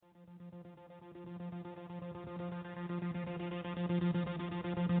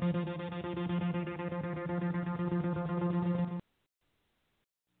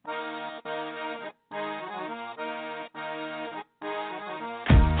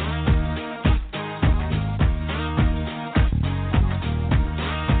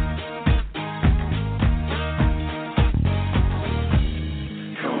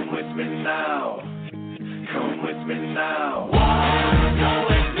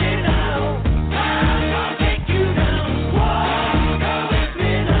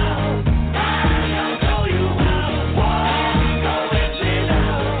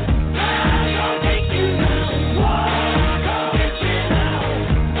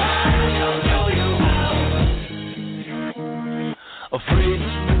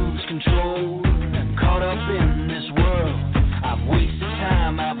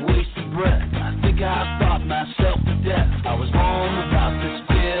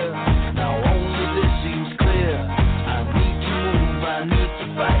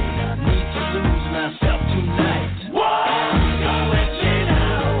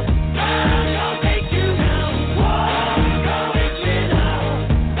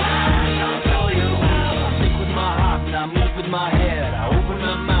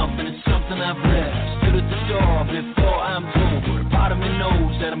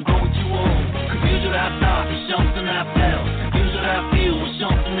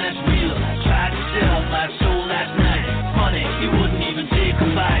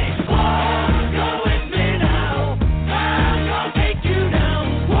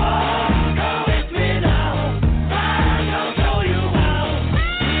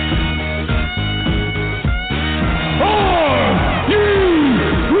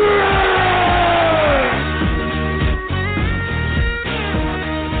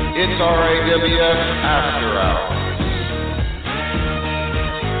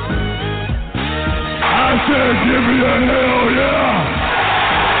Give me a hell yeah!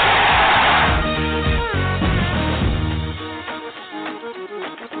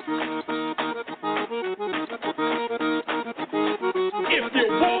 If you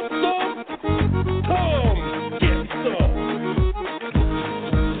want some, come get some.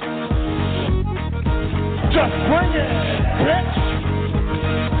 Just bring it, bitch.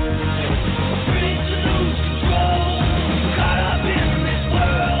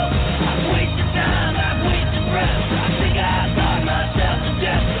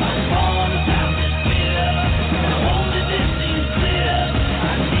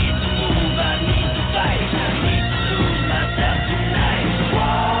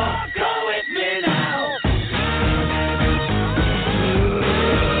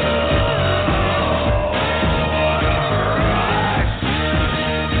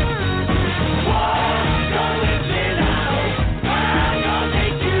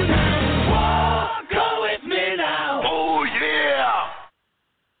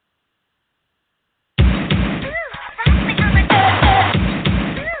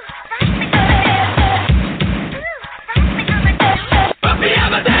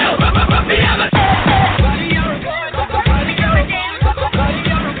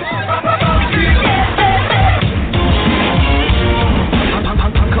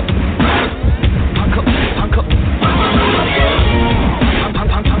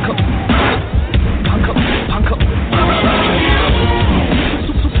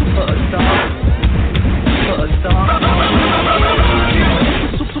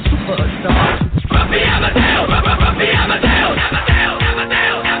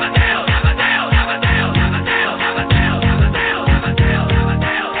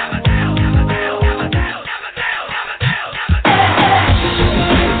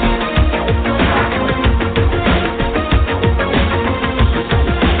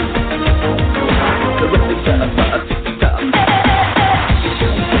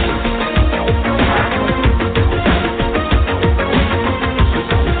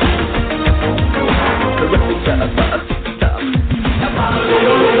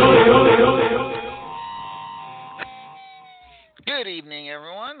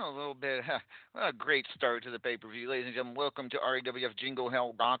 A great start to the pay-per-view. Ladies and gentlemen, welcome to RAWF Jingle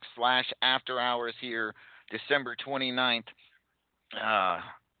Hell Rock / After Hours here, December 29th.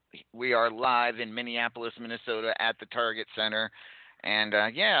 We are live in Minneapolis, Minnesota at the Target Center. And,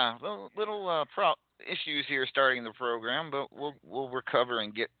 little issues here starting the program, but we'll recover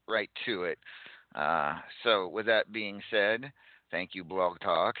and get right to it. So with that being said, thank you, Blog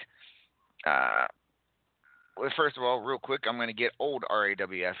Talk. Well, first of all, real quick, I'm going to get old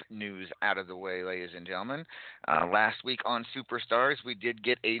RAWF news out of the way, ladies and gentlemen. Last week on Superstars, we did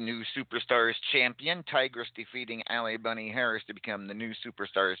get a new Superstars champion, Tigress defeating Allie Bunny Harris to become the new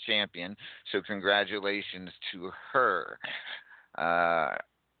Superstars champion. So congratulations to her.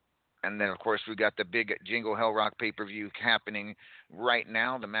 And then, of course, we got the big Jingle Hell Rock pay-per-view happening right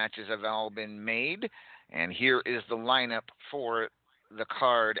now. The matches have all been made. And here is the lineup for the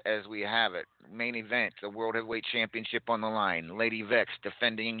card as we have it. Main event, the World Heavyweight Championship on the line. Lady Vexx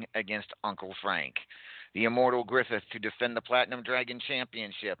defending against Uncle Frank. The Immortal Griffith to defend the Platinum Dragon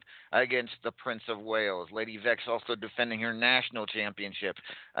Championship against the Prince of Wales. Lady Vexx also defending her National Championship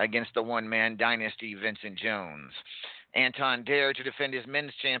against the One-Man Dynasty, Vincent Jones. Anton Dare to defend his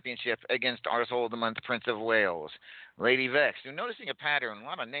Men's Championship against Arsehole of the Month, Prince of Wales. Lady Vexx, you're noticing a pattern, a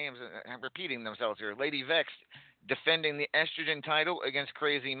lot of names repeating themselves here. Lady Vexx defending the Estrogen title against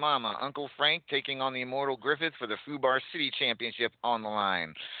Crazy Mama. Uncle Frank taking on the Immortal Griffith for the Fubar City Championship on the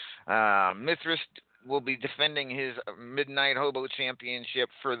line. Mithras will be defending his Midnight Hobo Championship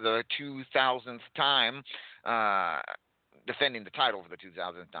for the 2000th time. Defending the title for the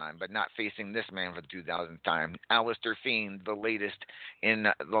 2000th time, but not facing this man for the 2000th time. Alistair Fiend, the latest in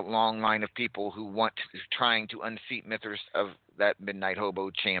the long line of people who trying to unseat Mithras of that Midnight Hobo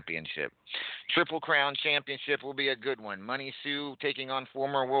Championship. Triple Crown Championship will be a good one. Money Sue taking on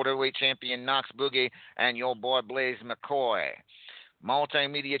former World Heavyweight Champion Knox Boogie and your boy Blaze McCoy.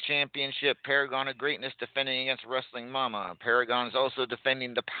 Multimedia Championship, Paragon of Greatness defending against Wrestling Mama. Paragon's also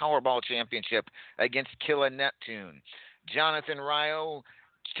defending the Powerball Championship against Killa Neptune. Jonathan Ryo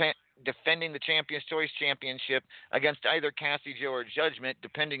defending the Champion's Choice Championship against either Cassie Joe or Judgement,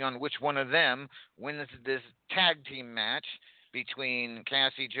 depending on which one of them wins this tag team match between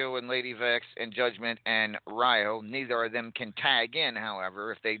Cassie Joe and Lady Vexx and Judgement and Ryo. Neither of them can tag in,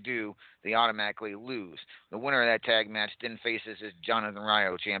 however. If they do, they automatically lose. The winner of that tag match then faces his Jonathan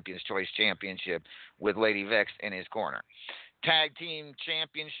Ryo Champion's Choice Championship with Lady Vexx in his corner. Tag Team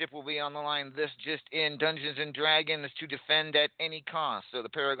Championship will be on the line. This just in. Dungeons and Dragons to defend at any cost. So the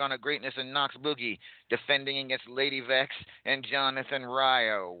Paragon of Greatness and Knox Boogie defending against Lady Vexx and Jonathan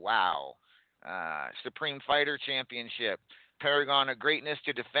Ryo. Wow. Supreme Fighter Championship. Paragon of Greatness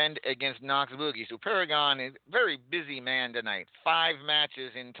to defend against Knox Boogie. So Paragon is a very busy man tonight. 5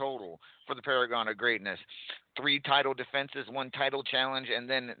 matches in total for the Paragon of Greatness. 3 title defenses, 1 title challenge, and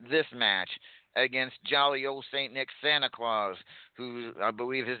then this match against jolly old St. Nick Santa Claus, who I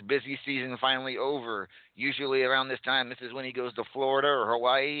believe his busy season finally over. Usually around this time, this is when he goes to Florida or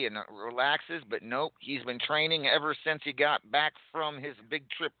Hawaii and relaxes, but nope, he's been training ever since he got back from his big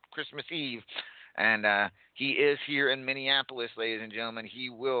trip Christmas Eve. And he is here in Minneapolis, ladies and gentlemen. He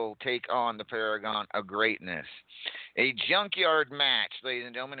will take on the Paragon of Greatness. A junkyard match, ladies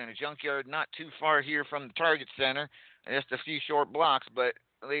and gentlemen, in a junkyard not too far here from the Target Center, just a few short blocks, but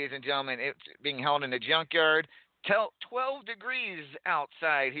ladies and gentlemen, it's being held in a junkyard. 12 degrees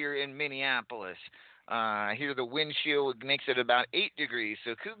outside here in Minneapolis. Here the wind chill makes it about 8 degrees.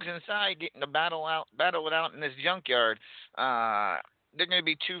 So Cougs inside getting to battle it out in this junkyard. They're going to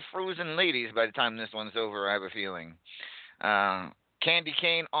be 2 frozen ladies by the time this one's over, I have a feeling. Candy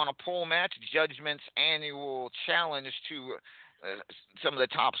Cane on a pole match, Judgment's annual challenge to some of the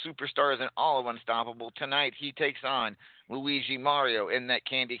top superstars in all of Unstoppable. Tonight he takes on Luigi Mario in that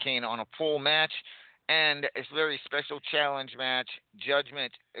Candy Cane on a pole match. And a very special challenge match,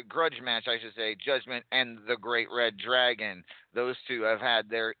 grudge match, I should say, Judgement and the Great Red Dragon. Those 2 have had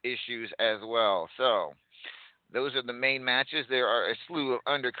their issues as well. So those are the main matches. There are a slew of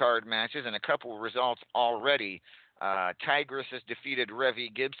undercard matches and a couple of results already. Tigress has defeated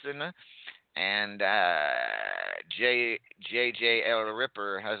Revy Gibson, and JJ El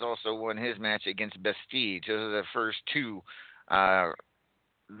Ripper has also won his match against Bestige. Those are the first 2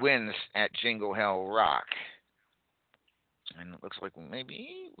 wins at Jingle Hell Rock. And it looks like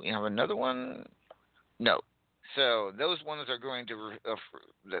maybe we have another one. No. So those ones are going to,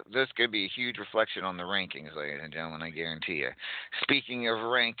 this could be a huge reflection on the rankings, ladies and gentlemen, I guarantee you. Speaking of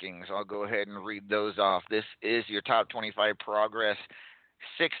rankings, I'll go ahead and read those off. This is your top 25 progress.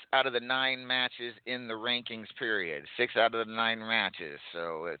 6 out of the 9 matches in the rankings period. 6 out of the 9 matches.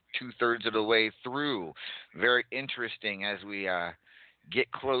 So 2/3 of the way through. Very interesting as we get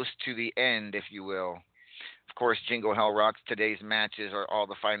close to the end, if you will. Of course, Jingle Hell Rocks, today's matches are all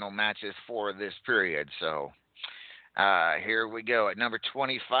the final matches for this period. So here we go. At number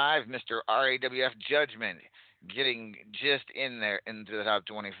 25, Mr. RAWF Judgement, getting just in there into the top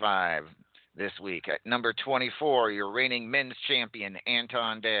 25 this week. At number 24, your reigning men's champion,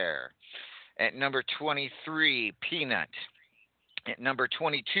 Anton Dare. At number 23, Peanut. At number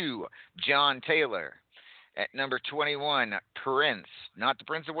 22, John Taylor. At number 21, Prince. Not the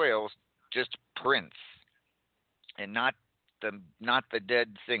Prince of Wales, just Prince. And not the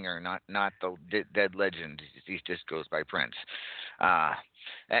dead singer, not the dead legend. He just goes by Prince.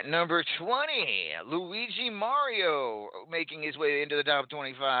 At number 20, Luigi Mario, making his way into the top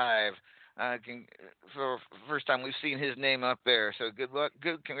 25. For first time we've seen his name up there, so good luck,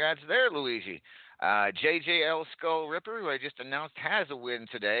 good congrats there, Luigi. JJL Skull Ripper, who I just announced has a win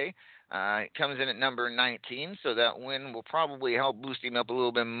today, comes in at number 19, so that win will probably help boost him up a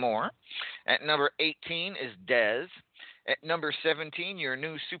little bit more. At number 18 is Dez. At number 17, your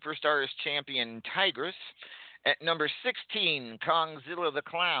new Superstars champion, Tigress. At number 16, Kongzilla the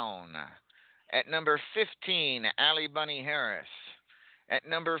Clown. At number 15, Allie Bunny Harris. At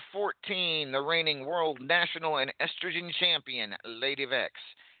number 14, the reigning world national and estrogen champion, Lady Vexx.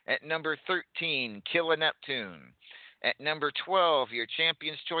 At number 13, Killa Neptune. At number 12, your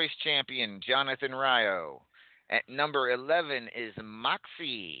Champion's Choice champion, Jonathan Ryo. At number 11 is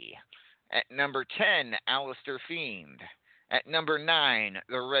Moxie. At number 10, Alistair Fiend. At number 9,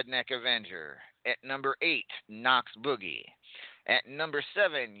 the Redneck Avenger. At number 8, Knox Boogie. At number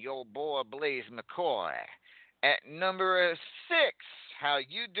 7, your boy Blaze McCoy. At number 6, how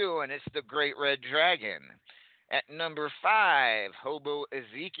you doing? It's the Great Red Dragon. At number 5, Hobo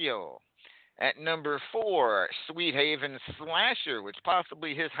Ezekiel. At number 4, Sweet Haven Slasher, which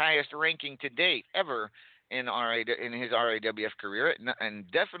possibly his highest ranking to date ever in his RAWF career, and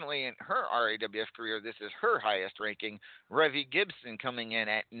definitely in her RAWF career, this is her highest ranking. Revy Gibson coming in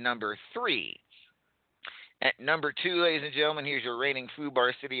at number 3. At number 2, ladies and gentlemen, here's your reigning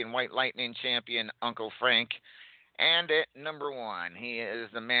Fubar City and White Lightning champion, Uncle Frank. And at number 1, he is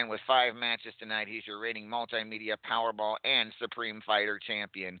the man with 5 matches tonight. He's your reigning multimedia Powerball and Supreme Fighter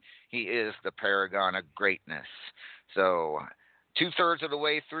champion. He is the Paragon of Greatness. So 2/3 of the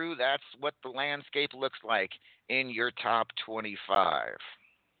way through, that's what the landscape looks like in your top 25.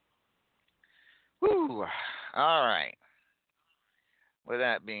 Woo! All right. With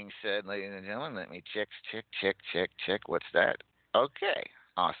that being said, ladies and gentlemen, let me check. What's that? Okay,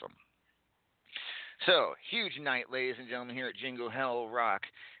 awesome. So, huge night, ladies and gentlemen, here at Jingle Hell Rock.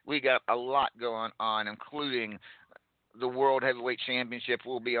 We got a lot going on, including the World Heavyweight Championship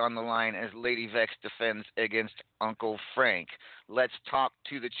will be on the line as Lady Vexx defends against Uncle Frank. Let's talk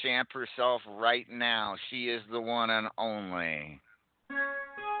to the champ herself right now. She is the one and only.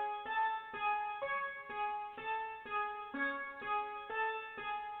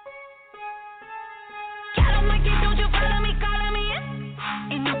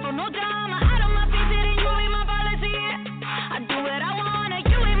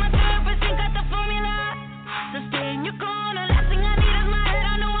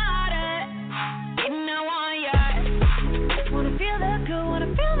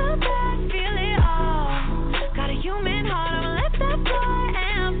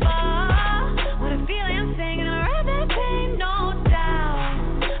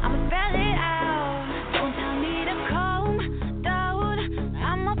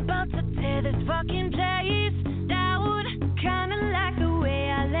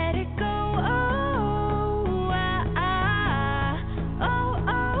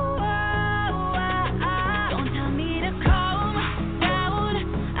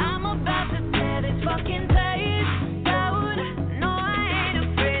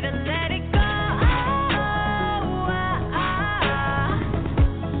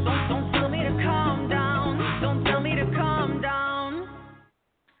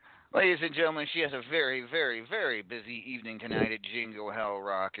 Ladies and gentlemen, she has a very, very, very busy evening tonight at Jingle Hell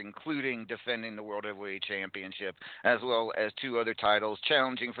Rock, including defending the World Heavyweight Championship, as well as 2 other titles,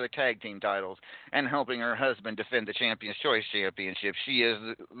 challenging for the tag team titles, and helping her husband defend the Champion's Choice Championship. She is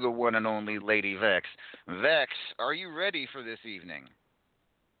the one and only Lady Vexx. Vexx, are you ready for this evening?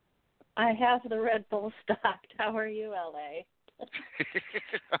 I have the Red Bull stocked. How are you, LA?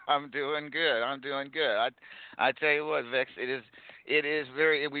 I'm doing good. I tell you what, Vexx, it is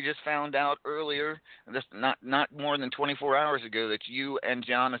very. We just found out earlier, just not more than 24 hours ago, that you and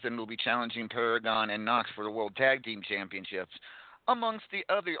Jonathan will be challenging Paragon and Knox for the World Tag Team Championships, amongst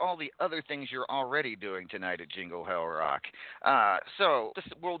all the other things you're already doing tonight at Jingle Hell Rock. So, this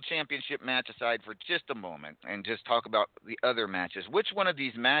World Championship match aside for just a moment, and just talk about the other matches. Which one of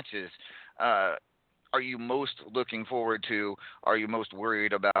these matches are you most looking forward to? Are you most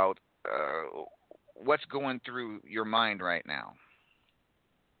worried about? What's going through your mind right now?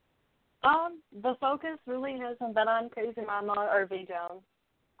 The focus really hasn't been on Crazy Mama or V Jones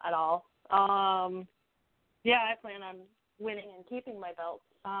at all. Yeah, I plan on winning and keeping my belts.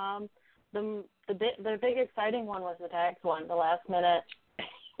 The big exciting one was the tags one. The last minute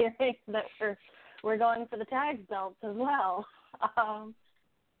hearing that we're going for the tags belts as well.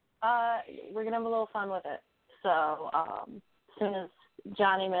 We're gonna have a little fun with it. So as soon as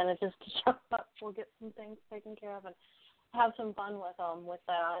Johnny manages to show up, we'll get some things taken care of and have some fun with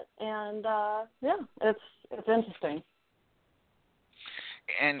that. And yeah, it's interesting.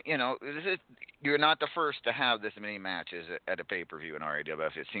 And you're not the first to have this many matches at a pay-per-view in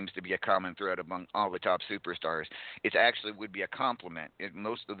RAWF. It seems to be a common thread among all the top superstars. It actually would be a compliment.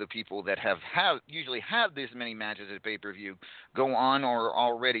 Most of the people that usually have this many matches at a pay-per-view go on or are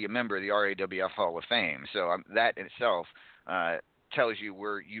already a member of the RAWF Hall of Fame. So that in itself tells you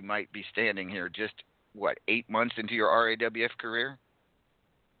where you might be standing here. Just 8 months into your RAWF career?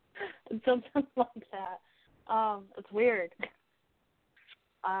 Something like that. It's weird.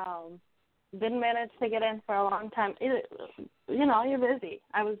 Didn't manage to get in for a long time. You're busy.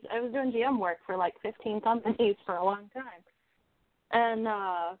 I was doing GM work for like 15 companies for a long time, and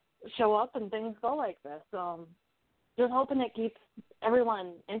show up and things go like this. Just hoping it keeps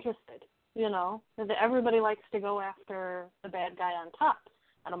everyone interested. Everybody likes to go after the bad guy on top.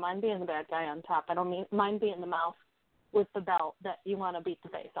 I don't mind being the bad guy on top. I don't mind being the mouth with the belt that you want to beat the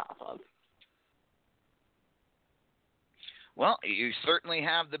face off of. Well, you certainly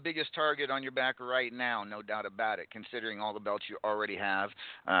have the biggest target on your back right now, no doubt about it, considering all the belts you already have,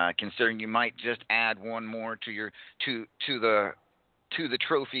 considering you might just add one more to the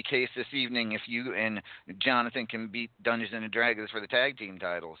trophy case this evening if you and Jonathan can beat Dungeons and Dragons for the tag team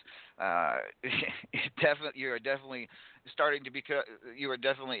titles. You are definitely starting to become. You are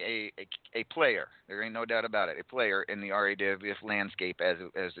definitely a player. There ain't no doubt about it. A player in the RAWF landscape as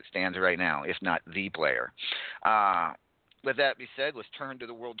it stands right now, if not the player. With that being said, let's turn to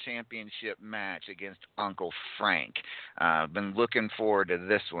the World Championship match against Uncle Frank. I've been looking forward to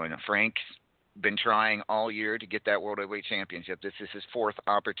this one. Frank, been trying all year to get that World Heavyweight Championship. This is his fourth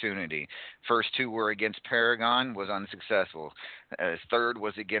opportunity. First two were against Paragon, was unsuccessful. His third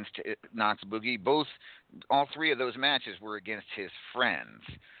was against Knox Boogie. All three of those matches were against his friends.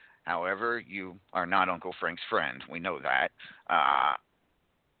 However, you are not Uncle Frank's friend. We know that.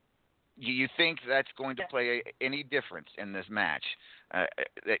 Do you think that's going to play any difference in this match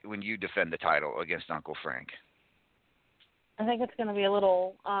when you defend the title against Uncle Frank? I think it's going to be a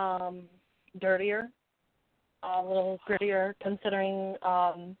little dirtier, a little grittier, considering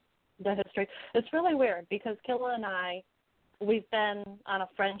the history. It's really weird because Killa and I, we've been on a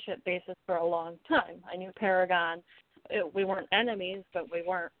friendship basis for a long time. I knew Paragon. We weren't enemies, but we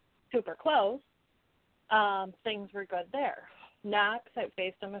weren't super close. Things were good there. Knox, I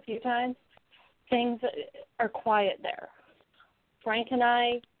faced him a few times. Things are quiet there. Frank and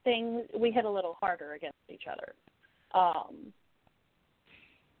I, we hit a little harder against each other.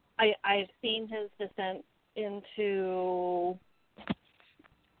 I've seen his descent into,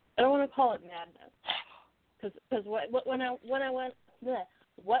 I don't want to call it madness, because what went on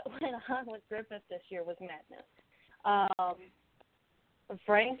with Griffith this year was madness.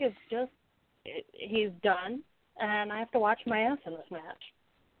 Frank is just, he's done, and I have to watch my ass in this match.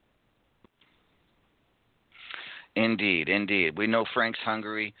 Indeed. We know Frank's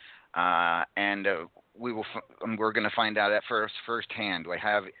hungry, and we're going to find out at firsthand. I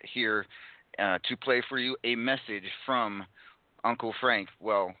have here to play for you a message from Uncle Frank.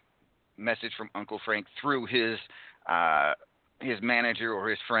 Well, message from Uncle Frank through his manager or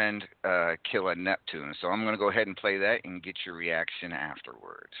his friend, Killa Neptune. So I'm going to go ahead and play that and get your reaction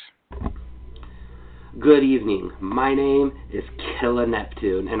afterwards. Good evening. My name is Killa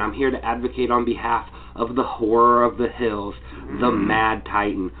Neptune, and I'm here to advocate on behalf of the Horror of the Hills, the Mad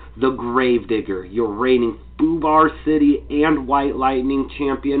Titan, the Gravedigger, your reigning Fubar City and White Lightning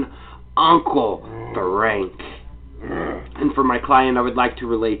champion, Uncle Frank. And for my client, I would like to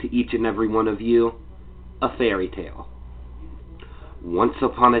relate to each and every one of you a fairy tale. Once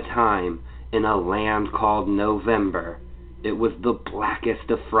upon a time, in a land called November, it was the blackest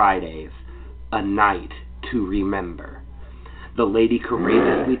of Fridays, a night to remember. The lady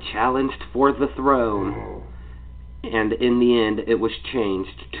courageously challenged for the throne, and in the end it was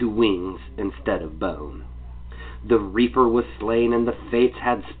changed to wings instead of bone. The Reaper was slain and the fates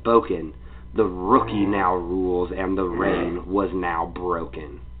had spoken. The Rookie now rules and the reign was now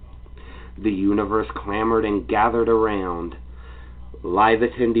broken. The universe clamored and gathered around. Live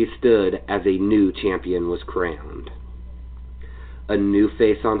attendees stood as a new champion was crowned. A new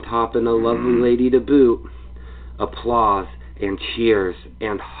face on top and a lovely lady to boot. Applause and cheers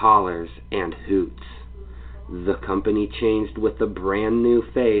and hollers and hoots. The company changed with a brand new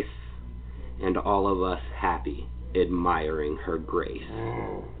face, and all of us happy, admiring her grace.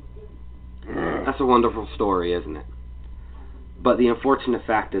 That's a wonderful story, isn't it? But the unfortunate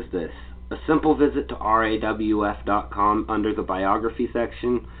fact is this. A simple visit to rawf.com under the biography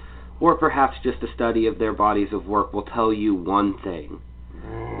section, or perhaps just a study of their bodies of work, will tell you one thing.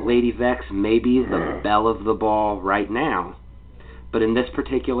 Lady Vexx may be the belle of the ball right now, but in this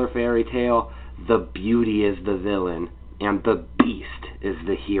particular fairy tale, the beauty is the villain, and the beast is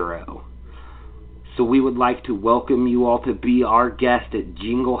the hero. So we would like to welcome you all to be our guest at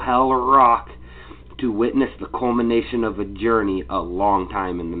Jingle Hell Rock to witness the culmination of a journey a long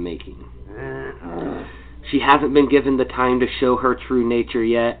time in the making. She hasn't been given the time to show her true nature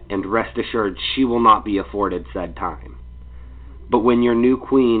yet, and rest assured she will not be afforded said time. But when your new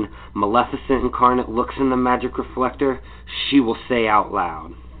queen, Maleficent Incarnate, looks in the magic reflector, she will say out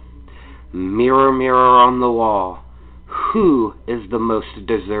loud, "Mirror, mirror on the wall, who is the most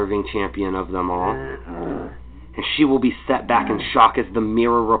deserving champion of them all?" And she will be set back in shock as the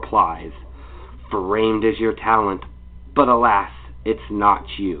mirror replies, "Framed is your talent, but alas, it's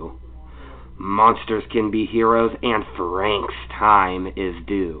not you. Monsters can be heroes, and Frank's time is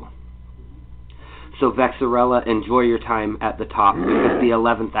due." So Vexarella, enjoy your time at the top, because the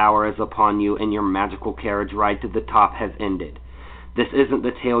 11th hour is upon you, and your magical carriage ride to the top has ended. This isn't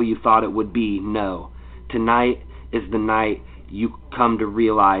the tale you thought it would be, no. Tonight is the night you come to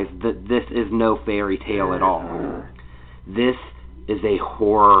realize that this is no fairy tale at all. This is a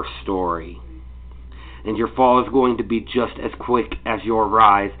horror story. And your fall is going to be just as quick as your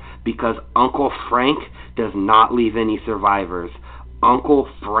rise, because Uncle Frank does not leave any survivors. Uncle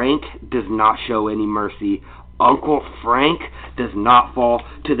Frank does not show any mercy. Uncle Frank does not fall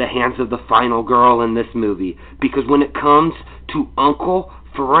to the hands of the final girl in this movie, because when it comes to Uncle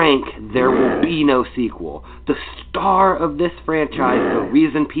Frank, there will be no sequel. The star of this franchise, the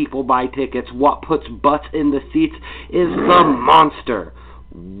reason people buy tickets, what puts butts in the seats, is the monster.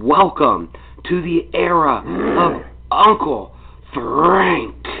 Welcome to the era of Uncle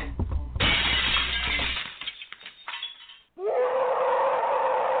Frank.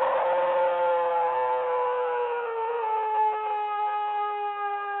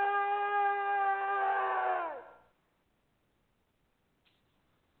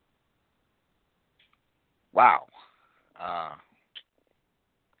 Wow.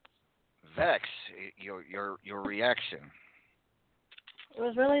 Vexx, your reaction. It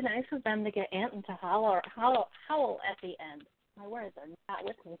was really nice of them to get Anton to howl at the end. My words are not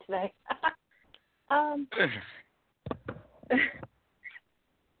with me today.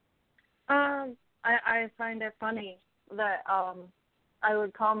 I find it funny that I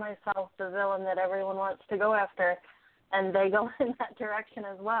would call myself the villain that everyone wants to go after, and they go in that direction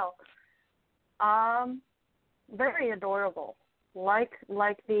as well. Very adorable, like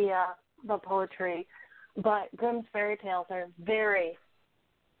the poetry, but Grimm's fairy tales are very,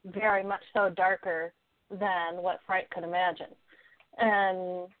 very much so darker than what Frank could imagine,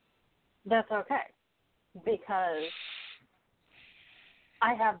 and that's okay because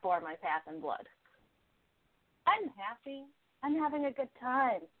I have borne my path in blood. I'm happy. I'm having a good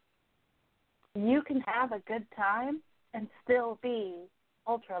time. You can have a good time and still be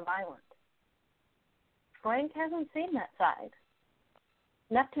ultra-violent. Frank hasn't seen that side.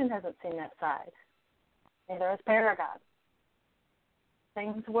 Neptune hasn't seen that side. Neither has Paragon.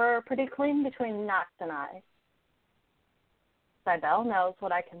 Things were pretty clean between Nox and I. Cybele knows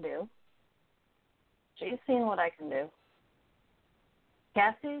what I can do. She's seen what I can do.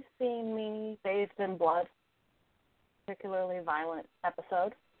 Cassie's seen me bathed in blood, particularly violent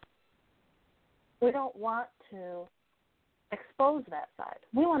episode. We don't want to expose that side.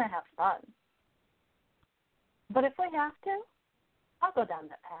 We want to have fun. But if we have to, I'll go down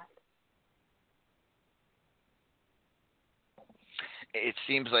that path. It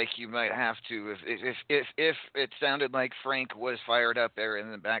seems like you might have to. If it sounded like Frank was fired up there in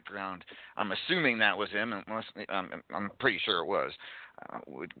the background, I'm assuming that was him. I'm pretty sure it was.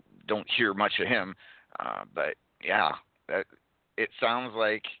 We don't hear much of him, but yeah, it sounds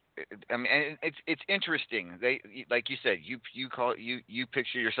like. I mean, it's interesting. They, like you said, you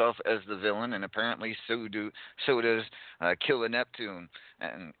picture yourself as the villain, and apparently so does Killer Neptune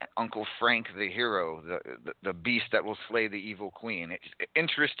and Uncle Frank the hero, the beast that will slay the evil queen. It's an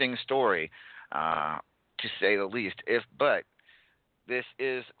interesting story, to say the least. But this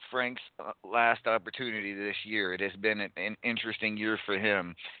is Frank's last opportunity this year. It has been an interesting year for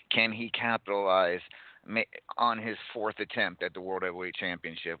him. Can he capitalize on his fourth attempt at the World Heavyweight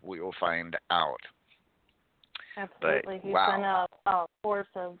Championship? We will find out. Absolutely. But, He's wow. been a force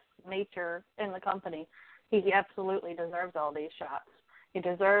of nature in the company. He absolutely deserves all these shots. He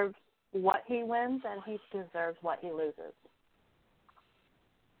deserves what he wins, and he deserves what he loses.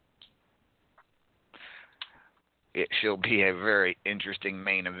 It shall be a very interesting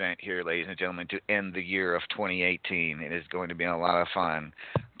main event here, ladies and gentlemen, to end the year of 2018. It is going to be a lot of fun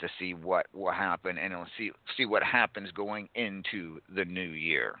to see what will happen, and see what happens going into the new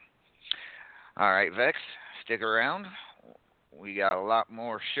year. All right, Vexx, stick around. We got a lot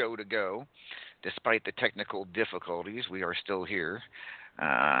more show to go. Despite the technical difficulties, we are still here,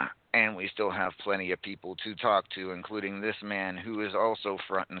 and we still have plenty of people to talk to, including this man who is also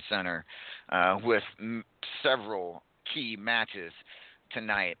front and center with several key matches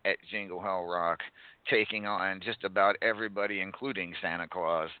tonight at Jingle Hell Rock, taking on just about everybody, including Santa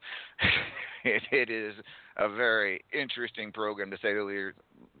Claus. It is a very interesting program, to say the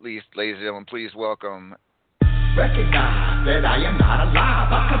least. Ladies and gentlemen, please welcome. Recognize that I am not alive.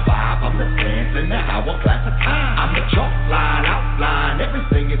 I survive. I'm the sands in the hourglass of time. I'm the chalk line, outline.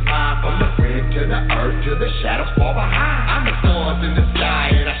 Everything is mine. From the red to the earth to the shadows far behind. I'm the stars in the sky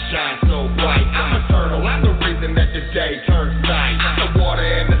and I shine so bright. I'm eternal. I'm the reason that the day turns night. I'm the water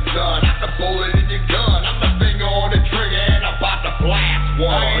and the sun. I'm the bullet in your gun. I'm the finger on the trigger and I'm about to blast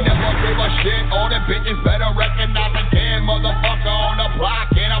one. I ain't never give a shit. All the bitches better recognize again. Motherfucker on the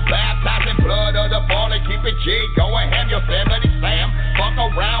block and I'm baptizing blood of the ball and keep it G. Go ahead, Yosemite Sam. Fuck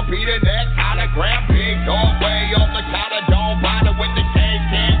around, Peter next hologram. Big dog way off the collar. Don't bother with the cake.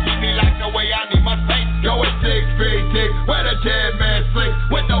 Can't keep me like the way I need my space. Go at 6 feet deep, where the dead man sleep.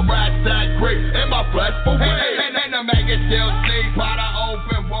 With the rats that creep in my flesh. And the maggot still sleep. By the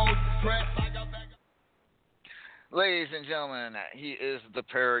open wounds, dressed like a bag. Ladies and gentlemen, he is the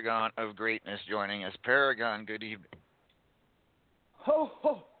Paragon of Greatness joining us. Paragon, good evening.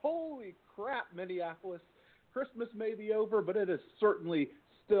 Holy crap, Minneapolis. Christmas may be over, but it is certainly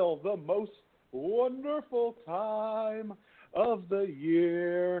still the most wonderful time of the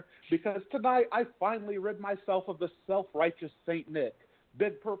year, because tonight I finally rid myself of the self-righteous Saint Nick.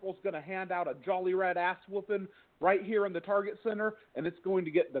 Big Purple's going to hand out a jolly red ass whooping right here in the Target Center, and it's going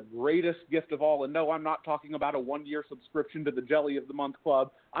to get the greatest gift of all. And no, I'm not talking about a 1-year subscription to the Jelly of the Month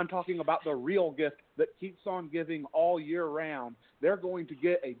Club. I'm talking about the real gift that keeps on giving all year round. They're going to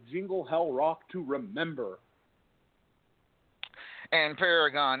get a Jingle Hell Rock to remember. And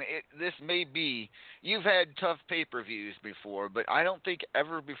Paragon, this may be, you've had tough pay-per-views before, but I don't think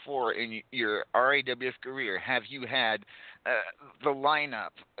ever before in your RAWF career have you had the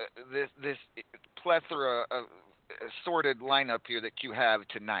lineup, this plethora of sorted lineup here that you have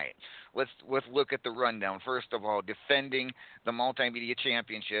tonight. Let's look at the rundown. First of all, defending the Multimedia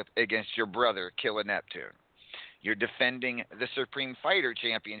Championship against your brother, Killer Neptune. You're defending the Supreme Fighter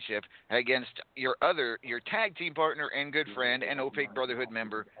Championship against your tag team partner and good friend and Opaque Brotherhood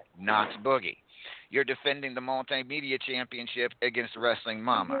member, Knox Boogie. You're defending the Multimedia Championship against Wrestling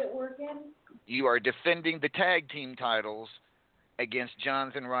Mama. You are defending the tag team titles against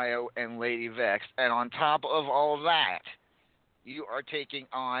Jonathan Ryo and Lady Vexx. And on top of all that, you are taking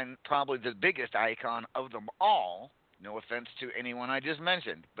on probably the biggest icon of them all. No offense to anyone I just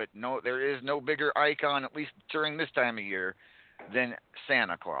mentioned, but no, there is no bigger icon, at least during this time of year, than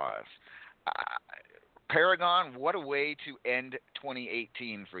Santa Claus. Paragon, what a way to end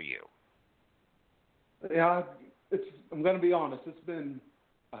 2018 for you. Yeah, I'm going to be honest. It's been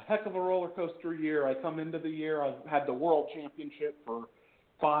a heck of a roller coaster year. I come into the year, I've had the World Championship for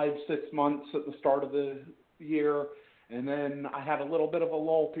 5-6 months at the start of the year, and then I had a little bit of a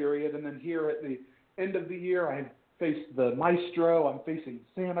lull period, and then here at the end of the year, I faced the Maestro, I'm facing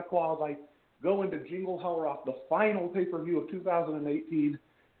Santa Claus, I go into Jingle Hell Rock, the final pay-per-view of 2018,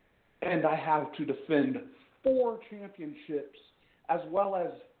 and I have to defend 4 championships as well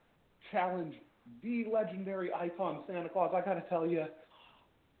as challenge the legendary icon Santa Claus. I got to tell you,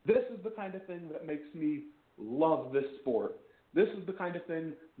 this is the kind of thing that makes me love this sport. This is the kind of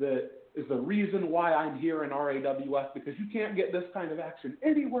thing that is the reason why I'm here in RAWF, because you can't get this kind of action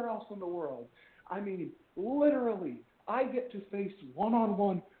anywhere else in the world. I mean, literally, I get to face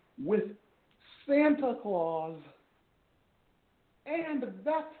one-on-one with Santa Claus, and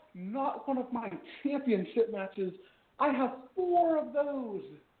that's not one of my championship matches. I have 4 of those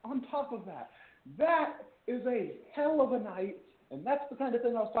on top of that. That is a hell of a night, and that's the kind of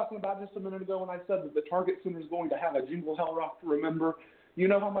thing I was talking about just a minute ago when I said that the Target Center is going to have a Jingle Hell Rock to remember. You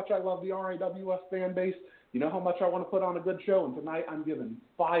know how much I love the RAWF fan base. You know how much I want to put on a good show, and tonight I'm given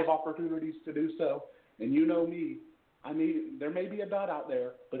 5 opportunities to do so. And you know me, I mean, there may be a dud out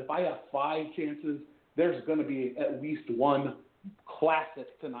there, but if I have 5 chances, there's going to be at least one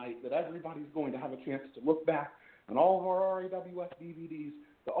classic tonight that everybody's going to have a chance to look back on all of our RAWF DVDs,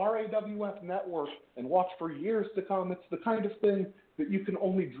 the RAWF network, and watch for years to come. It's the kind of thing that you can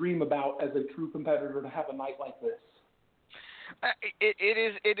only dream about as a true competitor, to have a night like this.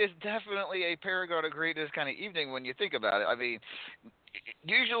 It is definitely a Paragon of Greatness kind of evening when you think about it. I mean,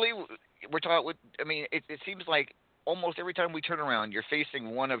 usually we're taught with, I mean, it seems like almost every time we turn around, you're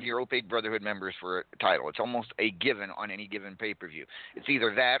facing one of your Opaque Brotherhood members for a title. It's almost a given on any given pay-per-view. It's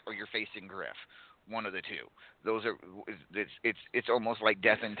either that or you're facing Griff, one of the two. Those are, it's almost like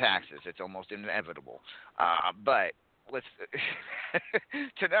death and taxes. It's almost inevitable. But let's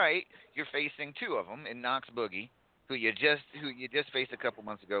tonight you're facing 2 of them in Knox Boogie, who you just faced a couple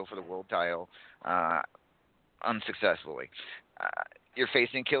months ago for the world title, unsuccessfully. You're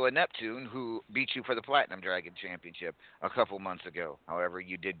facing Killer Neptune, who beat you for the Platinum Dragon Championship a couple months ago. However,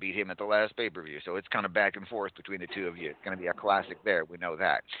 you did beat him at the last pay-per-view, so it's kind of back and forth between the 2 of you. It's going to be a classic there. We know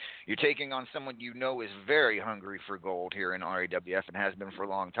that. You're taking on someone you know is very hungry for gold here in RAWF and has been for a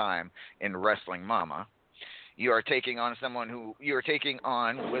long time in Wrestling Mama. You are taking on someone who you are taking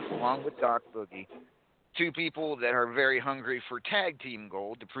on along with Doc Boogie, 2 people that are very hungry for tag team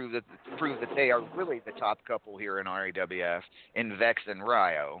gold to prove that they are really the top couple here in RAWF in Vexx and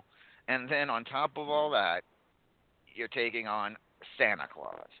Ryo. And then on top of all that, you're taking on Santa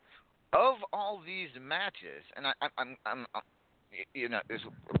Claus. Of all these matches, and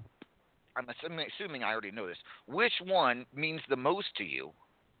I'm assuming I already know this. Which one means the most to you,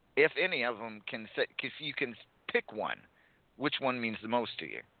 if any of them can? If you can pick one, which one means the most to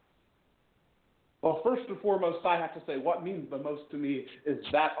you? Well, first and foremost, I have to say what means the most to me is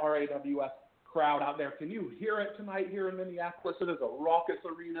that RAWF crowd out there. Can you hear it tonight here in Minneapolis? It is a raucous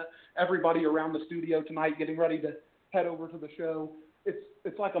arena. Everybody around the studio tonight getting ready to head over to the show.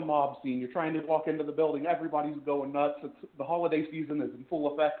 It's like a mob scene. You're trying to walk into the building. Everybody's going nuts. The holiday season is in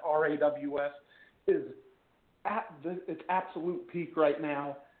full effect. RAWF is at its absolute peak right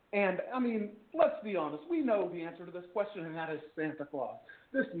now. And, I mean, let's be honest. We know the answer to this question, and that is Santa Claus.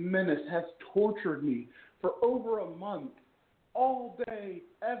 This menace has tortured me for over a month all day,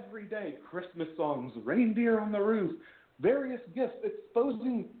 every day, Christmas songs, reindeer on the roof, various gifts,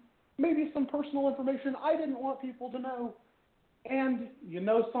 exposing maybe some personal information I didn't want people to know. And you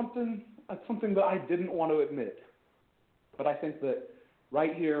know something? That's something that I didn't want to admit. But I think that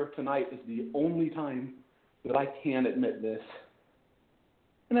right here tonight is the only time that I can admit this.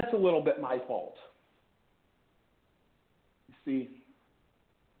 And that's a little bit my fault. You see,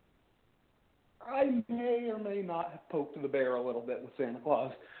 I may or may not have poked the bear a little bit with Santa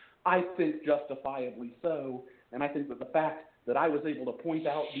Claus. I think justifiably so. And I think that the fact that I was able to point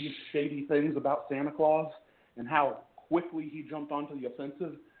out these shady things about Santa Claus and how quickly he jumped onto the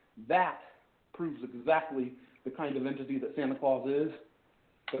offensive, that proves exactly the kind of entity that Santa Claus is.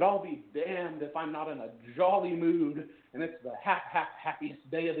 But I'll be damned if I'm not in a jolly mood, and it's the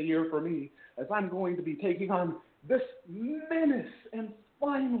happiest day of the year for me, as I'm going to be taking on this menace and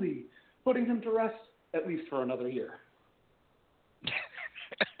finally putting him to rest, at least for another year.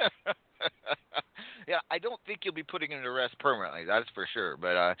 Yeah, I don't think you'll be putting him to rest permanently, that's for sure.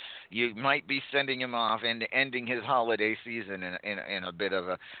 But you might be sending him off and ending his holiday season in a bit of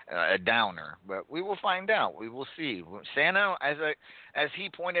a downer. But we will find out. We will see. Santa, as he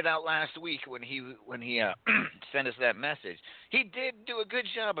pointed out last week when he sent us that message, he did do a good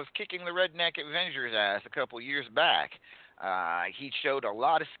job of kicking the Redneck Avengers' ass a couple years back. He showed a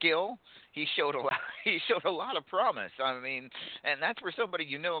lot of skill. He showed a lot of promise. I mean, and that's for somebody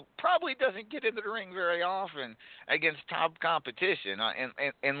probably doesn't get into the ring very often against top competition,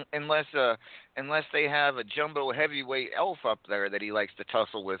 unless they have a jumbo heavyweight elf up there that he likes to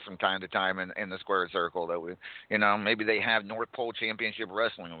tussle with from time to time in the square circle. That maybe they have North Pole Championship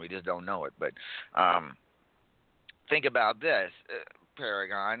Wrestling and we just don't know it. But think about this,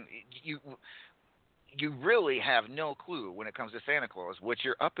 Paragon. You really have no clue when it comes to Santa Claus what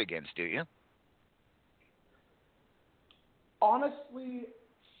you're up against, do you? Honestly,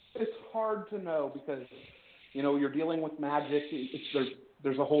 it's hard to know because, you're dealing with magic.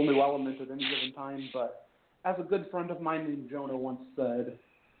 There's a whole new element at any given time. But as a good friend of mine named Jonah once said,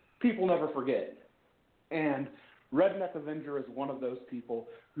 people never forget. And Redneck Avenger is one of those people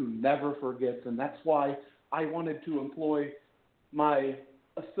who never forgets. And that's why I wanted to employ my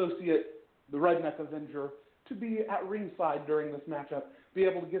associate, the Redneck Avenger, to be at ringside during this matchup, be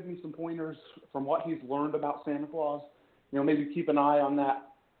able to give me some pointers from what he's learned about Santa Claus. Maybe keep an eye on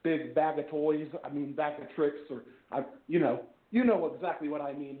that big bag of toys, bag of tricks, or, you know exactly what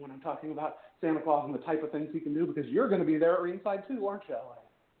I mean when I'm talking about Santa Claus and the type of things he can do, because you're going to be there at ringside too, aren't you, LA?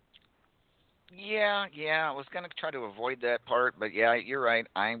 Yeah, I was going to try to avoid that part, but yeah, you're right.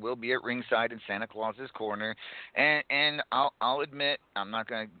 I will be at ringside in Santa Claus's corner, and I'll admit I'm not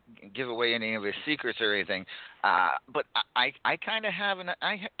going to give away any of his secrets or anything, but I kind of have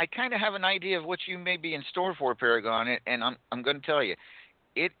an idea of what you may be in store for, Paragon, and I'm going to tell you,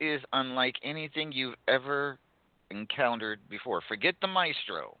 it is unlike anything you've ever encountered before. Forget the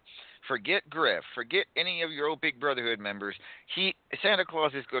Maestro. Forget Griff. Forget any of your old Big Brotherhood members. Santa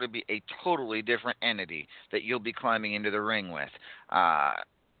Claus is going to be a totally different entity that you'll be climbing into the ring with.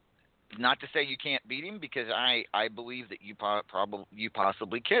 Not to say you can't beat him, because I believe that you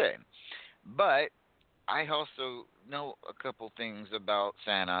possibly can. But I also know a couple things about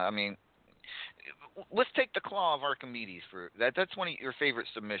Santa. Let's take the Claw of Archimedes for that. That's one of your favorite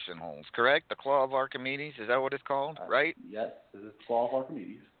submission holds, correct? The Claw of Archimedes, is that what it's called, right? Yes, it is the Claw of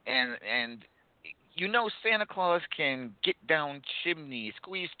Archimedes. And Santa Claus can get down chimneys,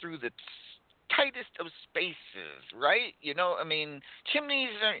 squeeze through the tightest of spaces, right? Chimneys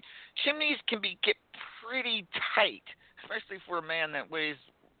can get pretty tight, especially for a man that weighs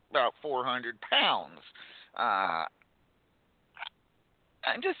about 400 pounds. I'm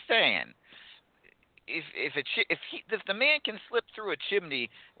just saying, if the man can slip through a chimney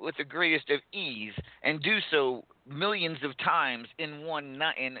with the greatest of ease and do so millions of times in one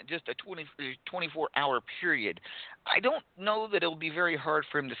night, in just a 24-hour period, I don't know that it'll be very hard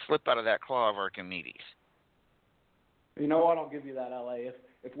for him to slip out of that Claw of Archimedes. You know what? I'll give you that, LA.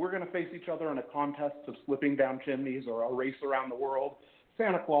 If we're going to face each other in a contest of slipping down chimneys or a race around the world,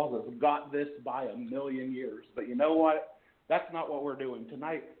 Santa Claus has got this by a million years. But you know what? That's not what we're doing.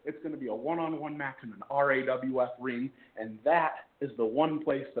 Tonight, it's going to be a one-on-one match in an RAWF ring, and that is the one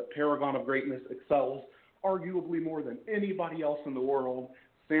place that Paragon of Greatness excels, arguably more than anybody else in the world,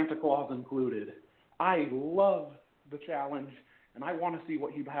 Santa Claus included. I love the challenge, and I want to see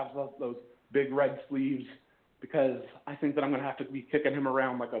what he has up those big red sleeves, because I think that I'm going to have to be kicking him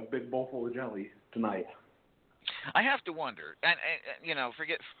around like a big bowl full of jelly tonight. I have to wonder, and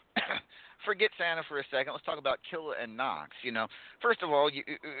forget forget Santa for a second. Let's talk about Killa and Knox. First of all,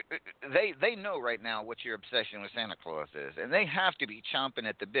 they know right now what your obsession with Santa Claus is, and they have to be chomping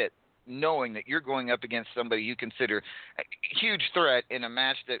at the bit, knowing that you're going up against somebody you consider a huge threat in a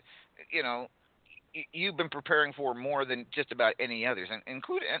match that you've been preparing for more than just about any others, and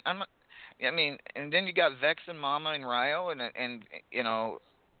including. And then you got Vexx and Mama and Rio, and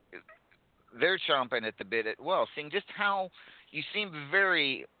they're chomping at the bit as well, seeing just how you seem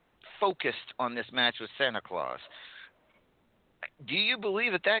very focused on this match with Santa Claus. Do you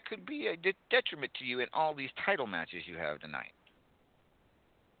believe that could be a detriment to you in all these title matches you have tonight?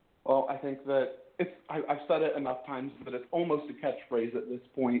 Well, I think that I've said it enough times that it's almost a catchphrase at this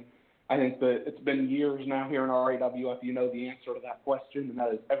point. I think that it's been years now here in RAWF. You know the answer to that question, and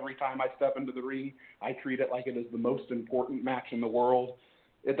that is every time I step into the ring, I treat it like it is the most important match in the world.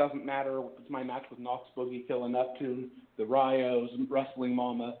 It doesn't matter if it's my match with Knox Boogie, Killa Neptune, the Rios, Wrestling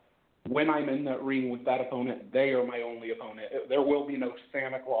Mama. When I'm in that ring with that opponent, they are my only opponent. There will be no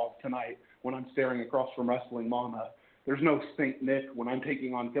Santa Claus tonight when I'm staring across from Wrestling Mama. There's no St. Nick when I'm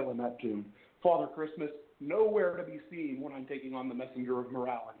taking on Killa Neptune. Father Christmas, nowhere to be seen when I'm taking on the Messenger of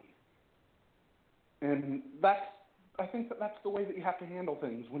Morality. And I think that's the way that you have to handle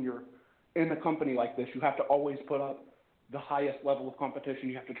things when you're in a company like this. You have to always put up the highest level of competition.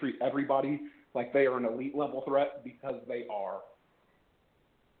 You have to treat everybody like they are an elite level threat, because they are.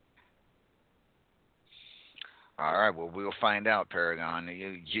 All right, well, we'll find out, Paragon.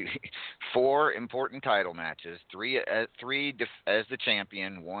 You 4 important title matches, 3 as the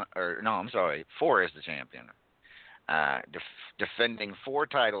champion, 4 as the champion. Defending 4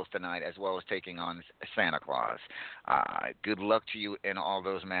 titles tonight, as well as taking on Santa Claus. Good luck to you in all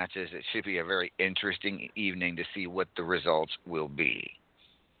those matches. It should be a very interesting evening to see what the results will be.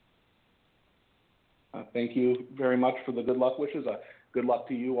 Thank you very much for the good luck wishes. Good luck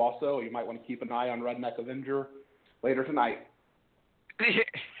to you also. You might want to keep an eye on Redneck Avenger later tonight. Hey.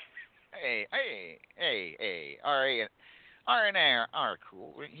 R&R are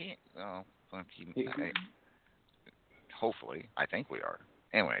cool. Hopefully. I think we are.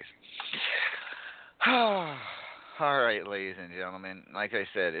 Anyways. All right, ladies and gentlemen. Like I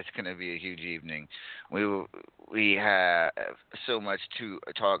said, it's going to be a huge evening. We have so much to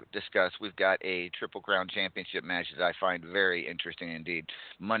discuss. We've got a Triple Crown Championship match that I find very interesting indeed.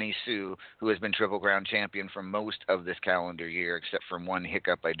 Money Sue, who has been Triple Crown Champion for most of this calendar year, except for one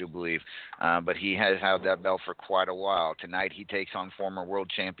hiccup, I do believe. But he has held that belt for quite a while. Tonight he takes on former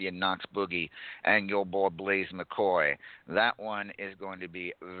World Champion Knox Boogie and your boy Blaze McCoy. That one is going to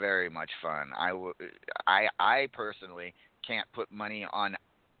be very much fun. I personally can't put money on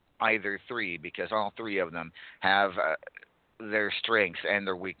either 3, because all 3 of them have their strengths and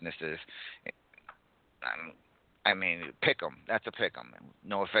their weaknesses. Pick them. That's a pick them.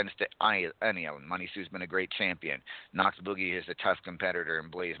 No offense to any of them. Money Sue's been a great champion. Knox Boogie is a tough competitor,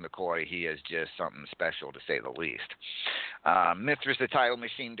 and Blaze McCoy, he is just something special, to say the least. Mithras the Title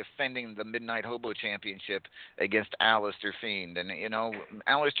Machine defending the Midnight Hobo Championship against Alistair Fiend. And,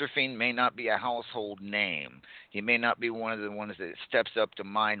 Alistair Fiend may not be a household name. He may not be one of the ones that steps up to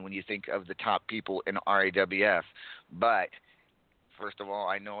mind when you think of the top people in RAWF. But first of all,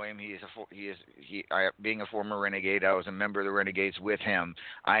 I know him. Being a former Renegade, I was a member of the Renegades with him.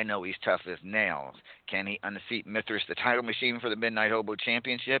 I know he's tough as nails. Can he unseat Mithras, the Title Machine, for the Midnight Hobo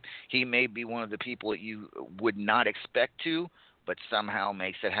Championship? He may be one of the people that you would not expect to, but somehow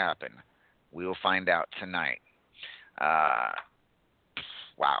makes it happen. We will find out tonight.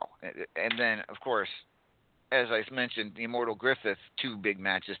 Wow. And then, of course, as I mentioned, the Immortal Griffith, 2 big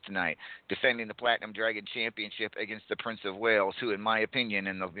matches tonight, defending the Platinum Dragon Championship against the Prince of Wales, who, in my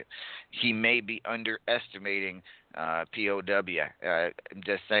opinion, he may be underestimating POW. I'm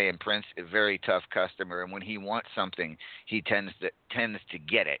just saying, Prince is a very tough customer, and when he wants something, he tends to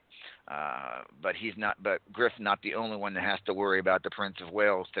get it. But Griff's not the only one that has to worry about the Prince of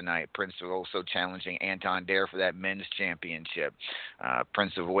Wales tonight. Prince is also challenging Anton Dare for that men's championship.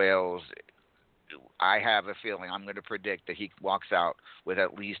 Prince of Wales, I have a feeling, I'm going to predict that he walks out with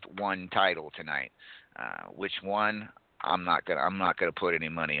at least 1 title tonight. Which one? I'm not gonna put any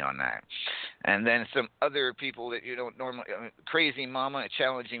money on that. And then some other people that you don't normally. Crazy Mama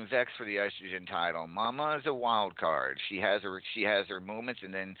challenging Vexx for the Estrogen title. Mama is a wild card. She has her moments,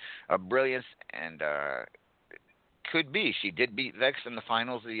 and then a brilliance, and could be. She did beat Vexx in the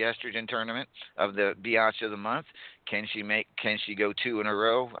finals of the Estrogen tournament of the Biatch of the Month. Can she go 2 in a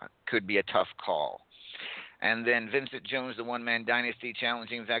row? Could be a tough call. And then Vincent Jones, the one-man dynasty,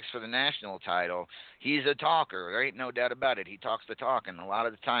 challenging Vexx for the national title. He's a talker. There ain't no doubt about it. He talks the talk, and a lot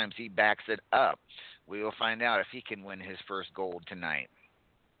of the times he backs it up. We will find out if he can win his first gold tonight.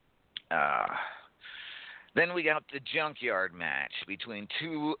 Then we got the junkyard match between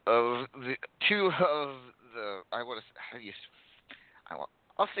two of the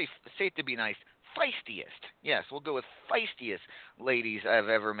I'll say it to be nice, feistiest. Yes, we'll go with feistiest ladies I've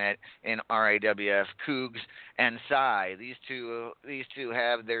ever met in RAWF, Cougs and Cy. These two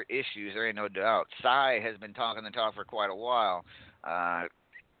have their issues, there ain't no doubt. Cy has been talking the talk for quite a while.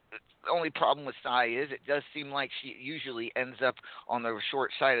 The only problem with Cy is it does seem like she usually ends up on the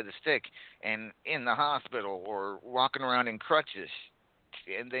short side of the stick and in the hospital or walking around in crutches.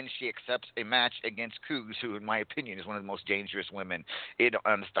 And then she accepts a match against Cougs, who, in my opinion, is one of the most dangerous women in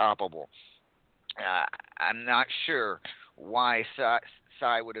Unstoppable. I'm not sure why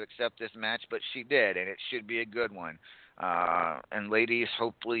Cy would accept this match, but she did, and it should be a good one. And ladies,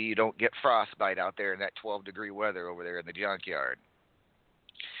 hopefully you don't get frostbite out there in that 12-degree weather over there in the junkyard.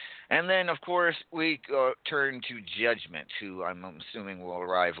 And then, of course, we turn to Judgement, who I'm assuming will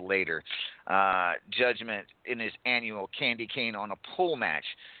arrive later. Judgement in his annual Candy Cane on a Pole match,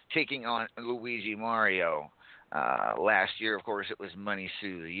 taking on Luigi Mario. Last year, of course, it was Money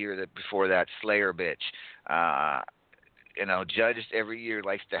Sue. The year before that, Slayer Bitch. Judge every year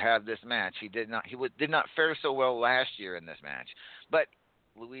likes to have this match. He did not fare so well last year in this match, but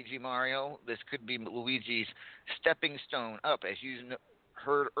Luigi Mario, this could be Luigi's stepping stone up, as you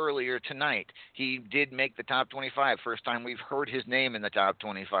heard earlier tonight. He did make the top 25. First time we've heard his name in the top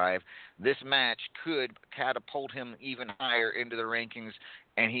 25. This match could catapult him even higher into the rankings,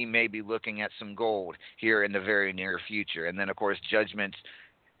 and he may be looking at some gold here in the very near future. And then, of course, Judgment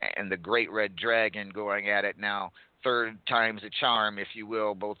and the Great Red Dragon going at it now. Third time's a charm, if you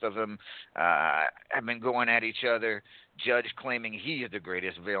will. Both of them have been going at each other. Judge claiming he is the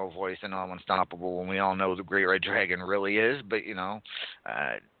greatest veil voice in all Unstoppable, when we all know the Great Red Dragon really is. But,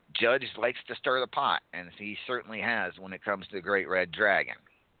 Judge likes to stir the pot, and he certainly has when it comes to the Great Red Dragon.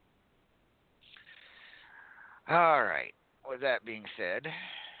 All right. With that being said,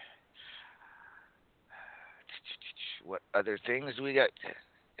 what other things we got?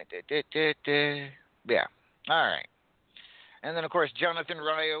 Yeah. All right. And then, of course, Jonathan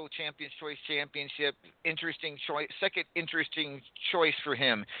Ryo, Champions Choice Championship. Interesting choice. Second interesting choice for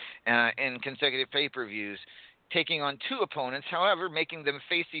him in consecutive pay-per-views. Taking on two opponents, however, making them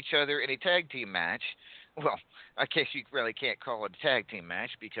face each other in a tag team match. Well, I guess you really can't call it a tag team match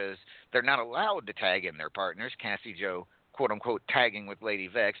because they're not allowed to tag in their partners. Cassie Joe, quote-unquote, tagging with Lady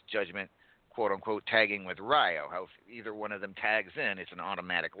Vexx. Judgment, quote-unquote, tagging with Ryo. How if either one of them tags in, it's an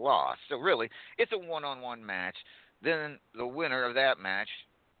automatic loss. So really, it's a one-on-one match. Then the winner of that match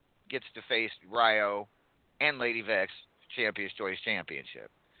gets to face Ryo and Lady Vexx, Champions Choice Championship.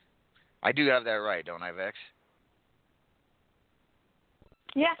 I do have that right, don't I, Vexx?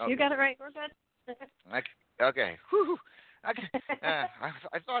 Yeah, okay. You got it right. We're good. Okay. Whew. I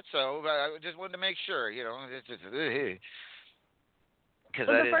thought so, but I just wanted to make sure, Well,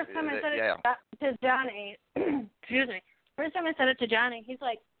 the first time I said it to Johnny, excuse me. First time I said it to Johnny, he's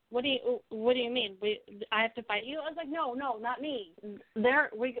like, "What do you mean? I have to fight you?" I was like, "No, not me. We're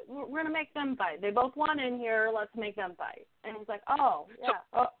gonna make them fight. They both won in here. Let's make them fight." And he's like, "Oh,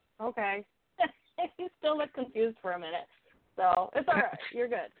 yeah, okay." He still looked confused for a minute, so it's all right. You're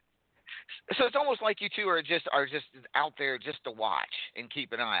good. So it's almost like you two are just out there just to watch and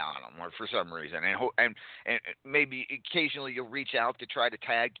keep an eye on them, or for some reason, and maybe occasionally you'll reach out to try to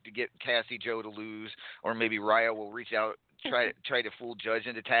tag to get Cassie Joe to lose, or maybe Ryo will reach out try to fool Judge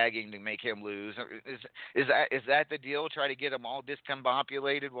into tagging to make him lose. Is that the deal? Try to get them all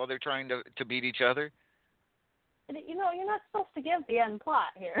discombobulated while they're trying to beat each other? You're not supposed to give the end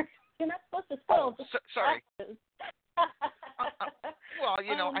plot here. You're not supposed to spill. Oh, sorry. Well,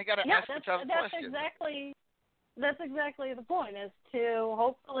 I got to ask a tough question. That's exactly the point, is to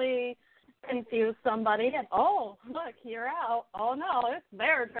hopefully confuse somebody and, oh, look, you're out. Oh, no, it's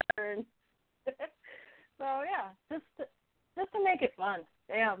their turn. So, yeah, just to make it fun.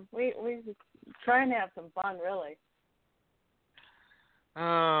 Damn, we trying to have some fun, really.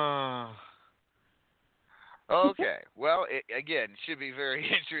 Okay. Well, again, should be very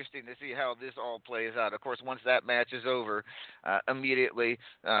interesting to see how this all plays out. Of course, once that match is over, immediately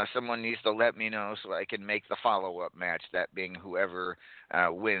someone needs to let me know so I can make the follow-up match, that being whoever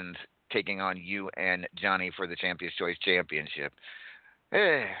wins, taking on you and Johnny for the Champions Choice Championship.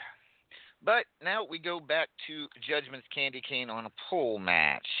 But now we go back to Judgment's Candy Cane on a Pole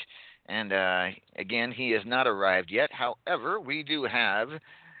match. And, again, he has not arrived yet. However, we do have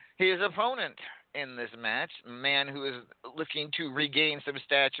his opponent in this match, a man who is looking to regain some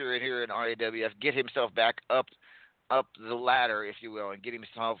stature here in RAWF, get himself back up up the ladder, if you will, and get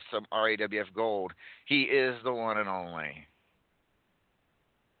himself some RAWF gold. He is the one and only.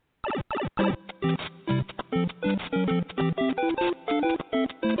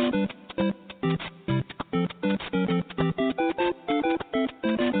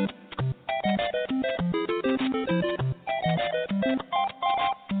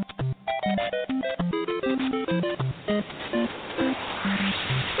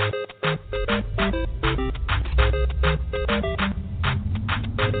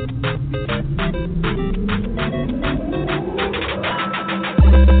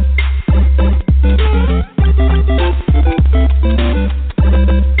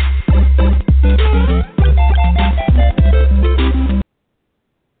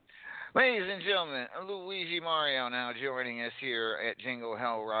 Ladies and gentlemen, Luigi Mario now joining us here at Jingle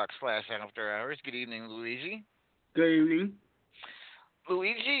Hell Rock / After Hours. Good evening, Luigi. Good evening.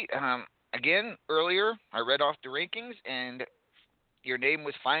 Luigi, again, earlier I read off the rankings, and your name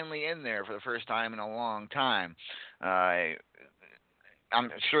was finally in there for the first time in a long time. I'm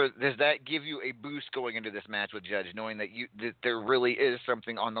sure, does that give you a boost going into this match with Judge, knowing that there really is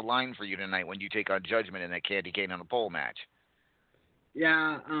something on the line for you tonight when you take on Judgment in that candy cane on the pole match?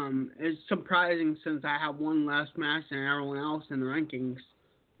 Yeah, it's surprising since I have one less match than everyone else in the rankings,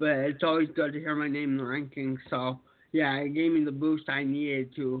 but it's always good to hear my name in the rankings. So, yeah, it gave me the boost I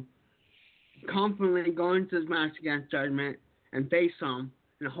needed to confidently go into this match against Judgment and face them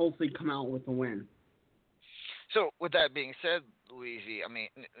and hopefully come out with a win. So, with that being said, Luigi, I mean,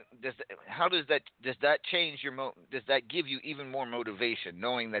 does that change does that give you even more motivation,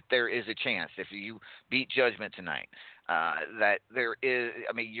 knowing that there is a chance if you beat Judgment tonight, that there is,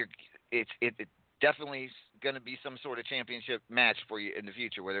 I mean, it definitely going to be some sort of championship match for you in the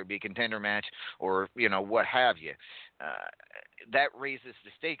future, whether it be a contender match or, you know, what have you. That raises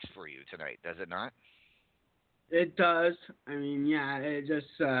the stakes for you tonight, does it not? It does. I mean, yeah, it just,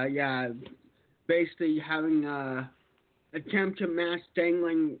 basically having a championship match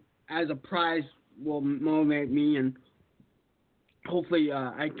dangling as a prize will motivate me, and hopefully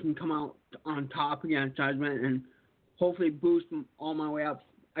I can come out on top against Judgment and hopefully boost all my way up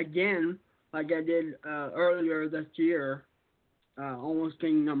again like I did earlier this year, almost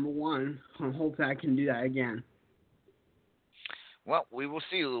getting number one. Hopefully I can do that again. Well, we will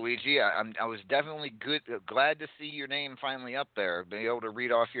see, Luigi. I was definitely glad to see your name finally up there, being able to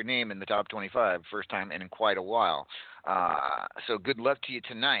read off your name in the top 25, first time in quite a while. So good luck to you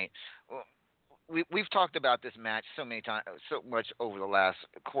tonight. We've talked about this match so much over the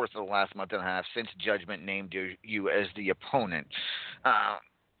course of the last month and a half since Judgment named you as the opponent.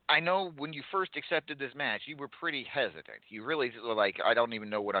 I know when you first accepted this match, you were pretty hesitant. You really were like, I don't even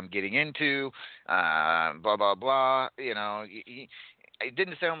know what I'm getting into, blah, blah, blah. You know, it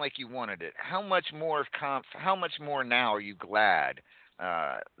didn't sound like you wanted it. How much more now are you glad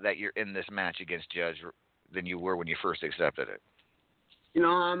that you're in this match against Judge than you were when you first accepted it? You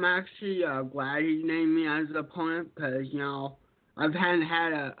know, I'm actually glad he named me as the opponent because, you know, I've hadn't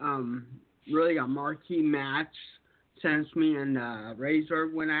had really a marquee match since me and Razor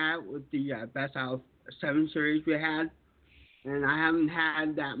went out with the Best Out of 7 series we had. And I haven't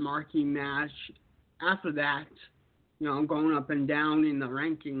had that marquee match after that, you know, going up and down in the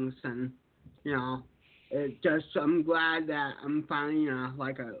rankings. And, you know, I'm glad that I'm finally in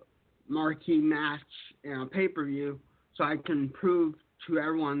like a marquee match in a pay-per-view so I can prove to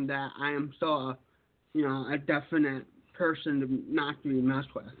everyone that I am still a definite person not to be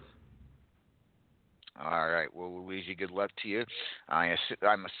messed with. All right. Well, Luigi, good luck to you.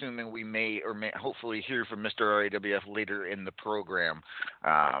 I'm assuming we may hopefully hear from Mr. RAWF later in the program.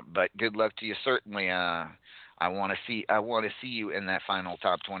 But good luck to you. Certainly, I want to see you in that final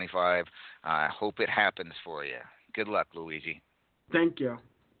top 25. I hope it happens for you. Good luck, Luigi. Thank you.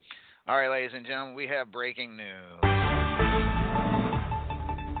 All right, ladies and gentlemen, we have breaking news.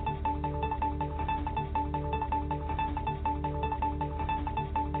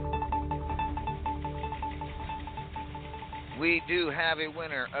 We do have a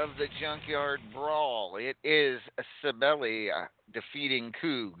winner of the Junkyard Brawl. It is Sibeli defeating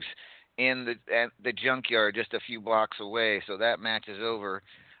Cougs in the Junkyard just a few blocks away. So that match is over.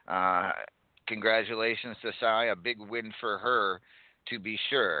 Congratulations to Sai. A big win for her, to be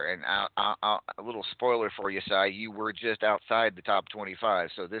sure. And a little spoiler for you, Sai. You were just outside the top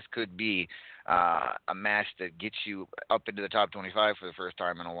 25. So this could be a match that gets you up into the top 25 for the first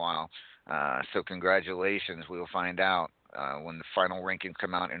time in a while. So congratulations. We'll find out when the final rankings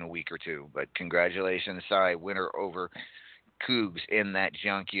come out in a week or two. But congratulations, Sai, winner over Cougs in that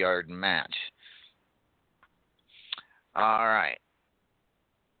Junkyard match. All right.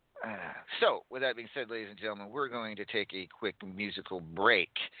 So, with that being said, ladies and gentlemen, we're going to take a quick musical break.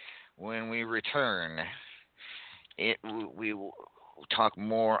 When we return, we will talk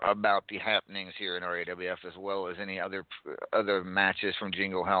more about the happenings here in RAWF as well as any other matches from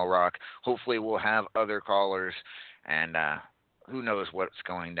Jingle Hell Rock. Hopefully, we'll have other callers, and who knows what's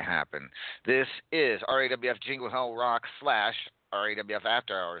going to happen. This is RAWF Jingle Hell Rock / RAWF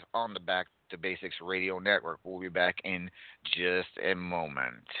After Hours on the Back to Basics Radio Network. We'll be back in just a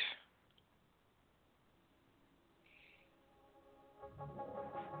moment.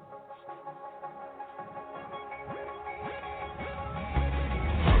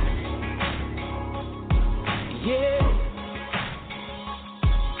 Yeah,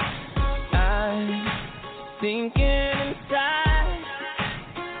 I'm thinking inside,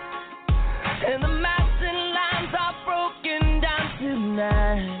 and the maps and lines are broken down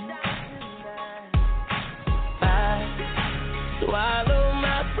tonight. I swallow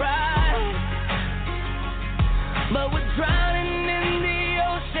my pride, but we're drowning in the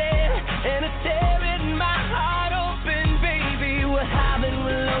ocean, and it's tearing my heart open, baby. We're having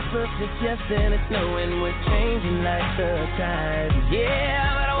loafers, it's yes and it's no, and we're changing like the tide.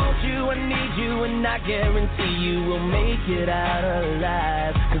 Yeah, but I want you, I need you, and I guarantee you will make it out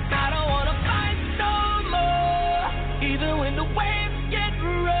alive. 'Cause I don't wanna fight no more, even when the waves get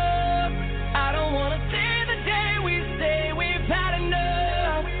rough. I don't wanna see the day we say we've had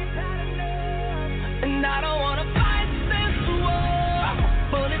enough, and I don't wanna fight this war.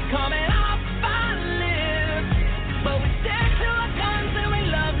 Bullets coming off our lips, but we stick to our guns and we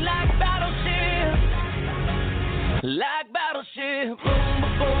love like battleships. Like battleship, boom,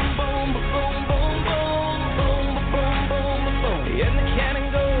 boom, boom, boom, boom, boom, boom, boom, boom, boom, boom, and the cannon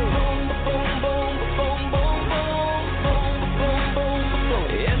goes boom, boom, boom, boom, boom, boom, boom, boom, boom, boom,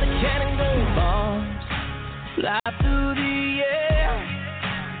 and the cannon goes. Bombs fly through the air,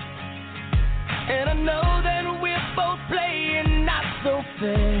 and I know that we're both playing not so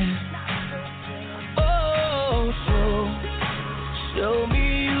fair. Oh, show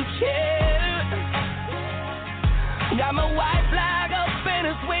me you care. Got my white flag up and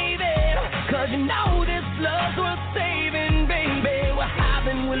it's waving, 'cause you know this love's worth saving, baby. We're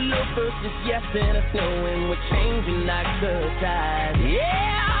having with loafers, it's yes and it's no, and we're changing like the tide.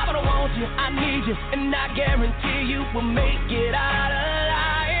 Yeah, but I want you, I need you, and I guarantee you will make it out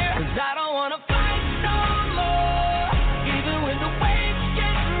alive. 'Cause I don't wanna fight no more, even when the waves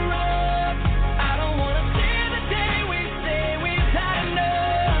get rough. I don't wanna see the day we say we've had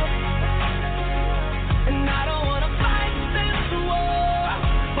enough, and I don't wanna fight this war.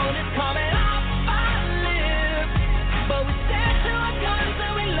 Bullets coming off our lips, but we stand to our guns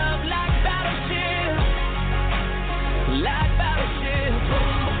and we love like battleships. Like battleships.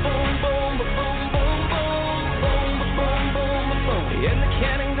 Boom, boom, boom, boom, boom, boom, boom, boom, boom, boom, and the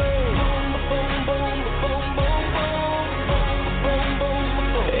cannon goes boom, boom, boom, boom, boom, boom, boom, boom,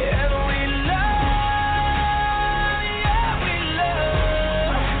 boom, and we love, yeah, we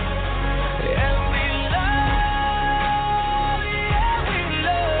love, and we love, yeah, we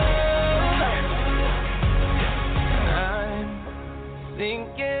love. I'm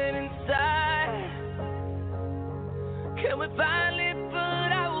thinking inside, can we finally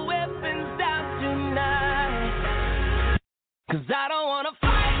put our weapons down tonight? 'Cause I don't wanna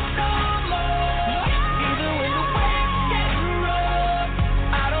fight no more, even when the waves get rough.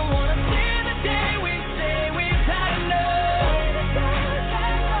 I don't wanna see the day we say we've had enough,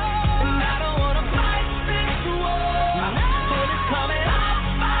 and I don't wanna fight this war. Bullets coming off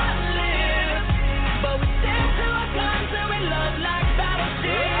our lips, but we stick to our guns and we love like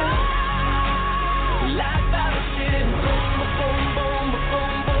battleships. Like battleships. Boom, boom, boom,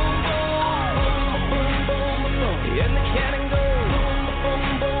 boom, boom, boom, boom, boom, boom, boom, and the cannon goes boom,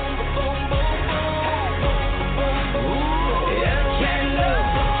 boom, boom, boom, boom, boom, boom, boom, and the cannon goes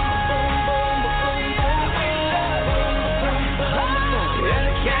boom, boom, boom, boom, boom, and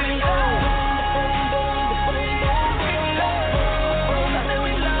the cannon goes boom, boom, boom, boom, and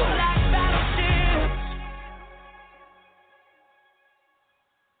we love like battleships.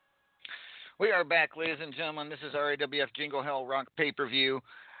 We are back, ladies and gentlemen. This is RAWF Jingle Hell Rock pay-per-view.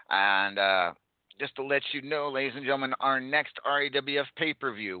 And just to let you know, ladies and gentlemen, our next RAWF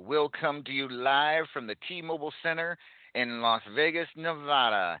pay-per-view will come to you live from the T-Mobile Center in Las Vegas,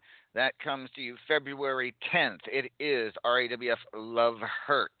 Nevada. That comes to you February 10th. It is RAWF Love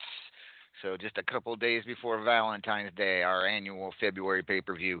Hurts. So just a couple days before Valentine's Day, our annual February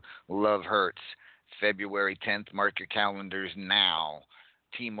pay-per-view, Love Hurts, February 10th. Mark your calendars now.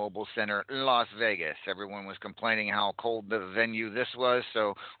 T-Mobile Center, Las Vegas. Everyone was complaining how cold the venue this was,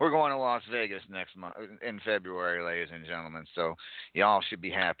 so we're going to Las Vegas next month in February, ladies and gentlemen. So y'all should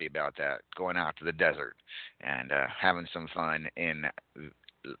be happy about that, going out to the desert and having some fun in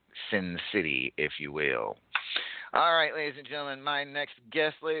Sin City, if you will. All right, ladies and gentlemen, my next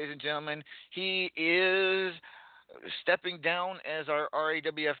guest, ladies and gentlemen, he is stepping down as our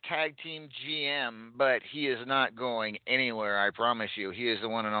RAWF Tag Team GM, but he is not going anywhere, I promise you. He is the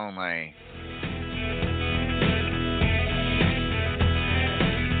one and only.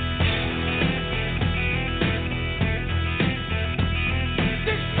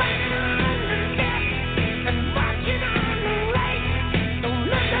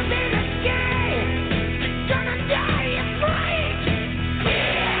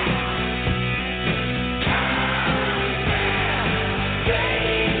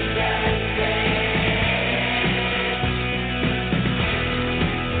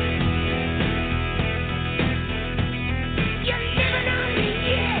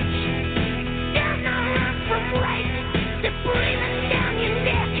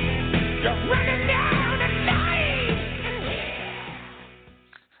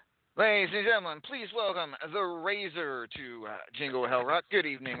 Ladies and gentlemen, please welcome the Razor to Jingle Hell Rock. Good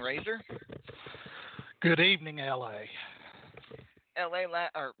evening, Razor. Good evening, L.A.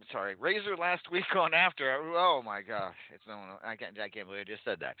 Razor last week on After. Oh my gosh, I can't believe I just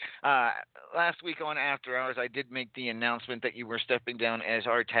said that. Last week on After Hours, I did make the announcement that you were stepping down as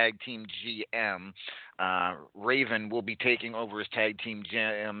our tag team GM. Raven will be taking over as tag team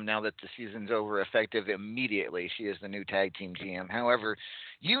GM now that the season's over, effective immediately. She is the new tag team GM. However,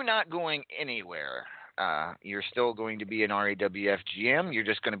 you not going anywhere. You're still going to be an RAWF GM. You're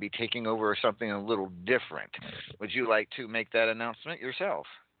just going to be taking over something a little different. Would you like to make that announcement yourself?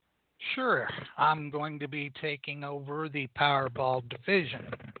 Sure. I'm going to be taking over the Powerball division.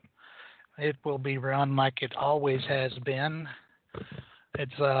 It will be run like it always has been.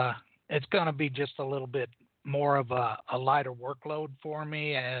 It's going to be just a little bit more of a lighter workload for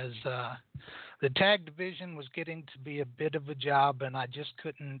me, as the tag division was getting to be a bit of a job, and I just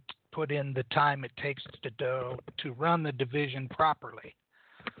couldn't put in the time it takes to run the division properly.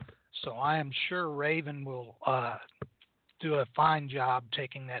 So I am sure Raven will do a fine job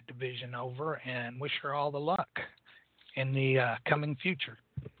taking that division over, and wish her all the luck in the coming future.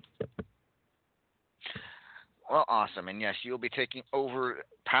 Well, awesome. And yes, you'll be taking over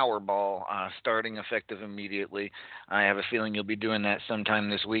Powerball starting effective immediately. I have a feeling you'll be doing that sometime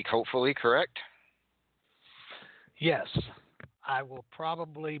this week, hopefully, correct? Yes. I will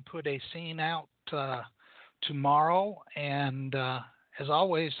probably put a scene out tomorrow, and as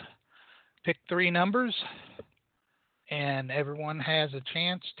always, pick 3 numbers, and everyone has a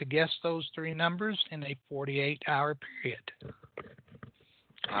chance to guess those 3 numbers in a 48-hour period.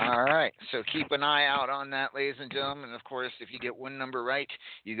 All right, so keep an eye out on that, ladies and gentlemen. And of course, if you get one number right,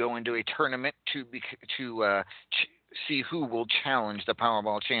 you go into a tournament to see who will challenge the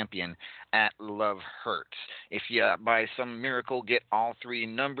Powerball champion at Love Hurts. If you, by some miracle, get all 3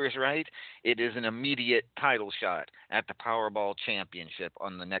 numbers right, it is an immediate title shot at the Powerball championship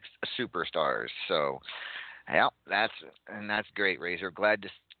on the next Superstars. So, yeah, that's great, Razor. Glad to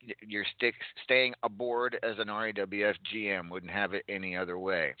you're staying aboard as an RAWF GM. Wouldn't have it any other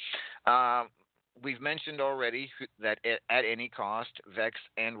way. We've mentioned already that at any cost, Vexx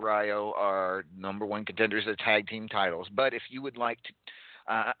and Ryo are #1 contenders of tag team titles. But if you would like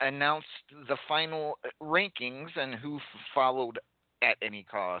to announce the final rankings and who followed at any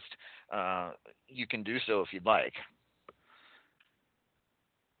cost, you can do so if you'd like.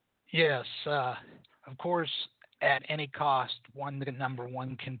 Yes, of course, at any cost won the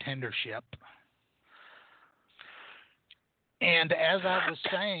 #1 contendership. And as I was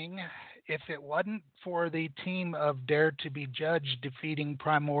saying, if it wasn't for the team of Dare to be Judged defeating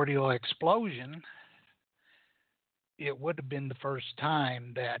Primordial Explosion, it would have been the first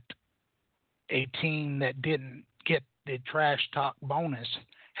time that a team that didn't get the trash talk bonus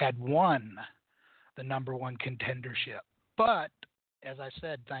had won the #1 contendership. But, as I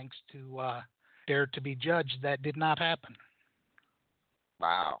said, thanks to Dare to be Judged, that did not happen.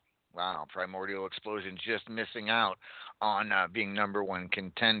 Wow. Primordial Explosion just missing out on being #1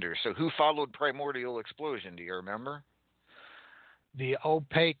 contender. So who followed Primordial Explosion? Do you remember? The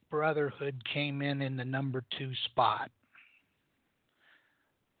Opaque Brotherhood came in the #2 spot.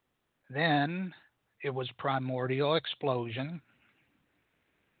 Then it was Primordial Explosion.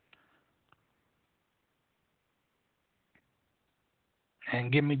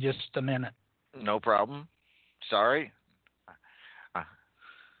 And give me just a minute. No problem. Sorry.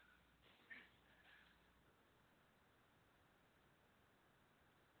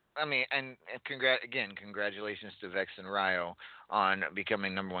 I mean, and congratulations to Vexx and Rio on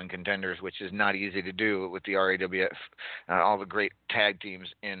becoming number one contenders, which is not easy to do with the RAWF, all the great tag teams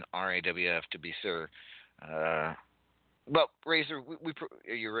in RAWF, to be sure. Well, Razor,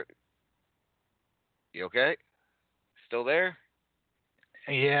 you okay? Still there?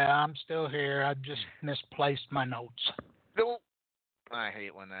 Yeah, I'm still here. I just misplaced my notes. No. I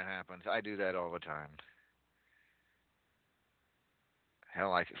hate when that happens. I do that all the time.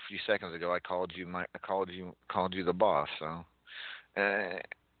 Hell, a few seconds ago, I called you the boss. So,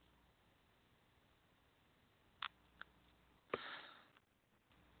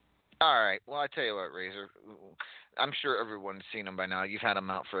 all right. Well, I tell you what, Razor. I'm sure everyone's seen them by now. You've had them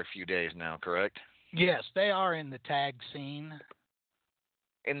out for a few days now, correct? Yes, they are in the tag scene.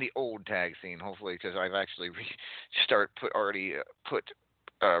 In the old tag scene, hopefully, because I've actually already put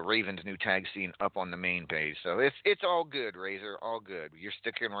Raven's new tag scene up on the main page. So it's all good, Razor, all good. You're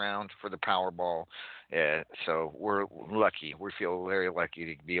sticking around for the Powerball, so we're lucky. We feel very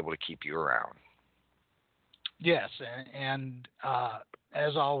lucky to be able to keep you around. Yes, and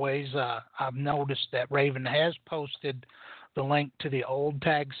as always, I've noticed that Raven has posted the link to the old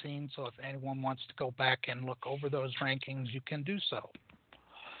tag scene, so if anyone wants to go back and look over those rankings, you can do so.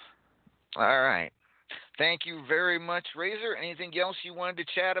 All right. Thank you very much, Razor. Anything else you wanted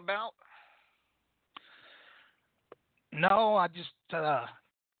to chat about? No, I just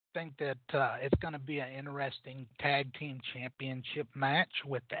think that it's going to be an interesting tag team championship match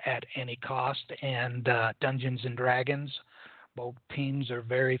with the At Any Cost and Dungeons and Dragons. Both teams are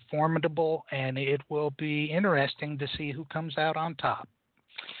very formidable, and it will be interesting to see who comes out on top.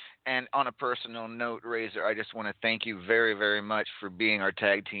 And on a personal note, Razor, I just want to thank you very, very much for being our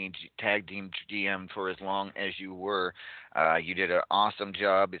tag team GM for as long as you were. You did an awesome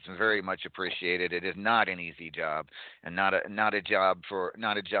job. It's very much appreciated. It is not an easy job, and not a job for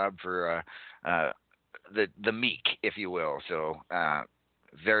the meek, if you will. So,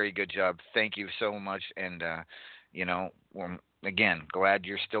 very good job. Thank you so much. And again, glad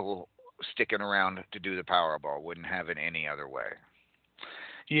you're still sticking around to do the Powerball. Wouldn't have it any other way.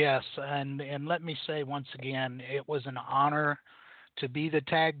 Yes, and let me say once again, it was an honor to be the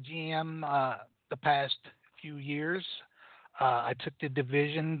tag GM the past few years. I took the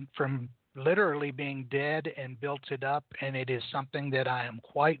division from literally being dead and built it up, and it is something that I am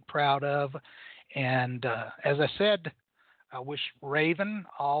quite proud of. And as I said, I wish Raven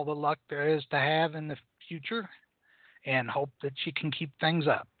all the luck there is to have in the future and hope that she can keep things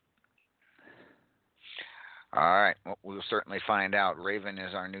up. All right. Well, we'll certainly find out. Raven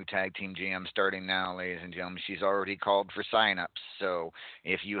is our new tag team GM starting now, ladies and gentlemen. She's already called for sign-ups. So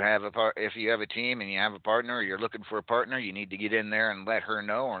if you have a team and you have a partner, or you're looking for a partner, you need to get in there and let her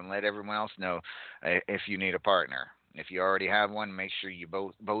know, and let everyone else know if you need a partner. If you already have one, make sure you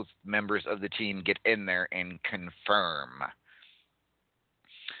both members of the team get in there and confirm.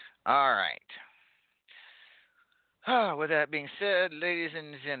 All right. With that being said, ladies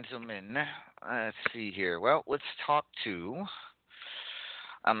and gentlemen, let's see here. Well, let's talk to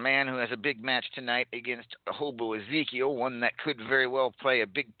a man who has a big match tonight against Hobo Ezekiel, one that could very well play a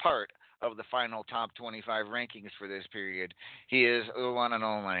big part of the final top 25 rankings for this period. He is the one and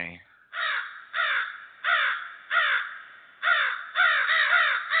only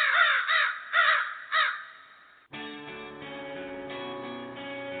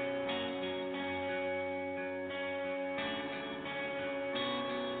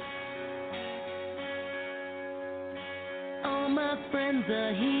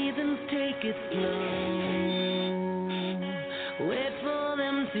The heathens, take it slow. Wait for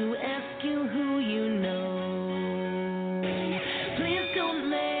them to ask you who you know. Please don't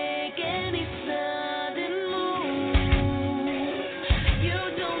make any sudden moves. You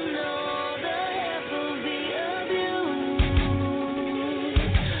don't know the half of the abuse.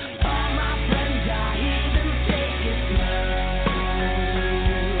 All my friends are heathens, take it slow.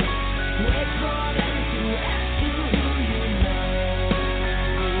 Wait for them to ask you who you know.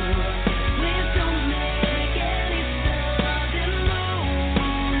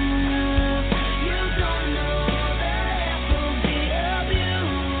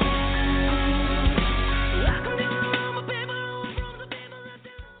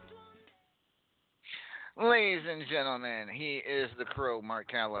 Ladies and gentlemen, he is the Crow, Mark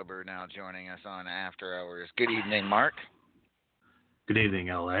Caliber, now joining us on After Hours. Good evening, Mark. Good evening,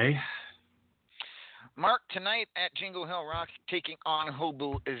 LA. Mark, tonight at Jingle Hell Rock, taking on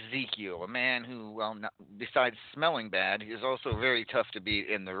Hobo Ezekiel, a man who, well, not, besides smelling bad, is also very tough to beat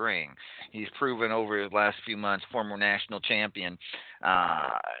in the ring. He's proven over his last few months, former national champion,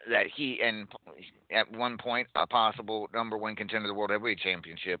 that he, and at one point, a possible number one contender of the World Heavyweight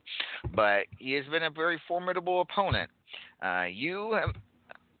Championship, but he has been a very formidable opponent. You have,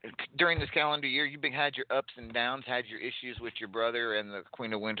 during this calendar year, you've had your ups and downs, had your issues with your brother and the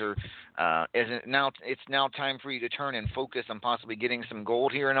Queen of Winter. It's now time for you to turn and focus on possibly getting some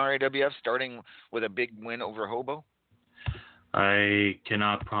gold here in RAWF, starting with a big win over Hobo? I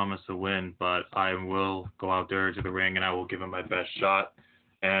cannot promise a win, but I will go out there to the ring and I will give him my best shot,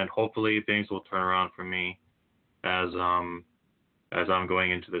 and hopefully things will turn around for me as I'm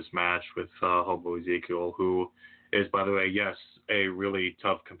going into this match with Hobo Ezekiel, who is, by the way, yes, a really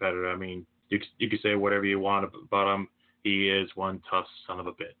tough competitor. I mean, you can say whatever you want about him. He is one tough son of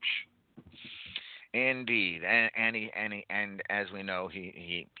a bitch. Indeed, and as we know,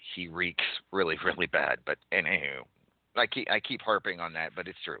 he reeks really, really bad. But anywho, I keep harping on that, but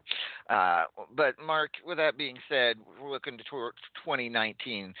it's true. But Mark, with that being said, we're looking toward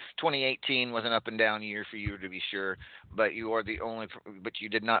 2019. 2018 was an up and down year for you, to be sure, but you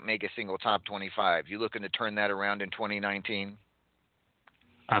did not make a single top 25. You looking to turn that around in 2019?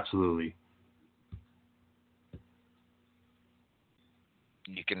 Absolutely.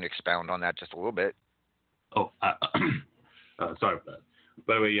 You can expound on that just a little bit. Oh, sorry about that.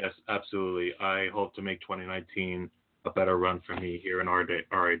 By the way, yes, absolutely. I hope to make 2019 a better run for me here in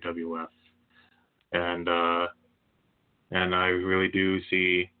RAWF. And I really do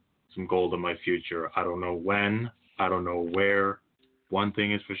see some gold in my future. I don't know when, I don't know where. One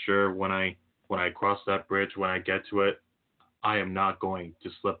thing is for sure, when I cross that bridge, when I get to it, I am not going to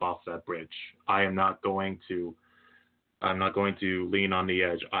slip off that bridge. I'm not going to lean on the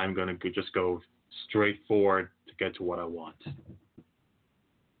edge. I'm going to just go straight forward to get to what I want.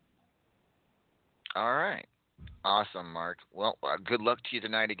 All right. Awesome, Mark. Well, good luck to you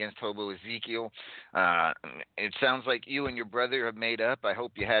tonight against Hobo Ezekiel. It sounds like you and your brother have made up. I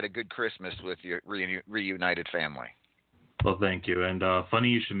hope you had a good Christmas with your reunited family. Well, thank you. And funny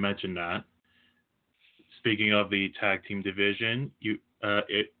you should mention that. Speaking of the tag team division,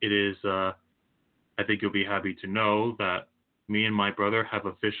 it is. I think you'll be happy to know that me and my brother have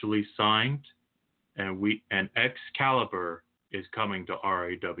officially signed, and Excalibur is coming to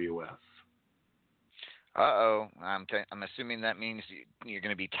RAWF. Uh-oh. I'm assuming that means you're going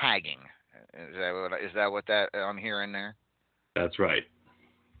to be tagging. Is that what I'm hearing there? That's right.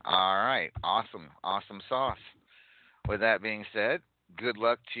 All right. Awesome sauce. With that being said, good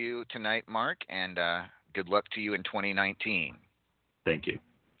luck to you tonight, Mark, and good luck to you in 2019. Thank you.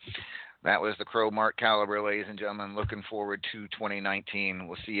 That was the Crow, Mark Caliber, ladies and gentlemen. Looking forward to 2019.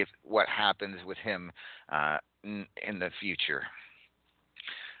 We'll see what happens with him in the future.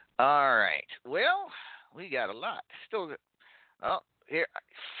 All right. Well, we got a lot. Still, here,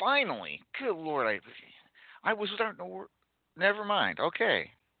 finally. Good Lord, I was starting to. Never mind.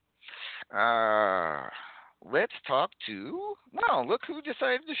 Okay. Let's talk to. Well, look who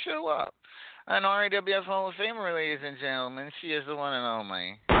decided to show up. An RAWF Hall of Famer, ladies and gentlemen. She is the one and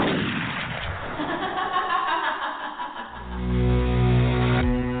only.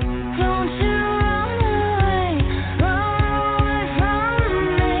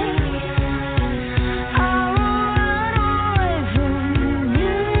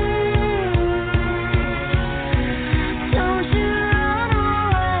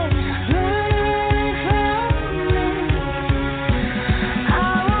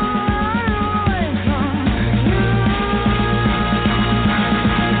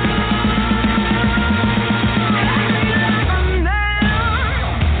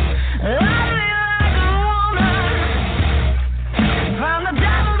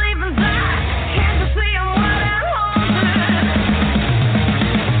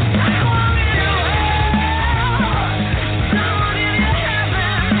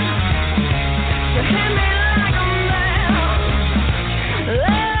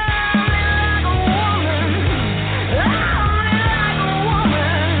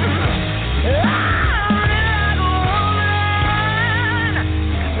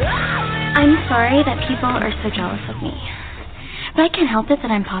 Sorry that people are so jealous of me, but I can't help it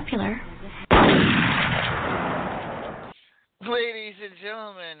that I'm popular. Ladies and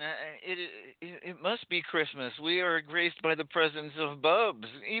gentlemen, it must be Christmas. We are graced by the presence of Bubs.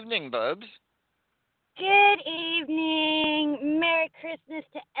 Evening, Bubs. Good evening. Merry Christmas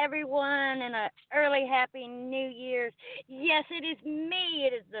to everyone and a early Happy New Year's. Yes, it is me.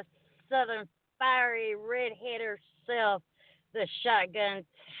 It is the Southern fiery redhead herself, the shotgun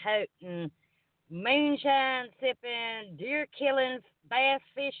toting, moonshine sipping, deer killing, bass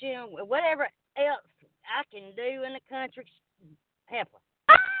fishing, whatever else I can do in the country. Happily.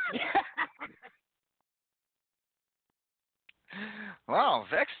 Wow,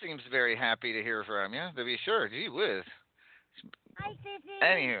 Vexx seems very happy to hear from you, to be sure. Gee whiz. Hi, Sissy.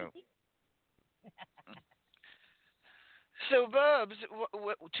 Anywho. So, Bubs,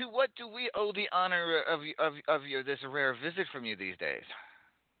 to what do we owe the honor of your this rare visit from you these days?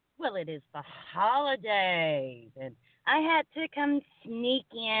 Well, it is the holidays, and I had to come sneak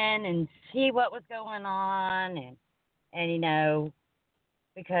in and see what was going on, and you know,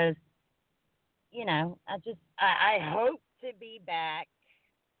 because, you know, I hope to be back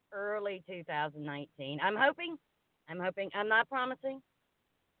early 2019. I'm hoping, I'm not promising,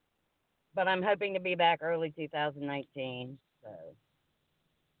 but I'm hoping to be back early 2019. So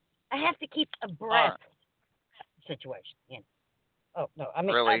I have to keep abreast situation. You know. Oh no, I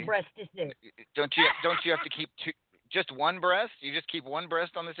mean really? abreast is there. Don't you have to keep just one breast? You just keep one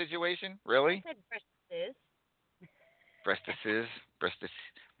breast on the situation? Really? I said breast is. Breastices.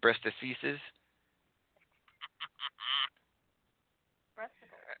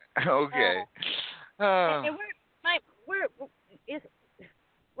 Okay. And we're is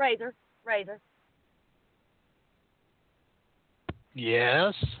Razor.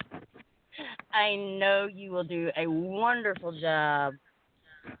 Yes. I know you will do a wonderful job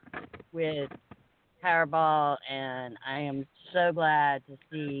with Powerball, and I am so glad to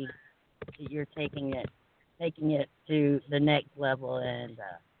see that you're taking it to the next level. And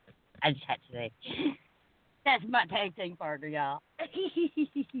I just had to say, that's my tag team partner, y'all.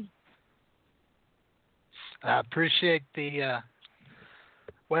 I appreciate the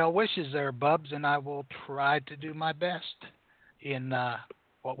well wishes there, Bubs, and I will try to do my best in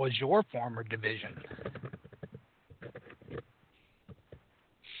what was your former division.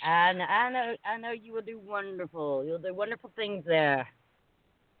 I know you will do wonderful. You'll do wonderful things there.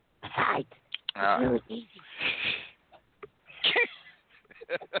 Right. It's really easy.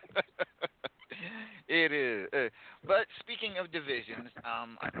 It is. But speaking of divisions, I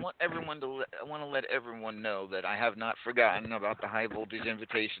want to let everyone know that I have not forgotten about the High Voltage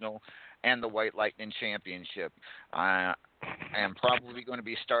Invitational and the White Lightning Championship. I am probably going to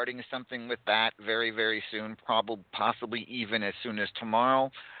be starting something with that very, very soon, possibly even as soon as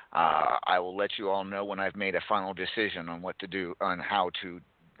tomorrow. I will let you all know when I've made a final decision on what to do, on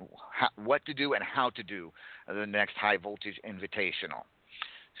what to do and how to do the next High Voltage Invitational.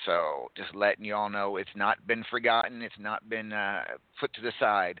 So just letting you all know, it's not been forgotten. It's not been put to the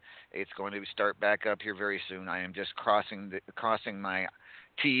side. It's going to start back up here very soon. I am just crossing my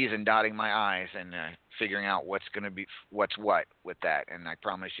T's and dotting my I's and figuring out what's what with that. And I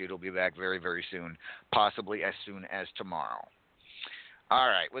promise you it'll be back very, very soon, possibly as soon as tomorrow. All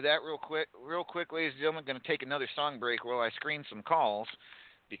right. With that, real quick, ladies and gentlemen, I'm going to take another song break while I screen some calls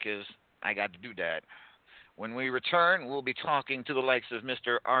because I got to do that. When we return, we'll be talking to the likes of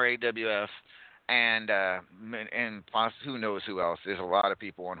Mr. RAWF and who knows who else. There's a lot of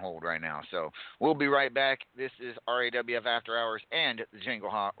people on hold right now. So we'll be right back. This is RAWF After Hours and the Jingle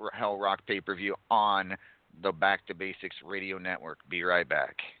Hell Rock pay-per-view on the Back to Basics Radio Network. Be right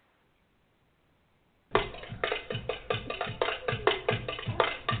back.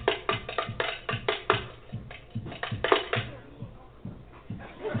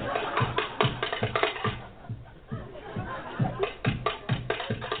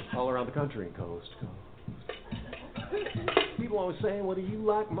 Around the country and coast to coast. People always saying, what do you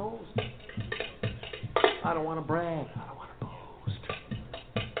like most? I don't want to brag, I don't want to boast.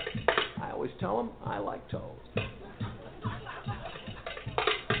 I always tell them I like toast.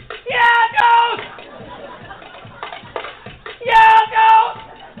 Yeah, toast! Yeah, toast!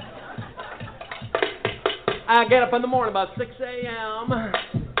 I get up in the morning about 6 a.m.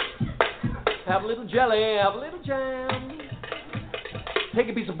 Have a little jelly, have a little jam. Take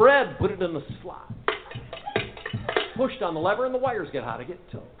a piece of bread, put it in the slot. Push down the lever and the wires get hot. I get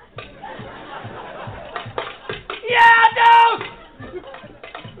toast. Yeah, toast!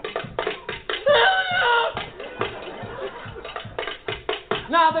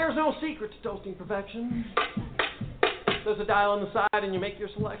 Now, there's no secret to toasting perfection. There's a dial on the side and you make your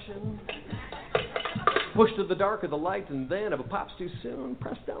selection. Push to the dark of the light and then, if it pops too soon,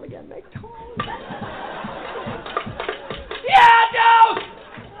 press down again, make toast. Yeah, toast!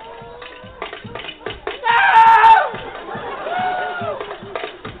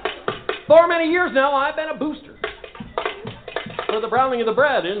 For many years now, I've been a booster for the browning of the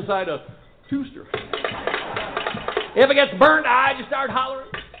bread inside a toaster. If it gets burnt, I just start hollering.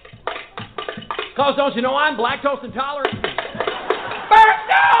 'Cause don't you know I'm black toast intolerant? Burnt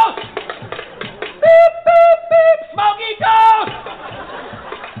toast! Coast!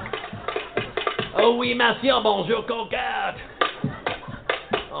 Oh oui, monsieur, bonjour, coquette.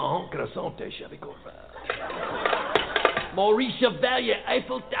 Oh, croissante, Chevy Corvette. Maurice Chevalier,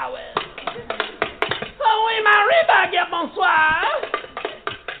 Eiffel Tower. Oh oui, Marie Baguette, bonsoir.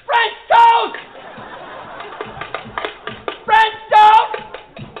 French toast! French toast!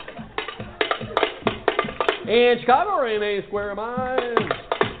 In Chicago, Rainy Square Mine.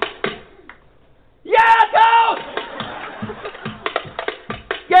 Yeah, toast!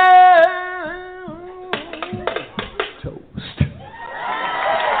 Yeah! Toast.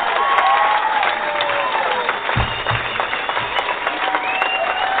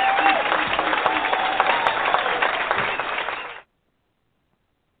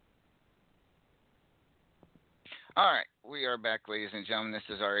 All right, we are back, ladies and gentlemen. This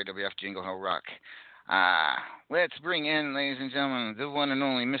is RAWF Jingle Hell Rock. Let's bring in, ladies and gentlemen, the one and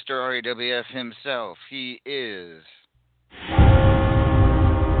only Mr. RAWF himself. He is...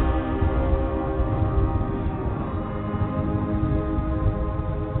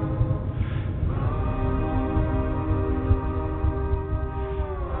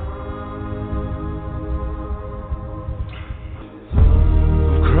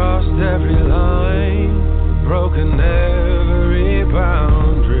 Crossed every line, broken every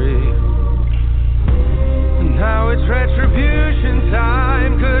boundary. Now it's retribution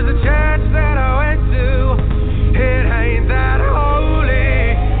time, 'cause the church that I went to, it ain't that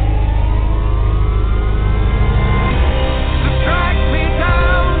holy. So strike me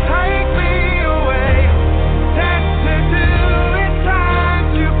down, take me away. That's to do, it's time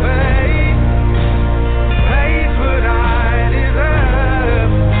to pay. Pays what I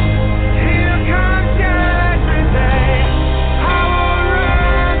deserve. Here comes judgment day. I will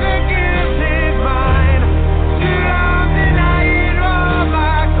rather give it mine.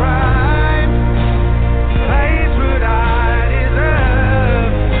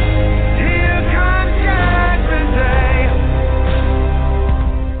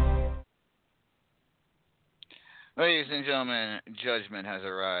 Ladies and gentlemen, Judgement has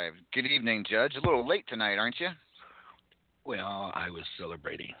arrived. Good evening, Judge. A little late tonight, aren't you? Well, I was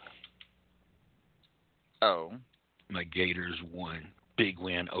celebrating. Oh. My Gators won. Big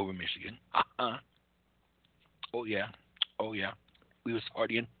win over Michigan. Oh, yeah. Oh, yeah. We was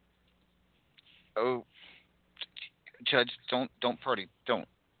partying. Oh, Judge, don't party. Don't.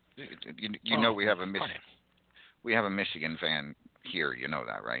 You know we have a Michigan fan here. You know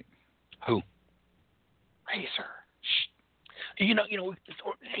that, right? Who? Razor. Shh. You know.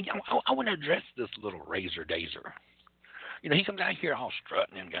 I want to address this little Razor Dazer. You know, he comes out here all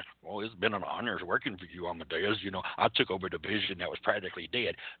strutting and goes, "Well, it's been an honor working for you, Amadeus. You know, I took over a division that was practically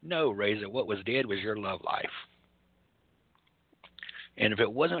dead." No, Razor, what was dead was your love life. And if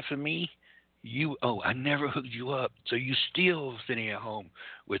it wasn't for me, I never hooked you up. So you still sitting at home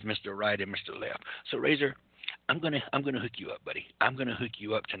with Mr. Right and Mr. Left. So Razor, I'm gonna hook you up, buddy. I'm gonna hook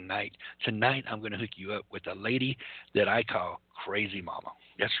you up tonight. Tonight I'm gonna hook you up with a lady that I call Crazy Mama.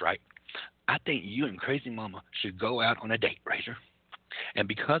 That's right. I think you and Crazy Mama should go out on a date, Razor. And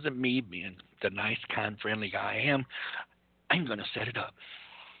because of me being the nice, kind, friendly guy I am, I'm gonna set it up.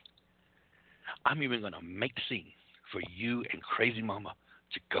 I'm even gonna make the scene for you and Crazy Mama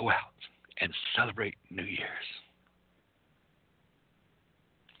to go out and celebrate New Year's.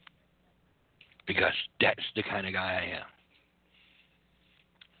 Because that's the kind of guy I am.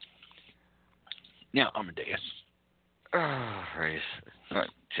 Now, Amadeus. Oh,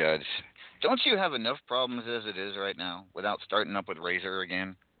 Judge, don't you have enough problems as it is right now without starting up with Razor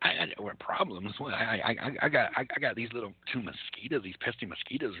again? What problems? Well, I got these little two mosquitoes. These pesky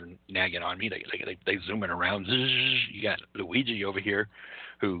mosquitoes are nagging on me. They zooming around. You got Luigi over here,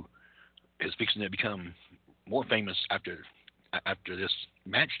 who is fixing to become more famous after this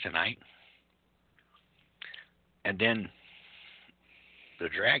match tonight. And then the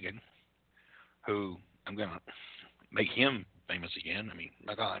Dragon, who I'm gonna make him famous again. I mean,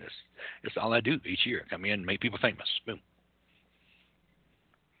 my God, it's all I do each year. Come in, make people famous. Boom.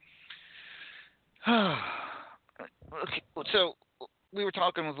 Okay, so we were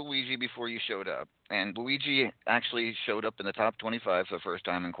talking with Luigi before you showed up, and Luigi actually showed up in the top 25 for the first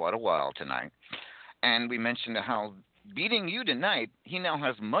time in quite a while tonight. And we mentioned how beating you tonight, he now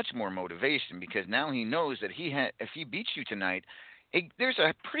has much more motivation, because now he knows that if he beats you tonight, there's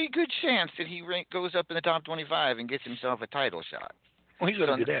a pretty good chance that he goes up in the top 25 and gets himself a title shot. Well, he's going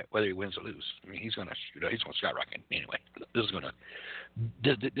to do that whether he wins or loses. I mean, he's going to skyrocket anyway. This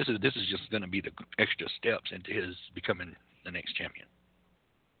is just going to be the extra steps into his becoming the next champion.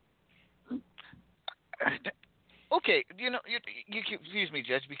 Okay, you confuse me,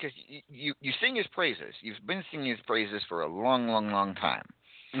 Judge, because you sing his praises. You've been singing his praises for a long, long, long time.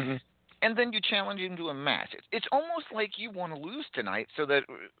 Mm-hmm. And then you challenge him to a match. It's almost like you want to lose tonight so that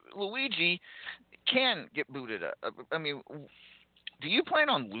Luigi can get booted up. I mean, do you plan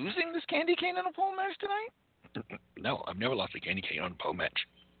on losing this candy cane in a pole match tonight? No, I've never lost a candy cane on a pole match.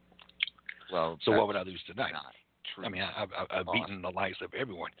 Well, so what would I lose tonight? Not true. I mean, I've beaten the likes of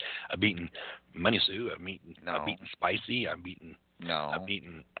everyone. I've beaten Money Sue. I've beaten Spicy. I've beaten all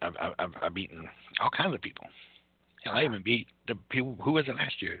kinds of people. Hell, I even beat the people. Who was it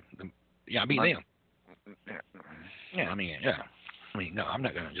last year? I beat them. Yeah, I mean, no, I'm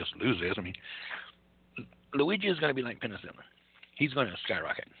not going to just lose this. I mean, Luigi is going to be like penicillin. He's going to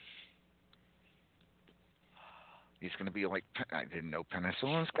skyrocket. He's going to be like, I didn't know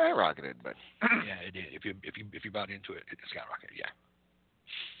penicillin skyrocketed, but yeah, it did. If you bought into it, it skyrocketed. Yeah.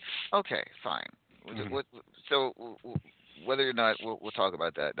 Okay, fine. Mm-hmm. So whether or not we'll talk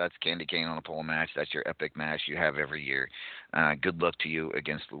about that. That's candy cane on a pole match. That's your epic match you have every year. Good luck to you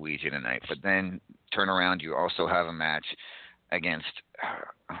against Luigi tonight. But then turn around, you also have a match against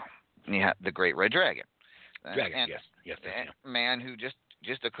the Great Red Dragon. Yes. A man who just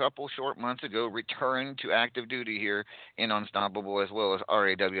a couple short months ago returned to active duty here in Unstoppable as well as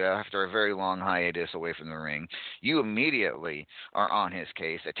RAWF after a very long hiatus away from the ring. You immediately are on his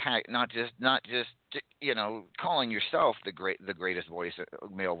case, attack not just calling yourself the greatest voice,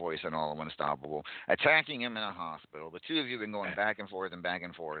 male voice in all of Unstoppable, attacking him in a hospital. The two of you have been going back and forth and back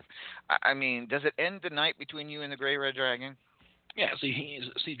and forth. I mean, does it end the night between you and the Great Red Dragon? Yeah,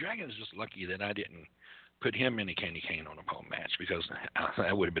 Dragon is just lucky that I didn't put him in a candy cane on a pole match, because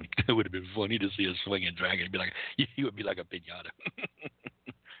it would have been funny to see a swinging dragon. He would be like a pinata.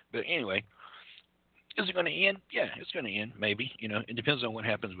 But anyway, is it going to end? Yeah, it's going to end. Maybe. It depends on what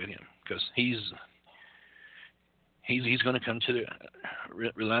happens with him, because he's going to come to the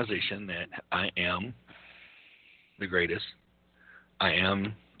realization that I am the greatest. I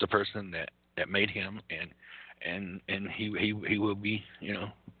am the person that made him, and he will be,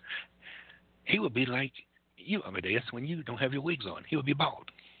 he will be like you, Amadeus, when you don't have your wigs on. He will be bald.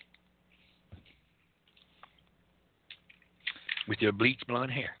 With your bleached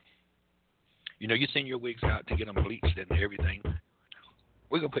blonde hair. You send your wigs out to get them bleached and everything.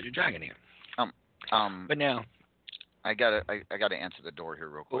 We're going to put your dragon in. But now, I gotta answer the door here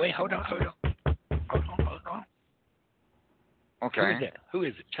real quick. Wait, hold on. Okay. Who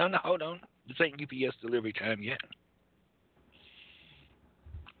is it? Tell them to hold on. This ain't UPS delivery time yet.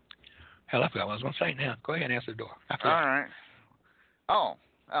 Hell, I forgot what I was going to say now. Go ahead and answer the door. All right. Oh,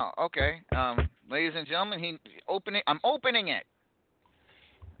 okay. Ladies and gentlemen, I'm opening it.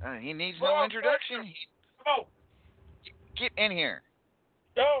 He needs no introduction. Get in here.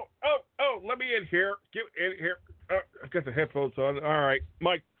 Oh, let me in here. Get in here. I got the headphones on. All right.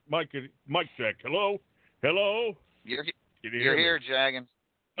 Mic check. Hello? You're here, Dragon.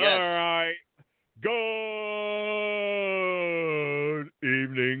 Yes. All right. Good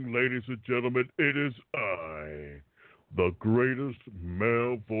evening, ladies and gentlemen. It is I, the greatest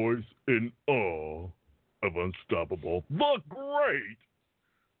male voice in all of Unstoppable, the great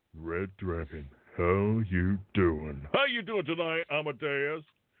Red Dragon. How you doing? How you doing tonight, Amadeus?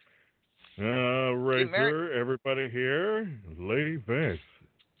 Razor, everybody here. Lady Vexx.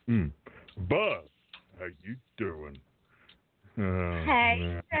 Buzz, how you doing?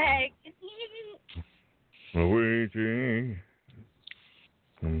 Hey, Greg. Luigi.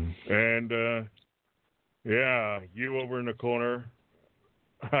 And, you over in the corner.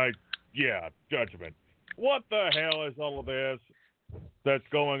 Judgement. What the hell is all of this that's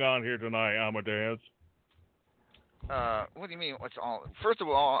going on here tonight, Amadeus? What do you mean? What's all? First of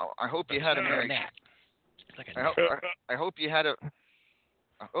all, I hope you had a merry. I hope you had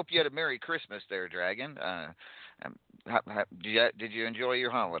a Merry Christmas there, Dragon. Did you enjoy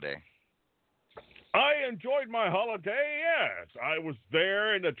your holiday? I enjoyed my holiday, yes. I was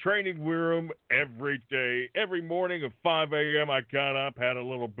there in the training room every day. Every morning at 5 a.m. I got up, had a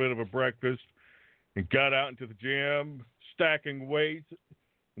little bit of a breakfast, and got out into the gym, stacking weights,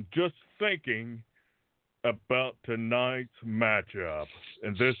 and just thinking about tonight's matchup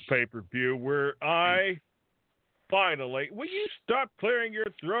in this pay-per-view where will you stop clearing your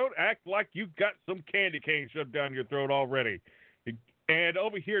throat? Act like you got some candy cane shoved down your throat already. And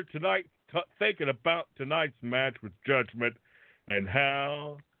over here tonight, thinking about tonight's match with Judgement and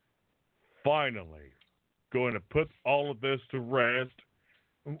how finally going to put all of this to rest.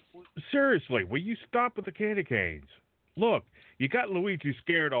 Seriously, will you stop with the candy canes? Look, you got Luigi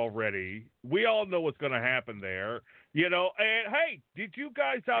scared already. We all know what's going to happen there. And hey, did you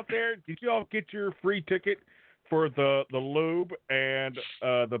guys out there, did you all get your free ticket for the lube and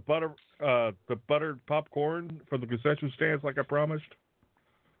the buttered popcorn for the concession stands, like I promised?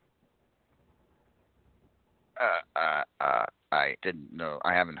 I didn't know.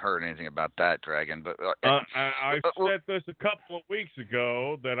 I haven't heard anything about that, Dragon. But I said this a couple of weeks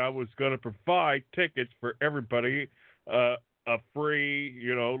ago that I was going to provide tickets for everybody, a free,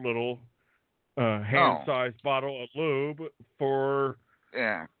 little hand-sized bottle of lube for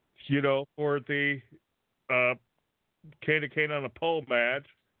for the candy cane on a pole match,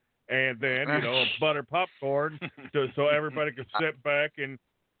 and then a butter popcorn so everybody could sit back and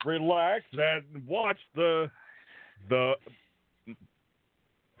relax and watch the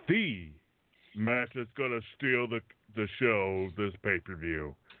match that's going to steal the show, this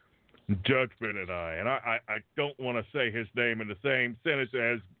pay-per-view. Judgment and I don't want to say his name in the same sentence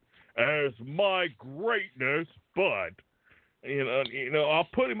as my greatness, but I'll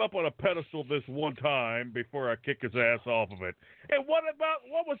put him up on a pedestal this one time before I kick his ass off of it. And what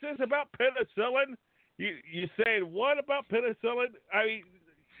was this about penicillin? You said what about penicillin? I mean,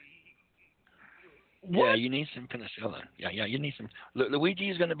 what? Yeah, you need some penicillin. Yeah, you need some.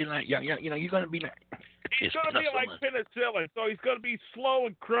 Luigi's going to be like, you're going to be like. He's going to be like penicillin, so he's going to be slow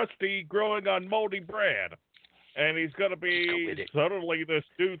and crusty, growing on moldy bread. And he's going to be suddenly this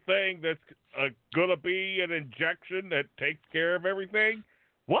new thing that's going to be an injection that takes care of everything.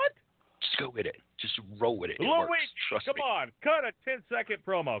 What? Just go with it. Just roll with it. Luigi, come on. Cut a 10-second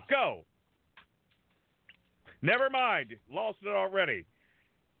promo. Go. Never mind. Lost it already.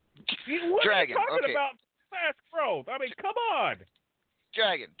 What Dragon, are you talking okay. about fast growth? I mean, come on.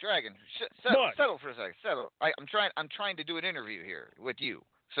 Dragon, settle for a second. Settle. I'm trying to do an interview here with you.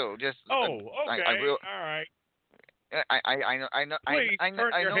 So just. Oh, okay. All right. I know. Please turn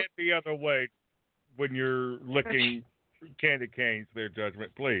your know. head the other way when you're licking candy canes. There,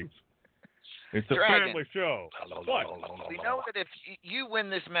 Judgment, please. It's a family show. What? We know that if you win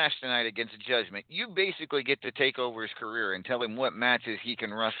this match tonight against Judgment, you basically get to take over his career and tell him what matches he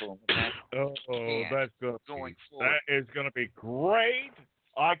can wrestle. That's going forward. That is going to be great.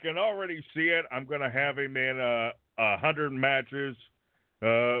 I can already see it. I'm going to have him in 100 matches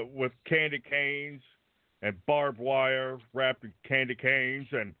with candy canes and barbed wire wrapped in candy canes,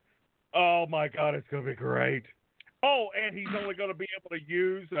 and oh my God, it's going to be great. Oh, and he's only going to be able to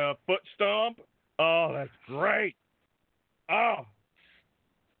use a foot stomp. Oh, that's great. Oh.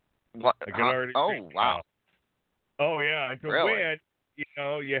 What? I can already see wow. Oh, yeah. And to really? win,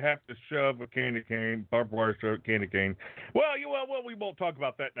 you have to shove a candy cane, barbed wire candy cane. Well, we won't talk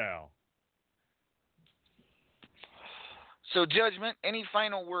about that now. So, Judgment, any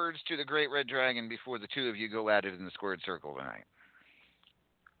final words to the Great Red Dragon before the two of you go at it in the squared circle tonight?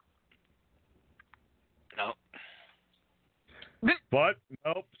 No. But,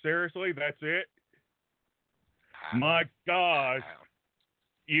 nope, seriously, that's it? My gosh.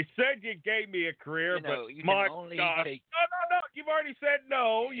 You said you gave me a career, but my gosh. No, you've already said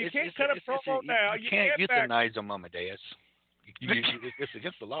no. You can't cut a promo now. You can't euthanize them, Amadeus. It's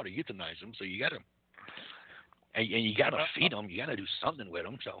against the law to euthanize them, so you got to. And you got to feed them. You got to do something with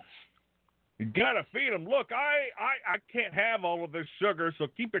them, so. You got to feed them. Look, I can't have all of this sugar, so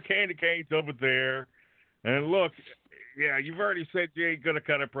keep the candy canes over there. And look, yeah, you've already said you ain't going to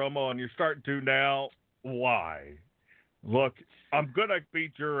cut a promo, and you're starting to now. Why? Look, I'm going to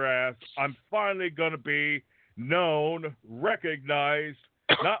beat your ass. I'm finally going to be known, recognized,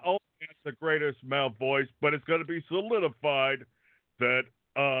 not only as the greatest male voice, but it's going to be solidified that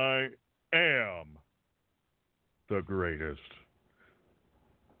I am the greatest.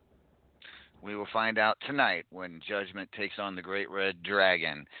 We will find out tonight when Judgment takes on the Great Red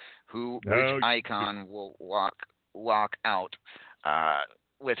Dragon, which icon will walk out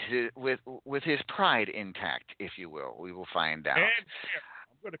with his pride intact, if you will. We will find out. And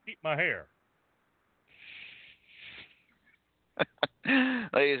I'm going to keep my hair.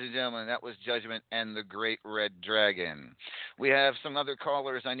 Ladies and gentlemen, that was Judgment and the Great Red Dragon. We have some other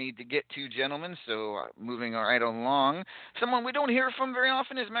callers I need to get to, gentlemen, so moving right along. Someone we don't hear from very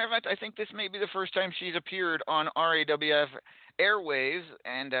often. As a matter of fact, I think this may be the first time she's appeared on RAWF airwaves,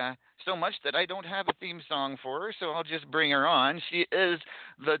 and so much that I don't have a theme song for her, so I'll just bring her on. She is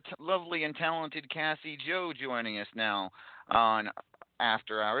the lovely and talented Cassie Joe joining us now on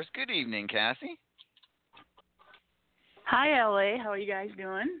After Hours. Good evening, Cassie. Hi, LA. How are you guys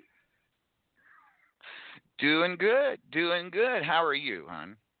doing? Doing good. How are you,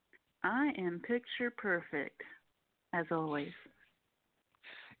 hon? I am picture perfect, as always.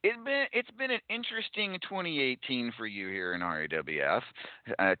 It's been an interesting 2018 for you here in RAWF,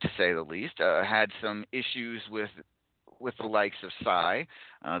 to say the least. Had some issues with with the likes of Cy.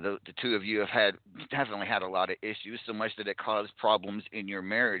 The two of you have definitely had a lot of issues, so much that it caused problems in your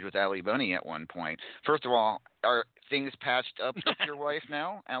marriage with Allie Bunny at one point. First of all, are things patched up with your wife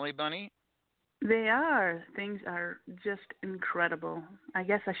now, Allie Bunny? They are. Things are just incredible. I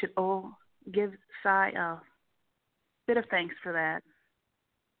guess I should give Cy a bit of thanks for that.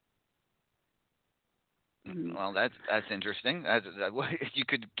 Well, that's interesting. You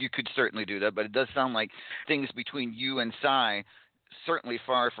could certainly do that, but it does sound like things between you and Cy certainly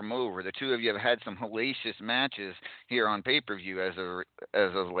far from over. The two of you have had some hellacious matches here on pay-per-view as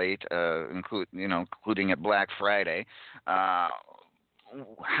of late, including at Black Friday.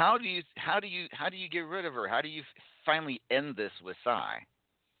 How do you get rid of her? How do you finally end this with Cy?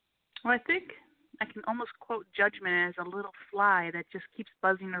 Well, I think I can almost quote Judgement as a little fly that just keeps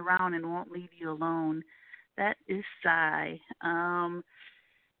buzzing around and won't leave you alone. That is Cy. I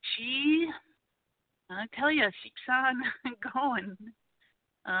tell you, she keeps on going.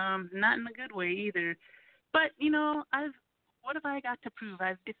 Not in a good way either. But, what have I got to prove?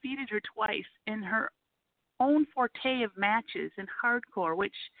 I've defeated her twice in her own forte of matches in hardcore,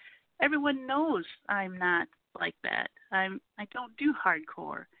 which everyone knows I'm not like that. I don't do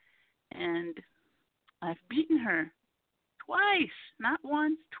hardcore. And I've beaten her twice. Not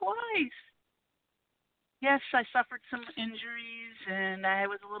once, twice. Yes, I suffered some injuries, and I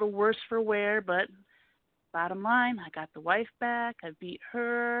was a little worse for wear, but bottom line, I got the wife back, I beat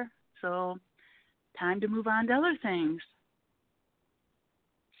her, so time to move on to other things.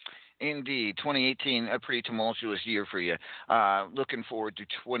 Indeed, 2018, a pretty tumultuous year for you. Looking forward to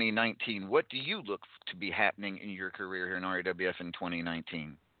 2019. What do you look to be happening in your career here in RAWF in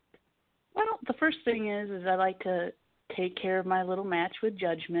 2019? Well, the first thing is I like to take care of my little match with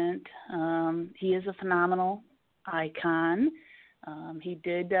Judgement. He is a phenomenal icon. He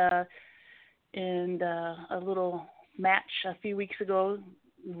did in a little match a few weeks ago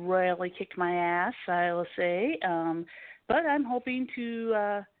royally kicked my ass, I will say. But I'm hoping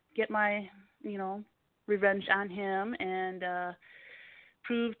to get my, revenge on him and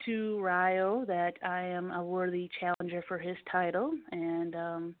prove to Ryo that I am a worthy challenger for his title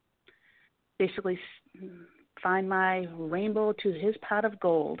and basically find my rainbow to his pot of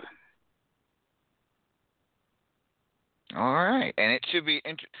gold. All right, and it should be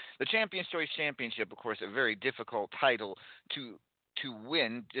the Champions Choice Championship, of course, a very difficult title to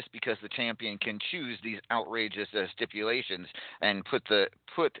win, just because the champion can choose these outrageous stipulations and put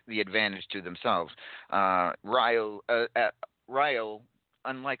the advantage to themselves. Ryo,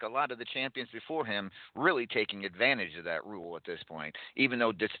 unlike a lot of the champions before him, really taking advantage of that rule at this point, even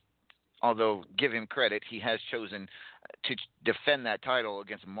though although give him credit, he has chosen to defend that title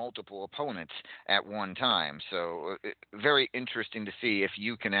against multiple opponents at one time. So very interesting to see if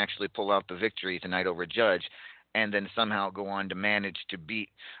you can actually pull out the victory tonight over Judge and then somehow go on to manage to beat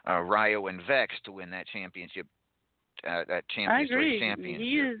Ryo and Vexx to win that championship, that Champions Choice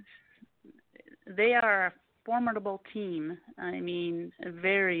Championship. They are a formidable team. I mean,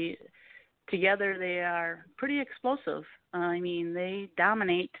 together they are pretty explosive. I mean, they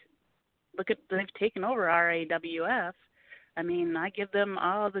dominate. They've taken over RAWF. I mean, I give them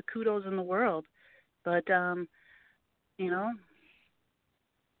all the kudos in the world. But,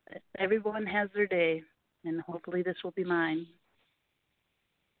 everyone has their day, and hopefully this will be mine.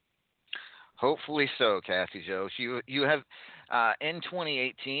 Hopefully so, Kathy Jo. You have, in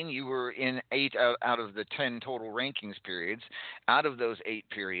 2018, you were in 8 out of the 10 total rankings periods. Out of those 8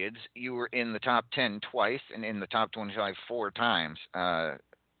 periods, you were in the top 10 twice and in the top 25 4 times.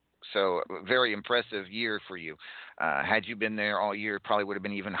 So very impressive year for you. Had you been there all year, probably would have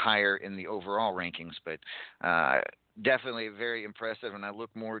been even higher in the overall rankings. But definitely very impressive, and I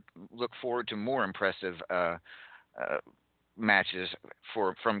look forward to more impressive matches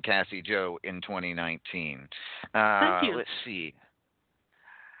from Cassie Jo in 2019. Thank you. Let's see.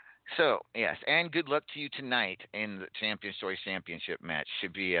 So, yes, and good luck to you tonight in the Champions Choice Championship match.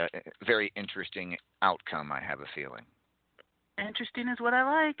 Should be a very interesting outcome, I have a feeling. Interesting is what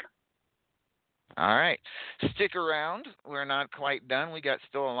I like. All right. Stick around. We're not quite done. We got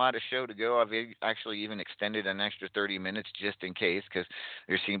still a lot of show to go. I've actually even extended an extra 30 minutes just in case, because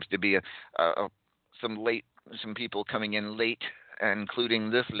there seems to be some people coming in late,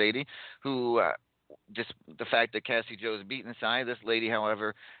 including this lady who just the fact that Cassie Jo's beaten Cy. This lady,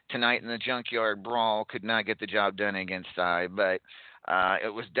 however, tonight in the Junkyard Brawl could not get the job done against Cy, but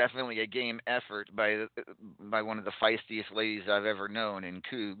it was definitely a game effort by one of the feistiest ladies I've ever known in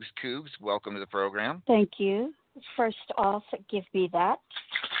Cougs. Cougs, welcome to the program. Thank you. First off, give me that.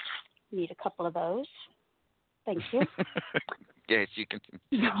 Need a couple of those. Thank you. Yes, you can.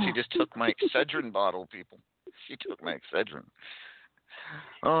 She just took my Excedrin bottle, people. She took my Excedrin.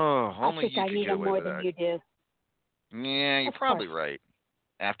 Oh, only I think you I could need get them away more with than that. you do. Yeah, you're Of probably course. right.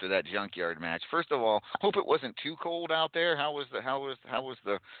 After that junkyard match, first of all, hope it wasn't too cold out there. How was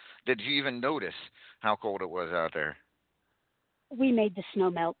the? Did you even notice how cold it was out there? We made the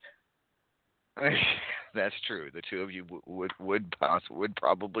snow melt. That's true. The two of you would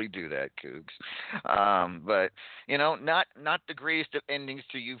probably do that, Cougs. But not the greatest of endings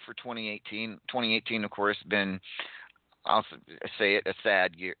to you for 2018. 2018, of course, been, I'll say it, a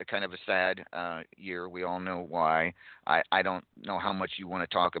sad year, kind of a sad year. We all know why. I don't know how much you want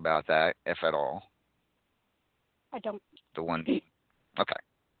to talk about that, if at all. I don't. The one. Okay,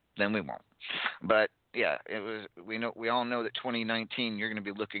 then we won't. But yeah, it was. We all know that 2019, you're going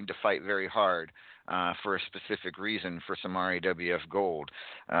to be looking to fight very hard for a specific reason for some RAWF gold.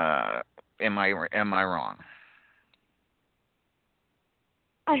 Am I wrong?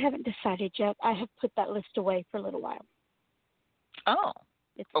 I haven't decided yet. I have put that list away for a little while. Oh,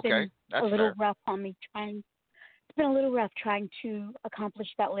 It's okay. been That's a little fair. rough on me trying. It's been a little rough trying to accomplish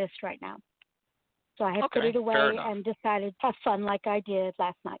that list right now. So I have put Okay, it away fair enough. and decided to have fun like I did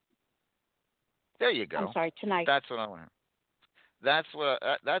last night. There you go. I'm sorry, tonight. That's what I want. That's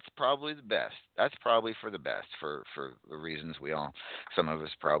probably the best. That's probably for the best for the reasons some of us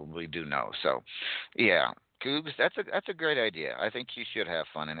probably do know. So, yeah, Cougs, that's a great idea. I think you should have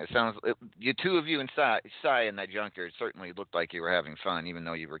fun, and it sounds you two of you and Cy in that junkyard certainly looked like you were having fun, even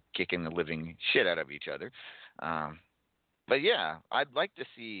though you were kicking the living shit out of each other. But yeah, I'd like to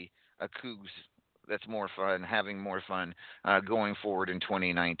see a Cougs that's more fun, having more fun going forward in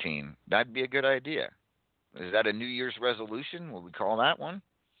 2019. That'd be a good idea. Is that a New Year's resolution? Will we call that one?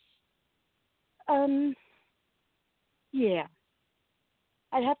 Yeah.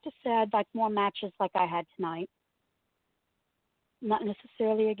 I'd have to say I'd like more matches like I had tonight. Not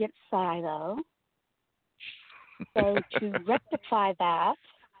necessarily against Cy, though. So to rectify that,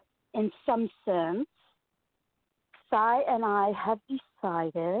 in some sense, Cy and I have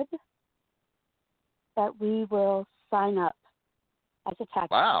decided that we will sign up as a tag.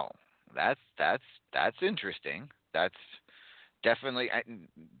 Wow, that's interesting. That's definitely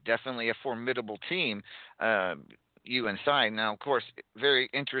a formidable team. You and Cy. Now, of course, very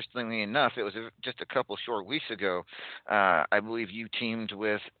interestingly enough, it was just a couple short weeks ago. I believe you teamed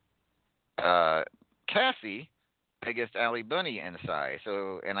with Cassie against Allie Bunny and Cy.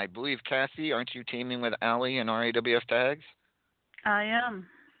 So, and I believe Cassie, aren't you teaming with Allie in RAWF tags? I am.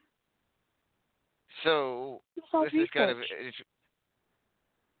 So this is kind of.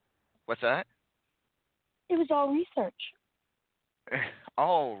 What's that? It was all research.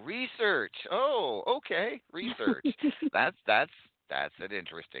 Oh, research. Oh, okay, research. that's an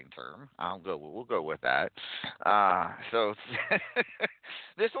interesting term. We'll go with that. So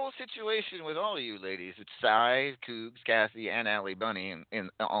this whole situation with all of you ladies, with Cy, Cougs, Cassie, and Allie Bunny,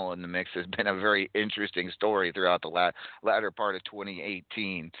 all in the mix, has been a very interesting story throughout the latter part of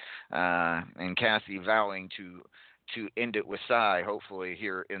 2018. And Cassie vowing to end it with Cy, hopefully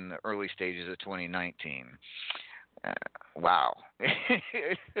here in the early stages of 2019. Wow.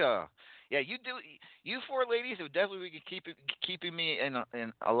 Yeah, you do. You four ladies have definitely been keeping me in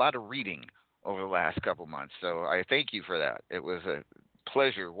a lot of reading over the last couple months. So I thank you for that. It was a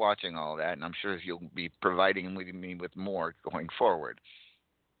pleasure watching all that, and I'm sure you'll be providing me with more going forward.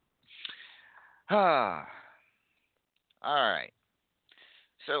 All right.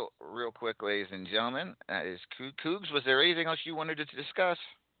 So, real quick, ladies and gentlemen, Cougs, was there anything else you wanted to discuss?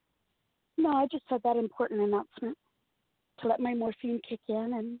 No, I just had that important announcement to let my morphine kick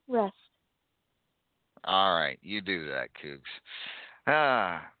in and rest. All right, you do that, Cougs.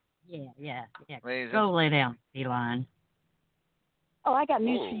 Yeah. Ladies Go lay down, feline. Oh, I got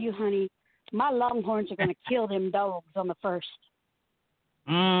news for you, honey. My Longhorns are going to kill them dogs on the 1st.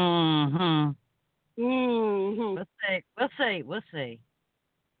 Mm-hmm. Mm-hmm. We'll see.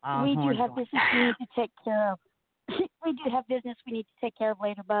 We do have business we need to take care of. We do have business we need to take care of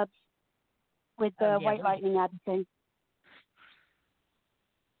later, Bubs, with the White Lightning ad thing.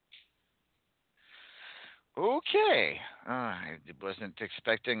 Okay. I wasn't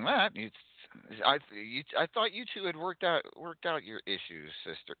expecting that. I thought you two had worked out your issues,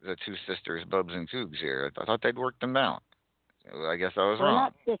 the two sisters, Bubs and Cougs here. I thought they'd worked them out. I guess I was We're wrong.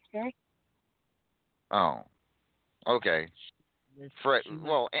 not sisters. Oh. Okay.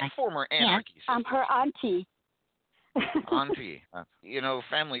 Former anarchy sisters. I'm her auntie. Auntie.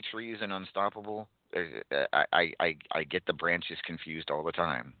 Family trees and Unstoppable. I get the branches confused all the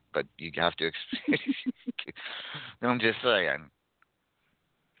time, but you have to. I'm just saying.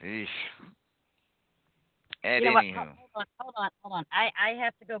 Eesh. Hold on. I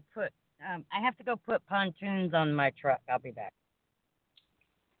have to go put I have to go put pontoons on my truck. I'll be back.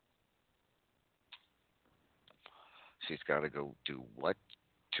 She's got to go do what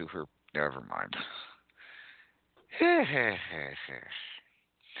to her? Never mind.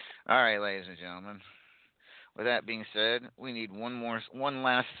 All right, ladies and gentlemen. With that being said, we need one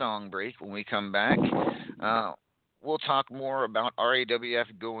last song break. When we come back, we'll talk more about RAWF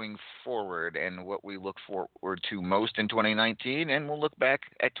going forward and what we look forward to most in 2019, and we'll look back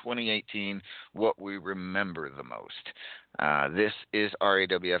at 2018, what we remember the most. This is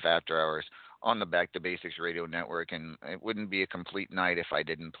RAWF After Hours on the Back to Basics Radio Network, and it wouldn't be a complete night if I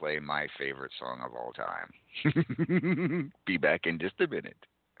didn't play my favorite song of all time. Be back in just a minute.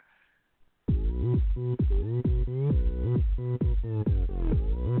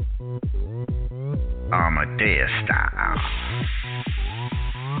 Amadeus style,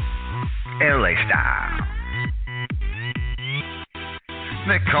 LA style.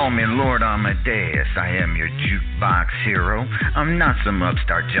 They call me Lord Amadeus, I am your jukebox hero. I'm not some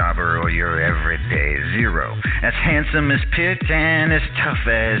upstart jobber or your everyday zero. As handsome as Pitt and as tough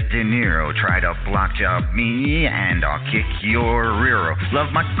as De Niro. Try to block job me and I'll kick your rear.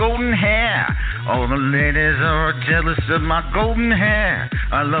 Love my golden hair, all the ladies are jealous of my golden hair.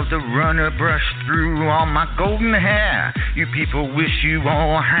 I love to run a brush through all my golden hair. You people wish you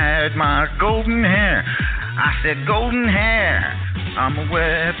all had my golden hair. I said golden hair, I'm a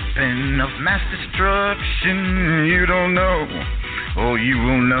weapon of mass destruction. You don't know, oh you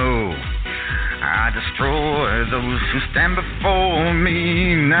will know. I destroy those who stand before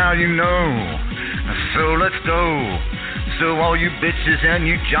me, now you know. So let's go, so all you bitches and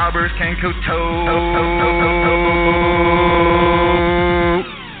you jobbers can kowtow.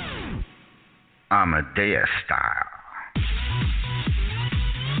 Amadeus style.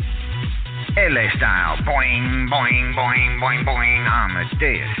 LA style, boing, boing, boing, boing, boing,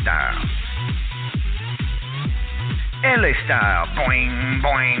 Amadeus style. LA style, boing,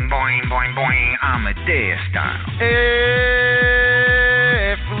 boing, boing, boing, boing, Amadeus style.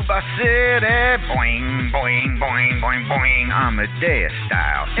 Fuba City, boing, boing, boing, boing, boing, Amadeus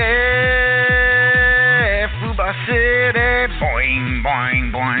style. Fuba City, boing,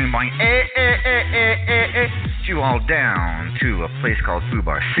 boing, boing, boing, you all down to a place called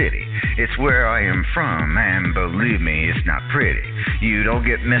Fubar City. It's where I am from, and believe me, it's not pretty. You don't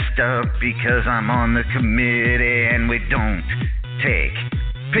get messed up because I'm on the committee, and we don't take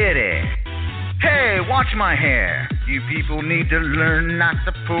pity. Hey, watch my hair. You people need to learn not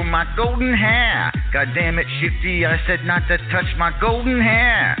to pull my golden hair. God damn it, Shifty, I said not to touch my golden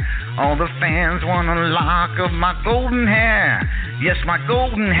hair. All the fans want a lock of my golden hair. Yes, my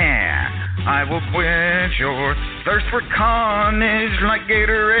golden hair. I will quench your thirst for carnage like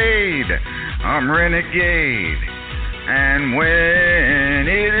Gatorade. I'm renegade. And when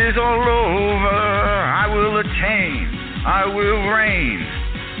it is all over, I will attain, I will reign,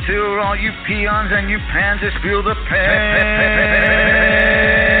 till all you peons and you pansies feel the pain.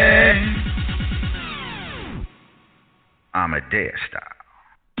 Amadeus style.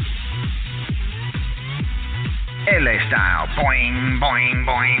 LA style, boing, boing,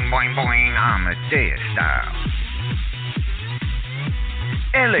 boing, boing, boing, Amadeus style.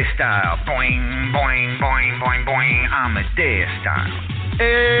 LA style, boing, boing, boing, boing, boing, Amadeus style.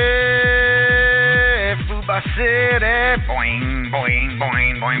 Fuba City, boing, boing,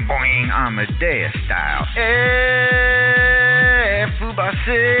 boing, boing, boing, Amadeus style. Fuba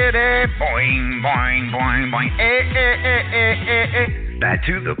City, boing, boing, boing, boing, bad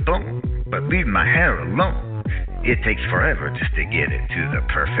to the bone, but leave my hair alone. It takes forever just to get it to the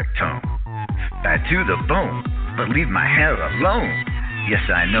perfect tone. Bad to the bone, but leave my hair alone. Yes,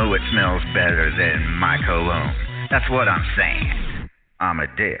 I know it smells better than my cologne. That's what I'm saying.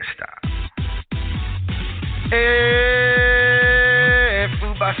 Amadeus style.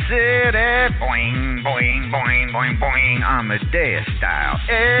 Fuba City, boing, boing, boing, boing, boing, Amadeus style.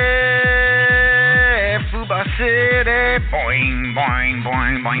 Fuba City, boing, boing,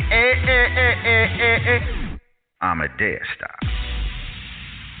 boing, boing, Amadeus style.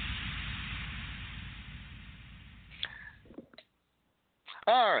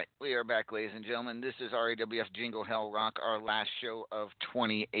 All right, we are back, ladies and gentlemen. This is RAWF Jingle Hell Rock, our last show of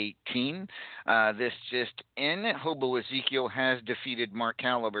 2018. This just in, Hobo Ezekiel has defeated Mark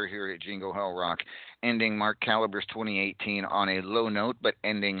Caliber here at Jingle Hell Rock, ending Mark Caliber's 2018 on a low note, but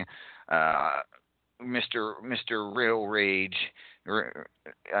ending Mr. Rail Rage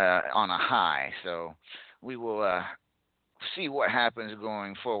on a high. So we will see what happens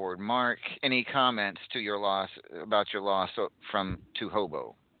going forward. Mark, any comments to your loss about your loss to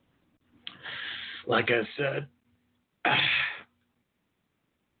Hobo? Like I said,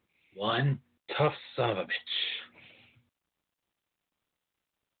 One tough son of a bitch.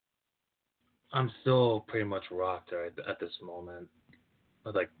 I'm still pretty much rocked at this moment.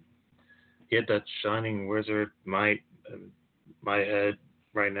 Like, he had that shining wizard might in my head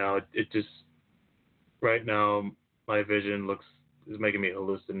right now. It just, right now, my vision is making me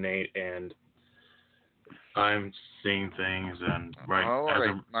hallucinate, and I'm seeing things, and All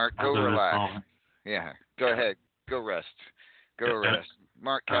right, Mark, go relax. Yeah, go ahead. Go rest. Go rest.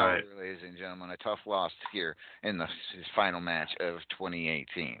 Mark Calloway, ladies and gentlemen, a tough loss here in his final match of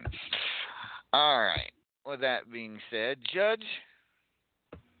 2018. All right. With that being said, Judge.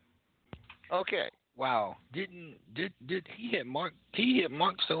 Okay. Wow. Did he hit Mark? He hit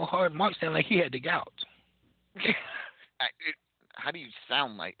Mark so hard. Mark sounded like he had the gout. How do you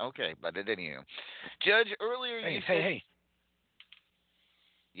sound like? Okay, but it didn't. Judge, earlier you said. Hey.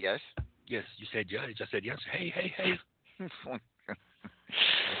 Yes. Yes, you said Judge. I said yes. Hey.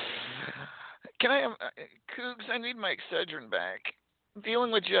 Can I have Cougs? I need my Excedrin back.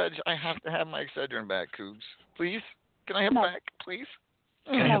 Dealing with Judge, I have to have my Excedrin back, Cougs. Please? Can I have it back, please?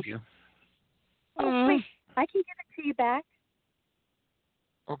 Can I help you? Oh, please. I can give it to you back.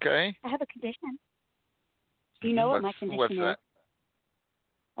 Okay. I have a condition. Do you know what my condition what's is? That?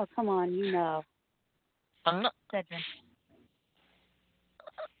 Oh, come on, you know. I'm not. Cedrin.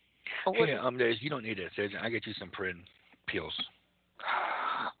 Here, you don't need that, Cedrin. I get you some pills.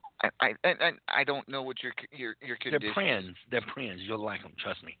 I don't know what your condition. They're Prins. You'll like them.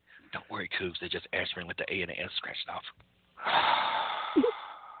 Trust me. Don't worry, Cougs. They're just aspirin with the A and the S scratched off.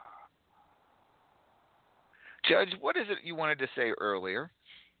 Judge, what is it you wanted to say earlier?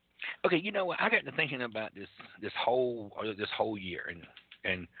 Okay, you know what? I got to thinking about this whole year,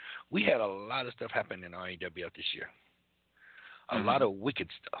 and we had a lot of stuff happen in RAWF this year. A lot of wicked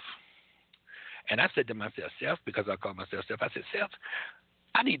stuff. And I said to myself, Self, because I call myself Self, I said, Self,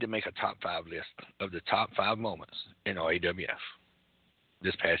 I need to make a top 5 list of the top 5 moments in RAWF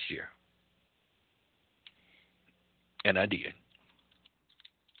this past year. And I did.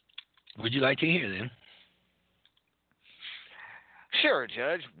 Would you like to hear them? Sure,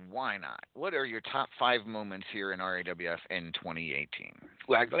 Judge. Why not? What are your top 5 moments here in RAWF in 2018?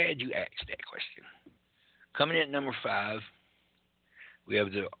 Well, I'm glad you asked that question. Coming in at number 5, we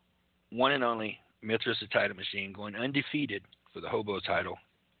have the one and only Mithras the Title Machine going undefeated for the Hobo title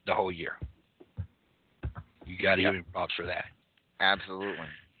the whole year. You got to give him props for that. Absolutely.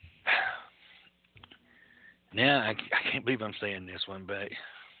 Now, I can't believe I'm saying this one, but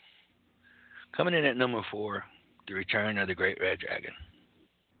coming in at number 4, the return of the Great Red Dragon.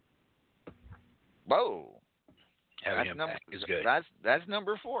 Whoa. Having him back is good. That's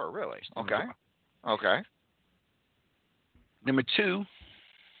number 4, really. Okay. Okay. Number 2.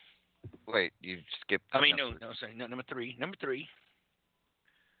 Wait, you skipped. Sorry. No, number 3. Number 3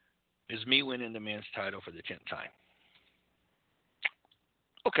 is me winning the men's title for the 10th time.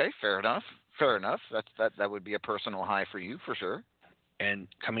 Okay, fair enough. Fair enough. That would be a personal high for you, for sure. And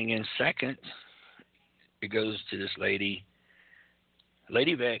coming in second, it goes to this lady,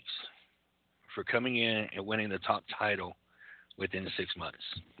 Lady Vexx, for coming in and winning the top title within 6 months,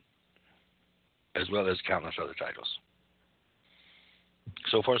 as well as countless other titles.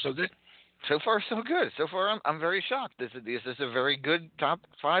 So far, so good. So far, so good. So far, I'm very shocked. This is a very good top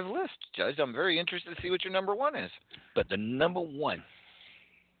 5 list, Judge. I'm very interested to see what your number 1 is. But the number one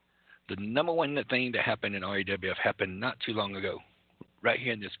thing that happened in RAWF happened not too long ago, right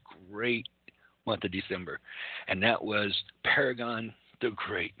here in this great month of December, and that was Paragon of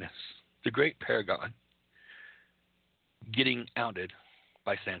Greatness, the great Paragon, getting outed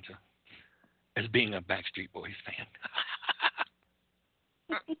by Santa as being a Backstreet Boys fan.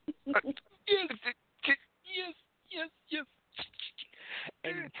 Yes.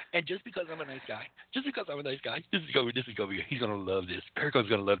 And just because I'm a nice guy, this is gonna be. He's gonna love this. Paragon's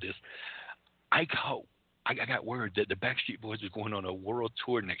gonna love this. I got word that the Backstreet Boys are going on a world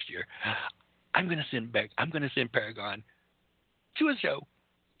tour next year. I'm gonna send Paragon to a show,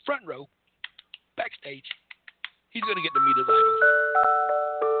 front row, backstage. He's gonna get to meet his idols.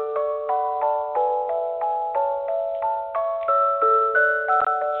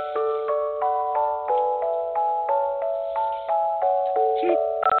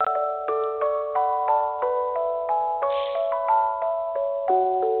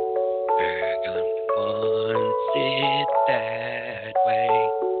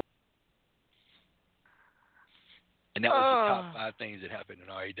 And that was the top 5 things that happened in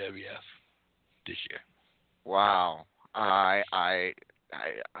RAWF this year. Wow.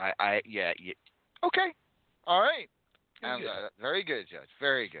 Yeah. Okay. All right. Very good, Judge.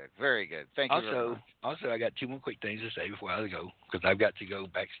 Very good. Very good. Thank you very much. Also, I got two more quick things to say before I go, because I've got to go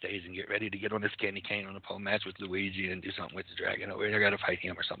backstage and get ready to get on this candy cane on the pole match with Luigi and do something with the dragon over there. I got to fight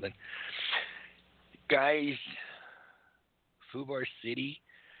him or something. Guys, Fubar City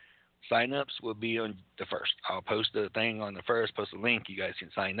sign-ups will be on the 1st. I'll post the thing on the 1st, post a link. You guys can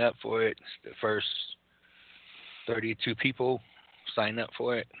sign up for it. It's the first 32 people sign up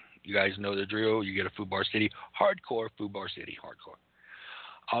for it. You guys know the drill. You get a Fubar City. Hardcore Fubar City. Hardcore.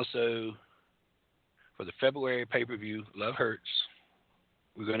 Also, for the February pay-per-view, Love Hurts,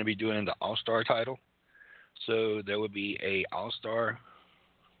 we're going to be doing the All-Star title. So there will be a All-Star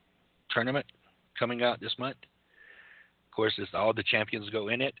tournament coming out this month. Of course, it's all the champions go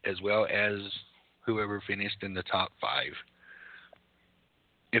in it, as well as whoever finished in the top 5.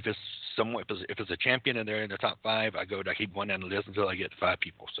 If it's a champion and they're in the top 5, I keep going down the list until I get to 5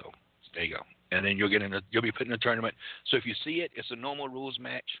 people. So there you go. And then you'll be put in a tournament. So if you see it, it's a normal rules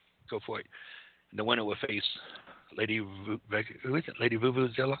match. Go for it. And the winner will face Lady who is it? Lady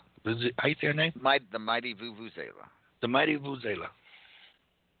Vuvuzela? How you say her name? The Mighty Vuvuzela. The Mighty Vuvuzela.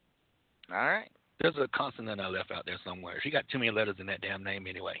 All right. There's a consonant I left out there somewhere. She got too many letters in that damn name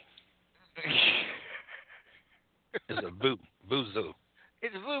anyway. It's a Vuzu.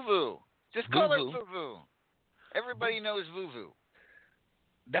 It's Vuvu. Just call her Vuvu. Everybody knows Vuvu.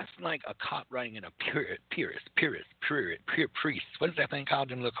 That's like a cop writing in a priest. What is that thing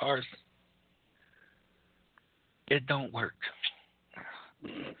called in little cars? It don't work.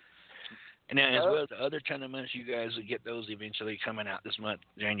 And then as well as the other tournaments, you guys will get those eventually coming out this month,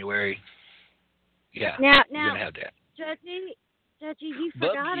 January. Yeah, now, we're going to have that. Judgy, you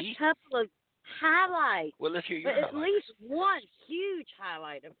forgot a couple of highlights. Well, let's hear your highlights. At least one huge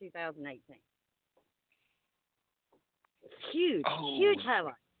highlight of 2018. Huge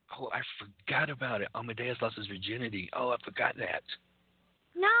highlight. Oh, I forgot about it. Amadeus lost his virginity. Oh, I forgot that.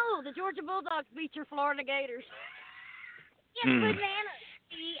 No, the Georgia Bulldogs beat your Florida Gators. It's bananas.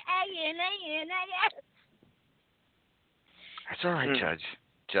 B-A-N-A-N-A-S. That's all right,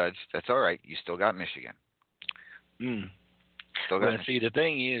 Judge, that's all right. You still got Michigan. Still got Michigan. See, the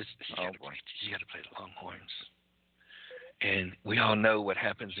thing is, you got to play the Longhorns. And we all know what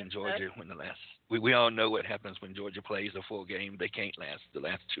happens in Georgia when we all know what happens when Georgia plays a full game. They can't last the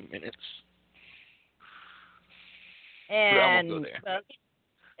last 2 minutes. And I won't go there.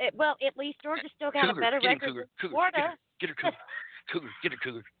 Well, at least Georgia still got a better record than Florida. Get her, Cougar,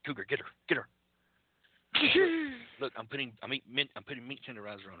 get her. Look, I'm putting meat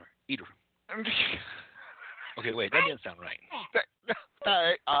tenderizer on her. Eat her. Okay, wait, that didn't sound right.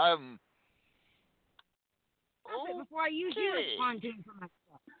 Before I use you as pontoon for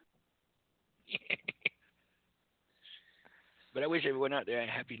myself. But I wish everyone out there a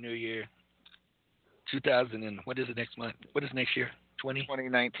happy New Year. What is it next month? What is next year?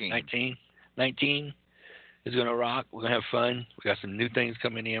 2019. 19 is going to rock. We're going to have fun. We got some new things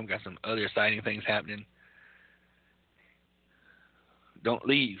coming in. We got some other exciting things happening. Don't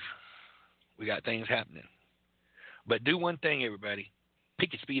leave. We got things happening. But do one thing, everybody.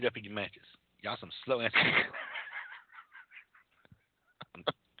 Pick your speed up in your matches. Y'all some slow ass people.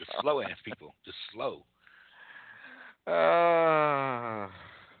 The slow ass people. Just slow. Hell,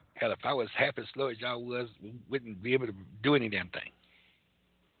 if I was half as slow as y'all was, we wouldn't be able to do any damn thing.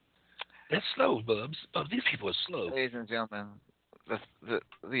 That's slow, Bubs. These people are slow. Ladies and gentlemen,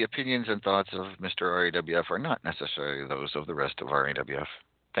 the opinions and thoughts of Mr. RAWF are not necessarily those of the rest of RAWF.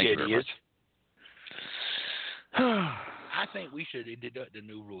 Thank you very much. I think we should deduct the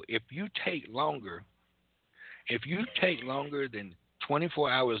new rule. If you take longer than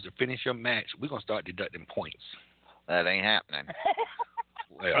 24 hours to finish your match, we're gonna start deducting points. That ain't happening.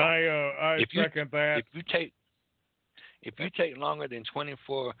 Well, I second that. If you take longer than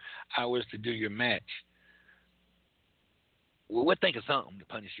 24 hours to do your match, we'll think of something to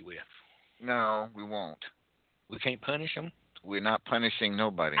punish you with. No, we won't. We can't punish them? We're not punishing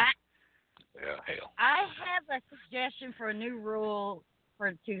nobody. Hell. I have a suggestion for a new rule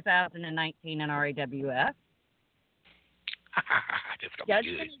for 2019 in RAWF.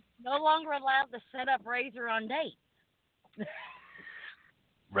 Judgement is no longer allowed to set up Razor on dates.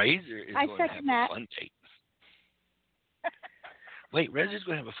 Razor is going to have a fun date. Wait, Razor's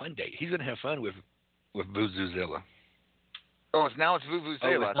going to have a fun date. He's going to have fun with Vuvuzela. Oh, now it's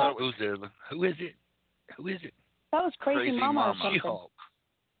Vuvuzela. Oh, it's Vuvuzela. Who is it? That was Crazy Mama. She-Hulk.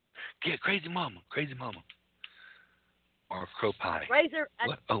 Yeah, Crazy Mama. Or Crow Pie. Razor,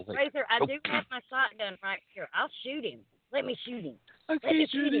 Razor, I do have my shotgun right here. I'll shoot him. Let me shoot him. Let me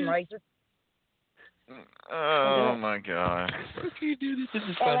shoot him, Razor. Oh, my God. Okay, dude, this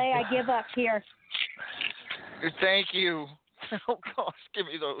is fun. LA, I give up here. Thank you. Oh gosh, give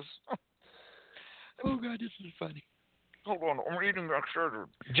me those. Oh God, this is funny. Hold on, I'm reading that shirt.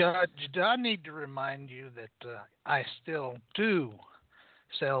 Judge, I need to remind you that I still do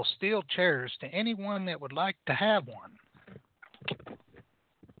sell steel chairs to anyone that would like to have one.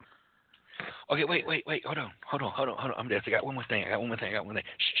 Okay, wait. Hold on. I got one more thing.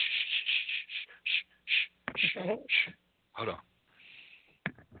 Shh. Hold on.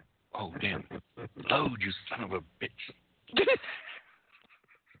 Oh, damn. Load, you son of a bitch.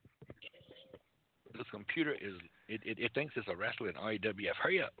 This computer it thinks it's a wrestler in RAWF.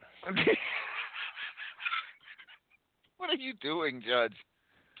 Hurry up. What are you doing, Judge?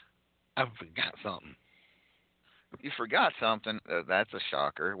 I forgot something. You forgot something? That's a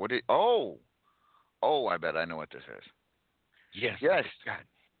shocker. What did? Oh, I bet I know what this is. Yes. God.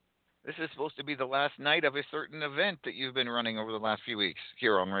 This is supposed to be the last night of a certain event that you've been running over the last few weeks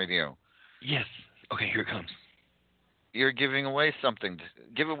here on radio. Yes. Okay, here it comes. You're giving away something.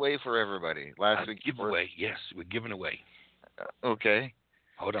 Give away for everybody. Last week. Giveaway. Yes, we're giving away. Okay.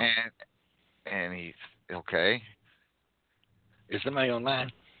 Hold on. And he's okay. Is somebody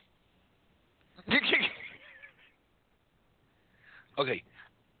online? Okay.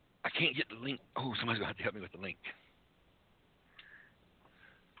 I can't get the link. Oh, somebody's going to have to help me with the link.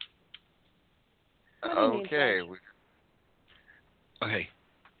 Okay. Okay.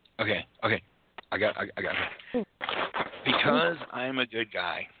 I got it. Because I'm a good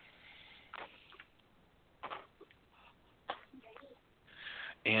guy.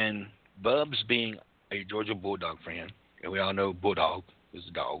 And Bubs being a Georgia Bulldog fan, and we all know Bulldog is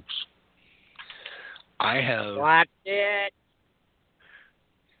dogs. I have. Watch it.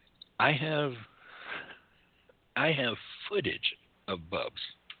 I have footage of Bubs.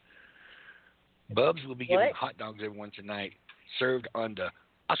 Bubs will be giving hot dogs everyone tonight, served on the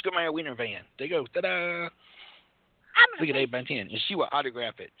Oscar Mayer Wiener van. There you go. Ta-da! Look at 8 by 10. And she will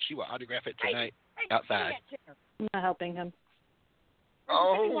autograph it. She will autograph it tonight outside. I'm not helping him.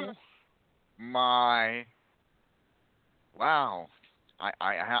 Oh, my. Wow.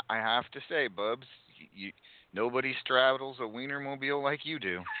 I have to say, Bubs, nobody straddles a Wienermobile like you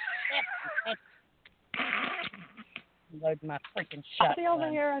do. Load my freaking I'll shotgun. be over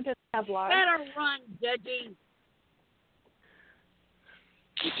here and just have large. Better run, Judgy.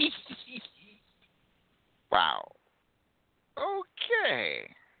 Wow.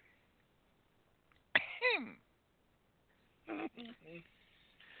 Okay.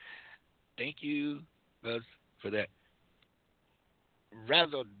 Thank you, Buzz, for that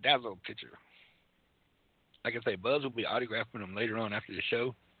razzle dazzle picture. Like I say, Buzz will be autographing them later on after the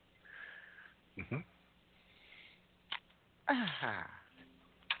show.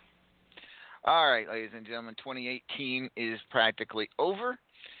 All right, ladies and gentlemen, 2018 is practically over,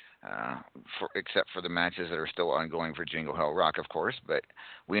 except for the matches that are still ongoing for Jingle Hell Rock, of course. But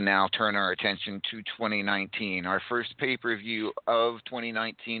we now turn our attention to 2019. Our first pay-per-view of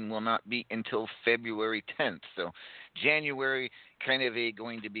 2019 will not be until February 10th. So January kind of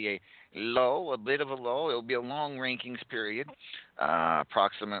going to be a bit of a lull. It'll be a long rankings period,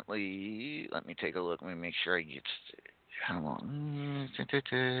 approximately. Let me take a look. Let me make sure I get. How long? 6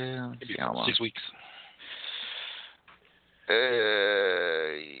 weeks.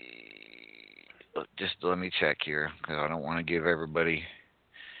 Just let me check here because I don't want to give everybody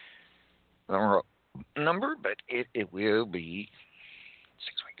the wrong number, but it will be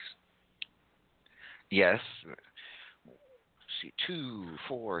 6 weeks. Yes. See, 2,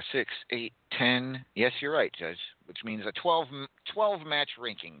 4, 6, 8, 10. Yes, you're right, Judge. Which means a 12 match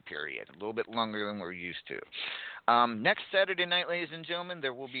ranking period, a little bit longer than we're used to. Next Saturday night, ladies and gentlemen,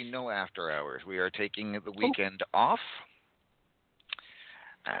 there will be no after hours. We are taking the weekend off.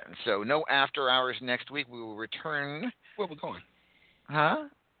 And so no after hours next week. We will return. Where we going? Huh?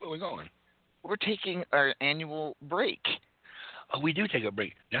 Where we going? We're taking our annual break. Oh, we do take a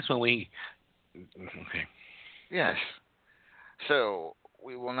break. That's when we. Okay. Yes. So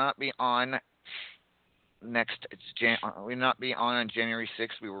we will not be on we'll not be on January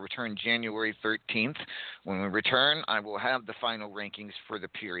 6th. We will return January 13th. When we return, I will have the final rankings for the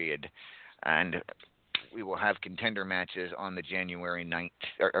period, and we will have contender matches on the January 9th.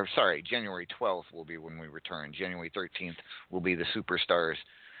 January 12th will be when we return. January 13th will be the Superstars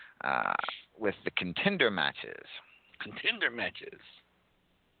with the contender matches. Contender matches.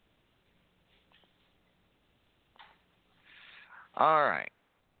 All right.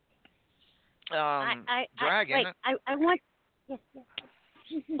 Dragon. I want. Yes.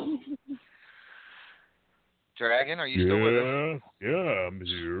 Dragon, are you still with us? Yeah, I'm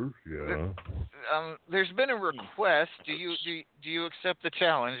here. Yeah. there's been a request. Do you accept the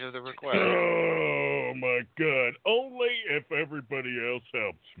challenge of the request? Oh my God! Only if everybody else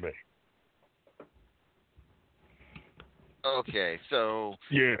helps me. Okay, so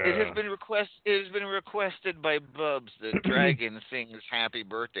yeah, it has been requested by Bubs that Dragon sings "Happy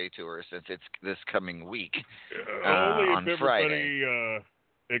Birthday" to her since it's this coming week only on if Friday. everybody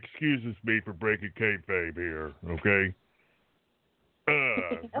excuses me for breaking kayfabe here. Okay.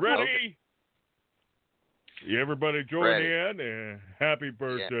 Ready? Yeah, everybody join in and happy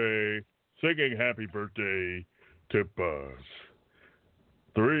birthday, singing happy birthday to Buzz.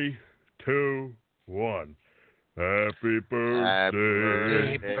 3, 2, 1. Happy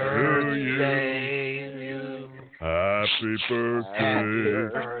birthday to you. Happy birthday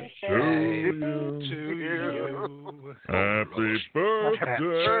to you. Happy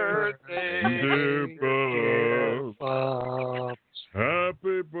birthday, dear Buzz.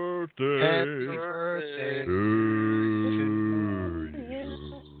 Happy birthday to you.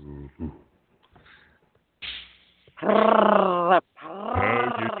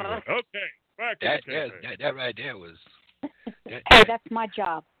 Okay, back to that right there was. Hey, that's my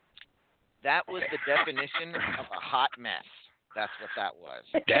job. That was the definition of a hot mess. That's what that was.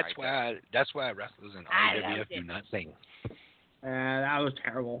 That's why wrestlers in RWF do not sing. That was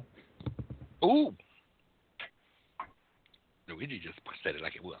terrible. Ooh. Luigi just said it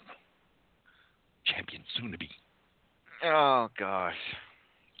like it was. Champion soon to be. Oh gosh.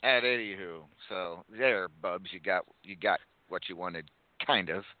 At anywho, so there, Bubs, you got what you wanted, kind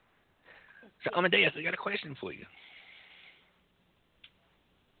of. So Amadeus, I got a question for you.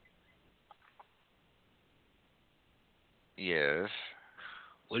 Yes.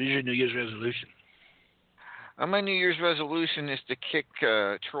 What is your New Year's resolution? My New Year's resolution is to kick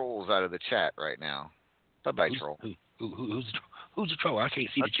trolls out of the chat right now. Bye-bye, troll. Who's the troll? I can't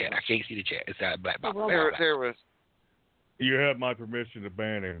see the chat. It's that black box. There was. You have my permission to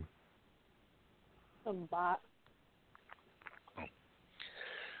ban him. Some bot.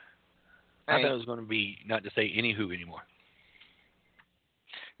 I thought it was going to be not to say anywho anymore.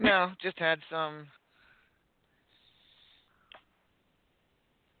 No, just had some.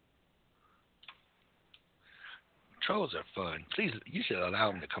 Trolls are fun. Please, you should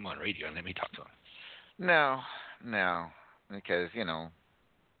allow them to come on radio and let me talk to them. No, because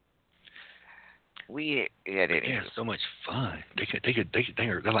we had it. They're so much fun.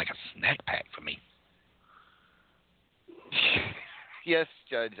 They're like a snack pack for me. Yes,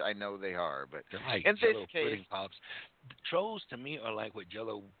 Judge, I know they are, but they're like in Jello this case, pudding pops. Trolls to me are like what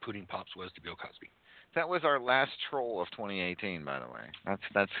Jello pudding pops was to Bill Cosby. That was our last troll of 2018, by the way.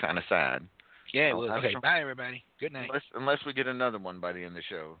 That's kind of sad. Yeah, it was. Okay, bye everybody. Good night. Unless we get another one by the end of the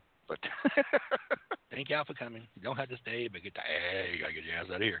show. But thank y'all for coming. You don't have to stay, but you gotta get your ass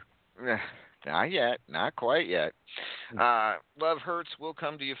out of here. Not yet. Not quite yet. Love Hurts will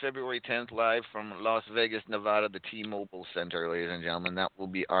come to you February 10th live from Las Vegas, Nevada, the T-Mobile Center, ladies and gentlemen. That will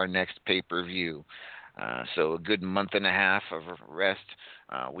be our next pay-per-view. So a good month and a half of rest.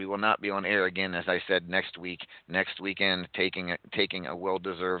 We will not be on air again, as I said, next weekend, taking a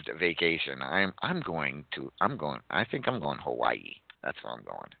well-deserved vacation. I think I'm going Hawaii. That's where I'm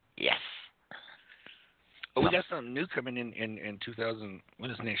going. Yes. Oh, we got something new coming in 2000. What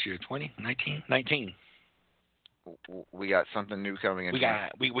is next year? 2019? 19. We got something new coming in. We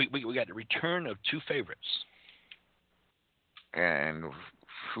got the return of two favorites. And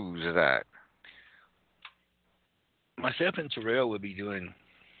who's that? Myself and Terrell will be doing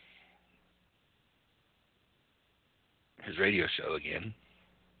his radio show again.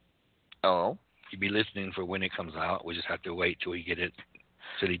 Oh. You'll be listening for when it comes out. We just have to wait till we get it.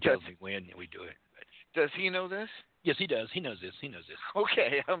 So he tells me when and we do it. Does he know this? Yes, he does. He knows this.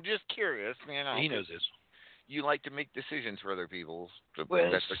 Okay, I'm just curious. He knows this. You like to make decisions for other people that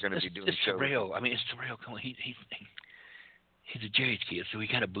well, they're going to be doing shows. Terrell. I mean, it's Terrell. Come on, he's a JH kid, so we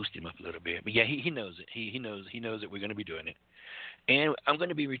got to boost him up a little bit. But yeah, he knows it. He knows that we're going to be doing it, and I'm going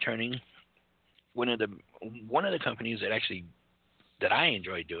to be returning one of the companies that I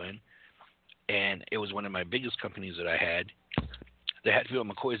enjoyed doing, and it was one of my biggest companies that I had. The Hatfield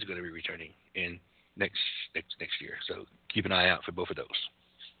McCoys are going to be returning in next year, so keep an eye out for both of those.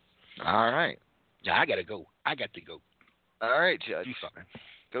 All right. Yeah, I got to go. All right, Judge. Do something.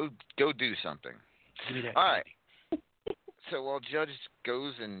 Go do something. Give me that. All right. So while Judge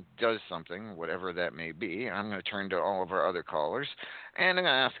goes and does something, whatever that may be, I'm going to turn to all of our other callers, and I'm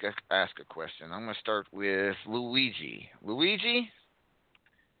going to ask a question. I'm going to start with Luigi. Luigi?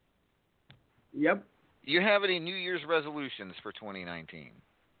 Yep. Do you have any New Year's resolutions for 2019?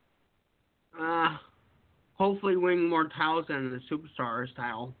 Hopefully winning more titles than the Superstars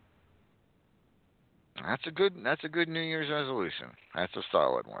title. That's a good New Year's resolution. That's a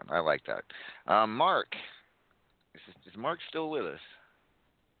solid one. I like that. Mark, is Mark still with us?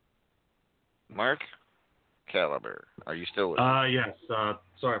 Mark Caliber, are you still with us? Yes.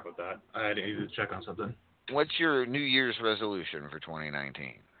 Sorry about that. I needed to check on something. What's your New Year's resolution for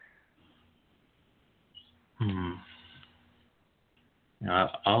 2019?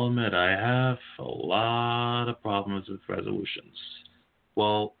 I'll admit I have a lot of problems with resolutions.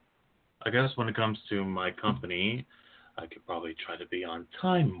 Well, I guess when it comes to my company, I could probably try to be on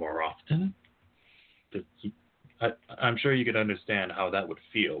time more often. But I'm sure you could understand how that would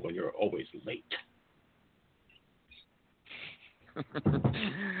feel when you're always late.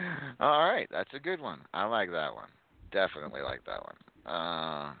 All right, that's a good one. I like that one. Definitely like that one.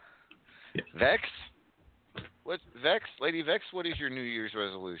 Vexx? Lady Vexx, what is your New Year's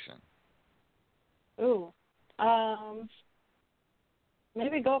resolution? Ooh.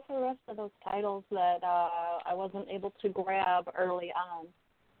 Maybe go for the rest of those titles that I wasn't able to grab early on.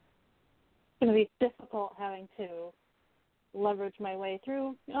 It's going to be difficult having to leverage my way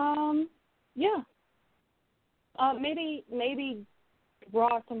through. Yeah. Maybe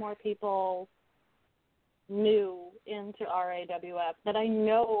draw some more people new into RAWF that I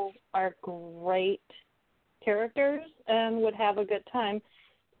know are great characters and would have a good time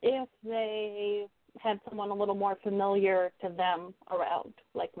if they had someone a little more familiar to them around,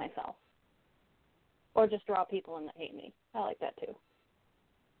 like myself. Or just draw people in that hate me. I like that too.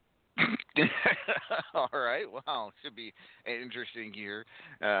 All right. Wow. Should be an interesting year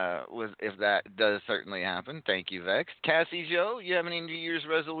if that does certainly happen. Thank you, Vexx. Cassie Jo, you have any New Year's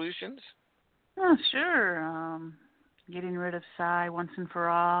resolutions? Oh, sure. Getting rid of Psy once and for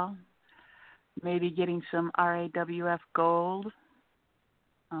all. Maybe getting some RAWF gold.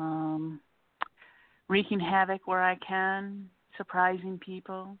 Wreaking havoc where I can. Surprising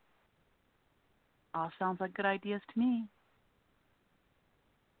people. All sounds like good ideas to me.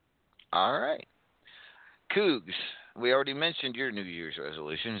 All right. Cougs, we already mentioned your New Year's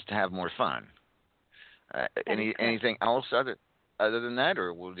resolution is to have more fun. Anything else other than that,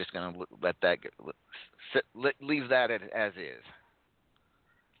 or we're just going to let that leave that as is?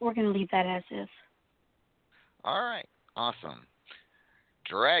 We're going to leave that as is. All right. Awesome.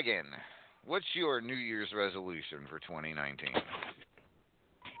 Dragon, what's your New Year's resolution for 2019?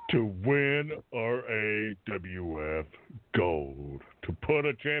 To win RAWF gold. To put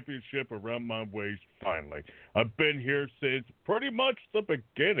a championship around my waist finally. I've been here since pretty much the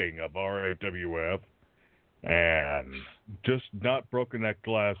beginning of RAWF and just not broken that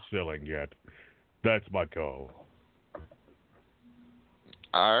glass ceiling yet. That's my goal.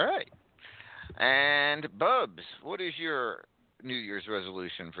 All right. And Bubs, what is your New Year's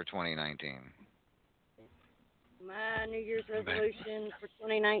resolution for 2019? My New Year's resolution for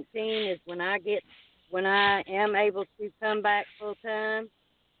 2019 is when I am able to come back full time,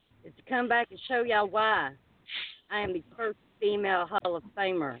 is to come back and show y'all why I am the first female Hall of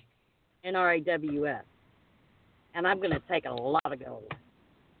Famer in RAWF. And I'm going to take a lot of gold.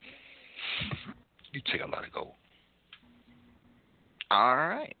 You take a lot of gold. All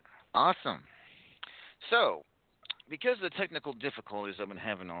right. Awesome. So, because of the technical difficulties I've been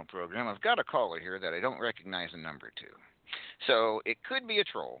having on the program, I've got a caller here that I don't recognize the number to. So, it could be a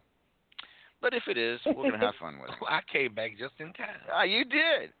troll. But if it is, we're going to have fun with it. I came back just in time. You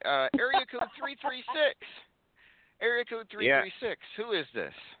did. Area code 336. Area code 336. Yeah. Who is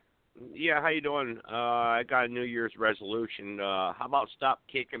this? Yeah, how you doing? I got a New Year's resolution. How about stop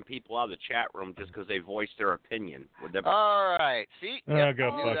kicking people out of the chat room just because they voiced their opinion? Would that be... All right. See? Yep,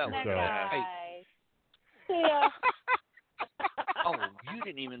 go fuck yourself. Yeah. Oh, you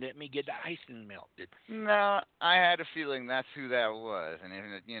didn't even let me get the icing melted. No, I had a feeling that's who that was. And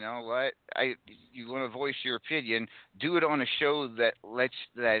if, you know what? You want to voice your opinion, do it on a show that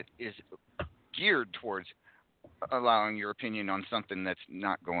is geared towards allowing your opinion on something that's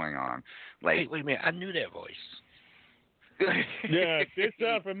not going on. Like, hey, wait a minute, I knew that voice. Yeah, it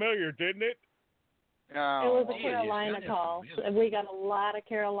sounded familiar, didn't it? Oh, it was a Carolina call. We got a lot of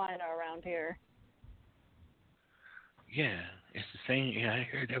Carolina around here. Yeah, it's the same. Yeah, I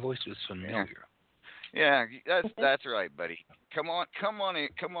heard that voice was familiar. Yeah, that's right, buddy. Come on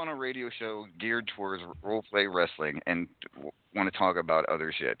a radio show geared towards role play wrestling and want to talk about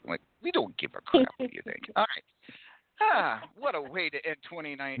other shit. Like, we don't give a crap what you think. All right. What a way to end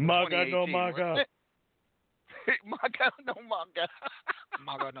 2019. Maga no maga. Maga no maga.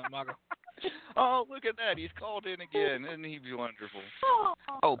 Maga no maga. Oh, look at that. He's called in again. Isn't he wonderful?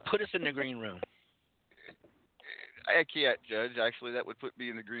 Oh, put us in the green room. I can't, Judge. Actually, that would put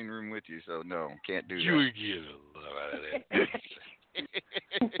me in the green room with you, so no, can't do that. You would get a lot out of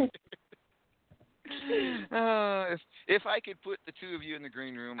that. If I could put the two of you in the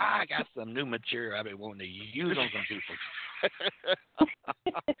green room, I got some new material I've been wanting to use on some people.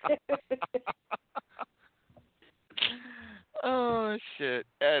 Oh, shit.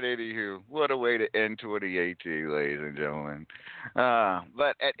 And anywho, what a way to end 2018, ladies and gentlemen.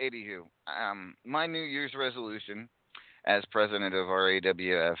 But at anywho, my New Year's resolution as president of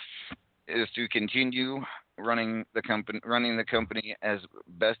RAWF is to continue running the company as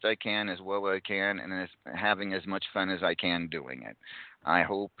best I can, as well as I can, and having as much fun as I can doing it. I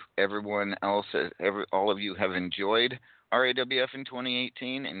hope everyone else, all of you, have enjoyed RAWF in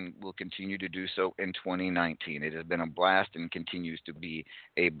 2018 and will continue to do so in 2019. It has been a blast and continues to be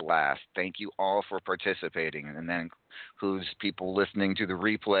a blast. Thank you all for participating, and that includes people listening to the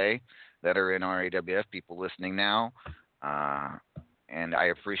replay that are in RAWF, people listening now, and I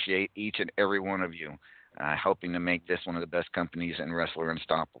appreciate each and every one of you helping to make this one of the best companies in Wrestler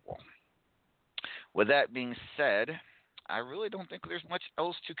Unstoppable. With that being said, I really don't think there's much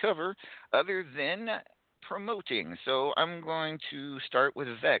else to cover other than promoting. So I'm going to start with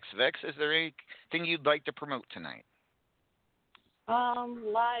Vexx. Vexx, is there anything you'd like to promote tonight?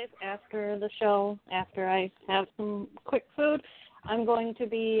 Live after the show, after I have some quick food, I'm going to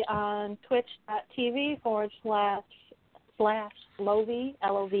be on twitch.tv/Lovi,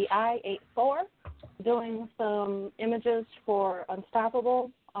 LOVI84, doing some images for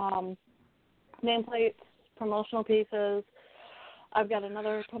Unstoppable, nameplates, promotional pieces. I've got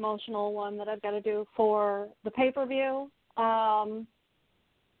another promotional one that I've got to do for the pay-per-view.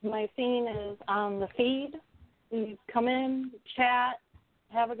 My scene is on the feed. You come in, chat,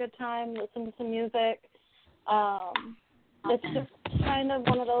 have a good time, listen to some music. It's just kind of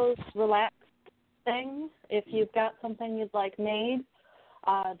one of those relaxed things. If you've got something you'd like made,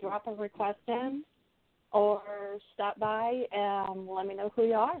 drop a request in or stop by and let me know who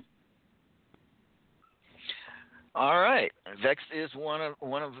you are. All right. Vexx is one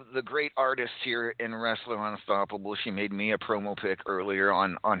of the great artists here in Wrestler Unstoppable. She made me a promo pic earlier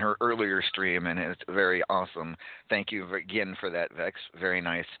on her earlier stream, and it's very awesome. Thank you again for that, Vexx. Very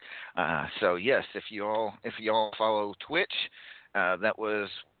nice. So yes, if you all follow Twitch, that was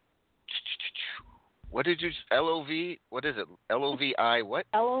what did you LOV? What is it? LOVI what?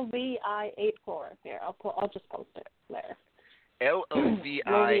 LOVI84. Here, I'll just post it there.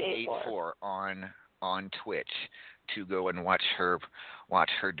 LOVI84 on Twitch to go and watch her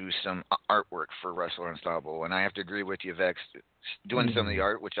do some artwork for Wrestler Unstoppable. And I have to agree with you, Vexx. Doing some of the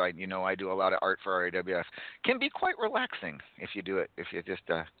art, which I do a lot of art for RAWF, can be quite relaxing if you do it, if you just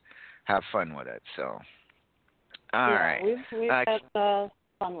have fun with it. So, all right. We've had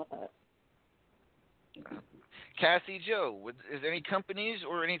fun with it. Cassie Joe, is there any companies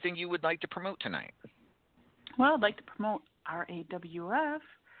or anything you would like to promote tonight? Well, I'd like to promote RAWF.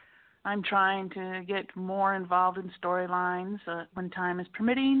 I'm trying to get more involved in storylines when time is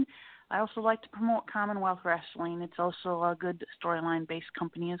permitting. I also like to promote Commonwealth Wrestling. It's also a good storyline-based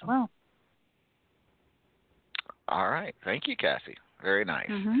company as well. All right. Thank you, Cassie. Very nice.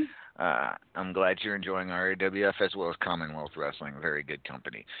 Mm-hmm. I'm glad you're enjoying RAWF as well as Commonwealth Wrestling. Very good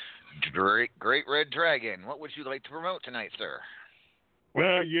company. Great Red Dragon, what would you like to promote tonight, sir? Well,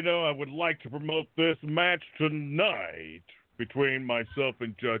 I would like to promote this match tonight between myself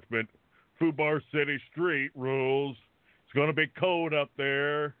and Judgement. Fubar City Street rules. It's going to be cold up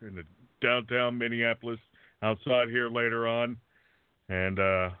there in the downtown Minneapolis, outside here later on. And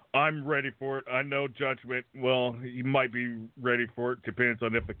I'm ready for it. I know Judgement, well, he might be ready for it. Depends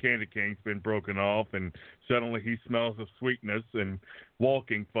on if the candy cane's been broken off and suddenly he smells of sweetness and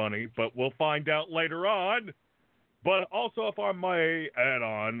walking funny. But we'll find out later on. But also, if I may add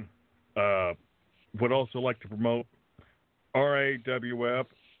on, would also like to promote RAWF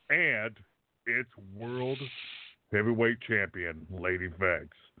and its World Heavyweight Champion, Lady Vexx.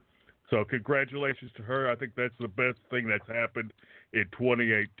 So congratulations to her. I think that's the best thing that's happened in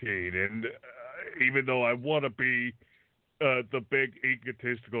 2018. And even though I want to be the big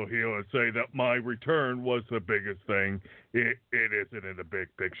egotistical heel and say that my return was the biggest thing, it isn't in the big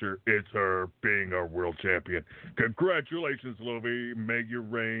picture. It's her being our world champion. Congratulations, Lovie. May you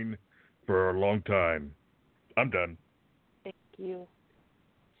reign for a long time. I'm done. Thank you.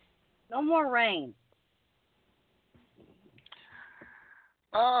 No more rain.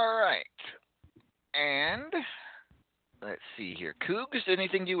 All right. And let's see here. Cougs,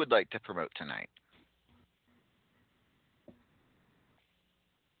 anything you would like to promote tonight?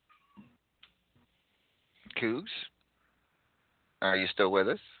 Cougs, are you still with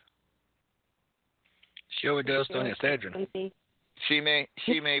us? She overdosed on Excedrin. She may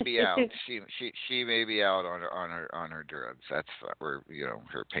be out. She may be out on her drugs. That's or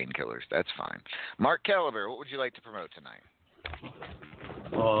her painkillers. That's fine. Mark Caliber, what would you like to promote tonight?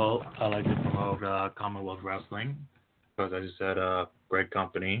 Well, I like to promote Commonwealth Wrestling because, as you said, great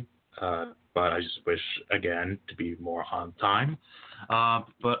company. But I just wish again to be more on time.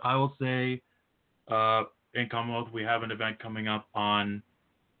 But I will say, in Commonwealth, we have an event coming up on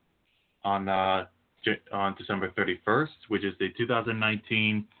December 31st, which is the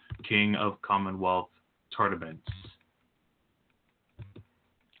 2019 King of Commonwealth Tournament.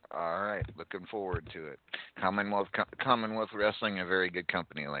 All right, looking forward to it. Commonwealth Wrestling, a very good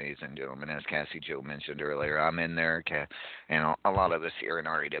company, ladies and gentlemen. As Cassie Joe mentioned earlier, I'm in there, and a lot of us here in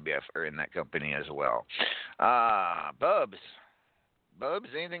RAWF are in that company as well. Bubs,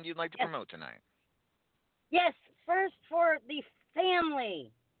 anything you'd like to promote tonight? Yes, first for the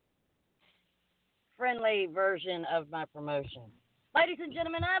family-friendly version of my promotion. Ladies and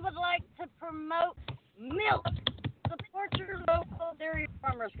gentlemen, I would like to promote milk. Support your local dairy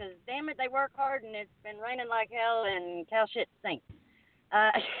farmers because, damn it, they work hard and it's been raining like hell and cow shit stinks.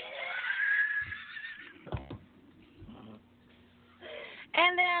 And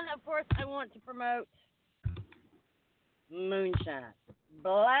then, of course, I want to promote moonshine.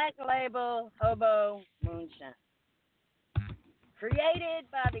 Black Label Hobo Moonshine. Created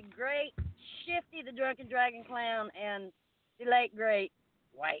by the great Shifty the Drunken Dragon Clown and the late great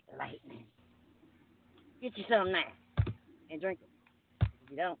White Lightning. Get you some now and drink it. If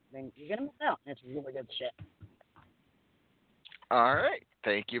you don't, then you're going to miss out. It's really good shit. All right.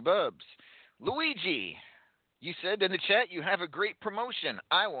 Thank you, Bubs. Luigi, you said in the chat you have a great promotion.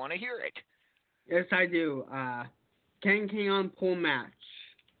 I want to hear it. Yes, I do. King on pool match.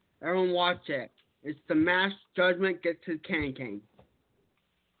 Everyone watch it. It's the match Judgement gets his King.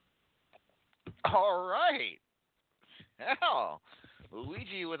 All right. Hell.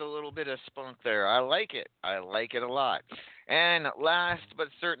 Luigi with a little bit of spunk there. I like it. I like it a lot. And last but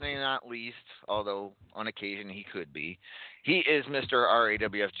certainly not least, although on occasion he could be, he is Mr.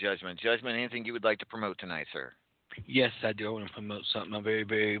 RAWF Judgement. Judgement, anything you would like to promote tonight, sir? Yes, I do. I want to promote something very,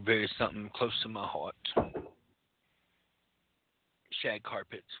 very, very something close to my heart. Shag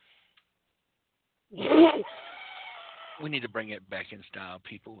carpets. We need to bring it back in style,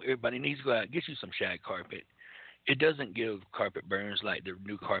 people. Everybody needs to go out and get you some shag carpet. It doesn't give carpet burns like the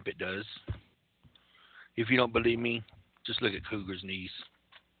new carpet does. If you don't believe me, just look at Cougar's knees.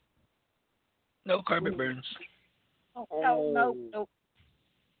 No carpet burns. Oh, no. Oh,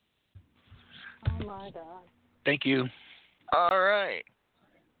 my God. Thank you. All right.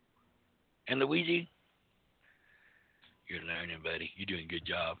 And Luigi, you're learning, buddy. You're doing a good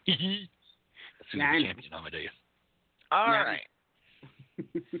job. Super champion, Amadeus. All right.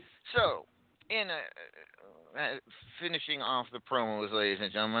 So, in finishing off the promos, ladies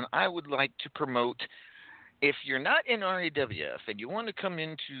and gentlemen, I would like to promote, if you're not in RAWF and you want to come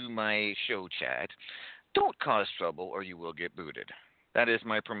into my show chat, don't cause trouble or you will get booted. That is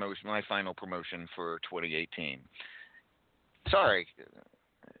my promotion, my final promotion for 2018. Sorry.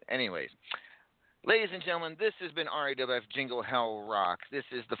 Anyways, ladies and gentlemen, this has been RAWF Jingle Hell Rock. This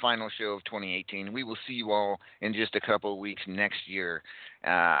is the final show of 2018. We will see you all in just a couple of weeks next year.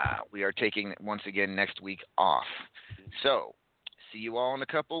 We are taking, once again, next week off. So, see you all in a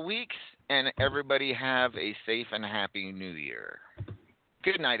couple of weeks, and everybody have a safe and happy New Year.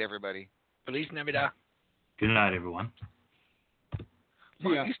 Good night, everybody. Feliz Navidad. Good night, everyone.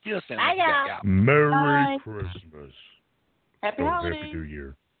 Yeah. You still sound like that guy. Merry Christmas. Happy holidays. Happy New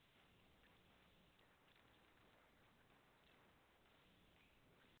Year.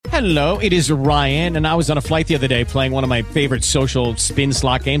 Hello, it is Ryan, and I was on a flight the other day playing one of my favorite social spin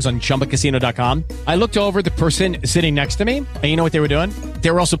slot games on ChumbaCasino.com. I looked over at the person sitting next to me, and you know what they were doing?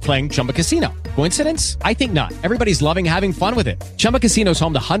 They were also playing Chumba Casino. Coincidence? I think not. Everybody's loving having fun with it. Chumba Casino is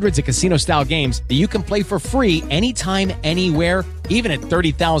home to hundreds of casino-style games that you can play for free anytime, anywhere, even at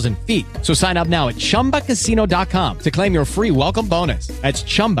 30,000 feet. So sign up now at ChumbaCasino.com to claim your free welcome bonus. That's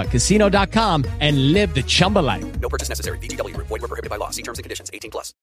ChumbaCasino.com and live the Chumba life. No purchase necessary. VGW. Void where prohibited by law. See terms and conditions. 18+.